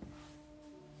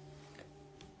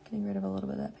 Getting rid of a little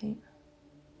bit of that paint.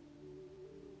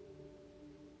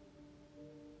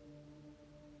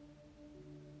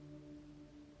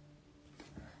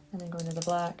 And then going to the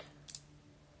black,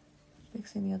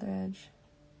 fixing the other edge,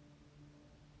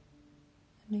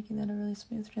 and making that a really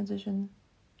smooth transition.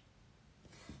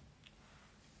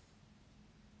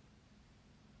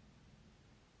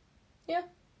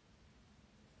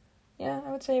 Yeah,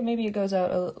 I would say maybe it goes out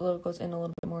a little, goes in a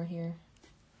little bit more here.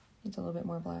 It's a little bit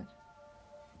more black.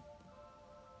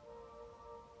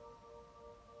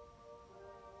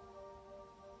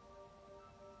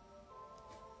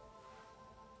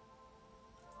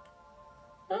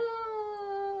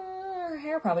 Her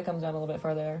hair probably comes down a little bit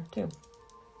farther too.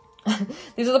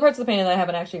 These are the parts of the painting that I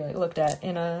haven't actually looked at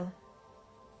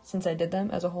since I did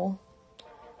them as a whole.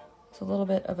 It's a little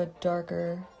bit of a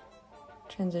darker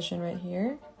transition right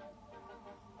here.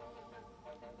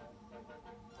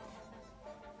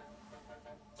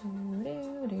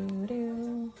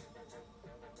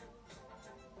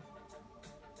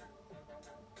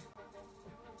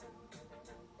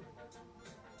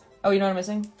 Oh, you know what I'm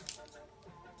missing?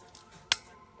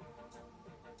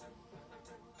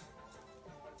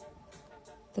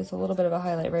 There's a little bit of a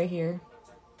highlight right here,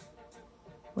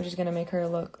 which is going to make her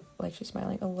look like she's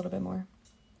smiling a little bit more.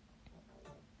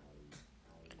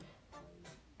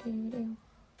 Bum,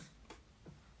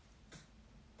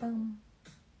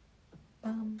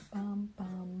 bum, bum,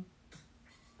 bum.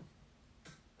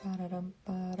 Ba-da-dum,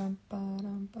 ba-dum,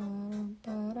 ba-dum, ba-dum,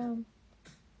 ba-dum.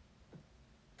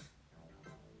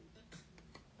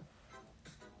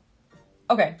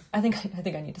 Okay, I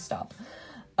think I need to stop.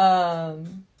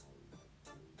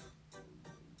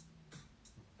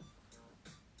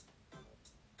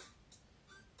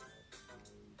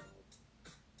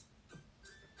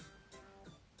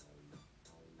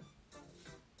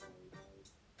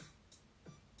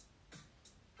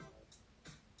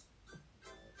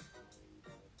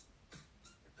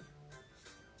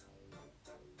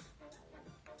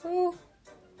 Ooh.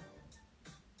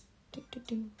 Do, do,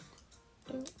 do,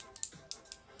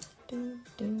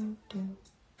 do. Do.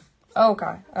 Oh,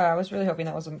 okay. I was really hoping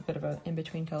that was a bit of an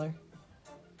in-between color.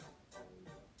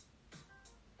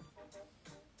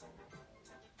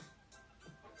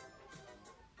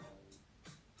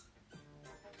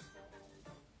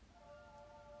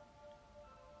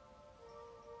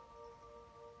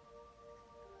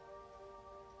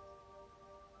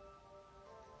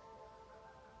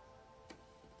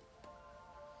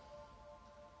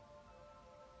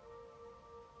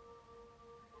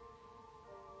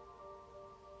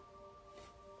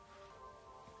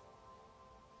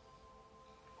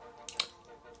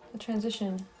 The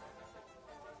transition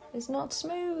is not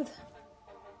smooth.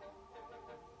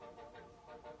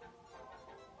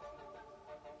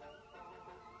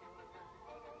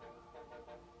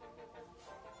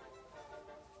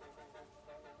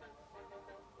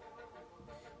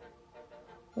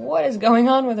 What is going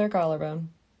on with her collarbone?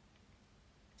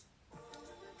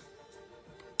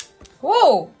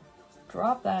 Whoa!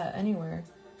 Drop that anywhere.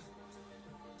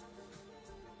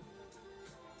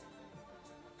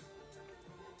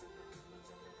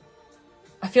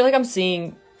 I feel like I'm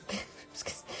seeing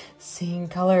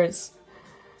colors.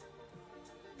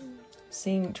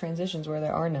 Seeing transitions where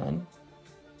there are none.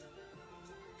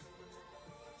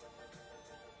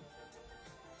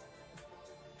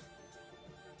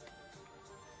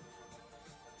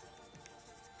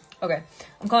 Okay,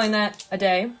 I'm calling that a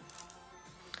day.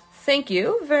 Thank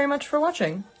you very much for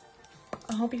watching.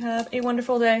 I hope you have a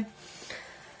wonderful day.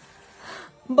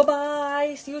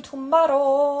 Bye-bye. See you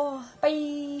tomorrow. Bye.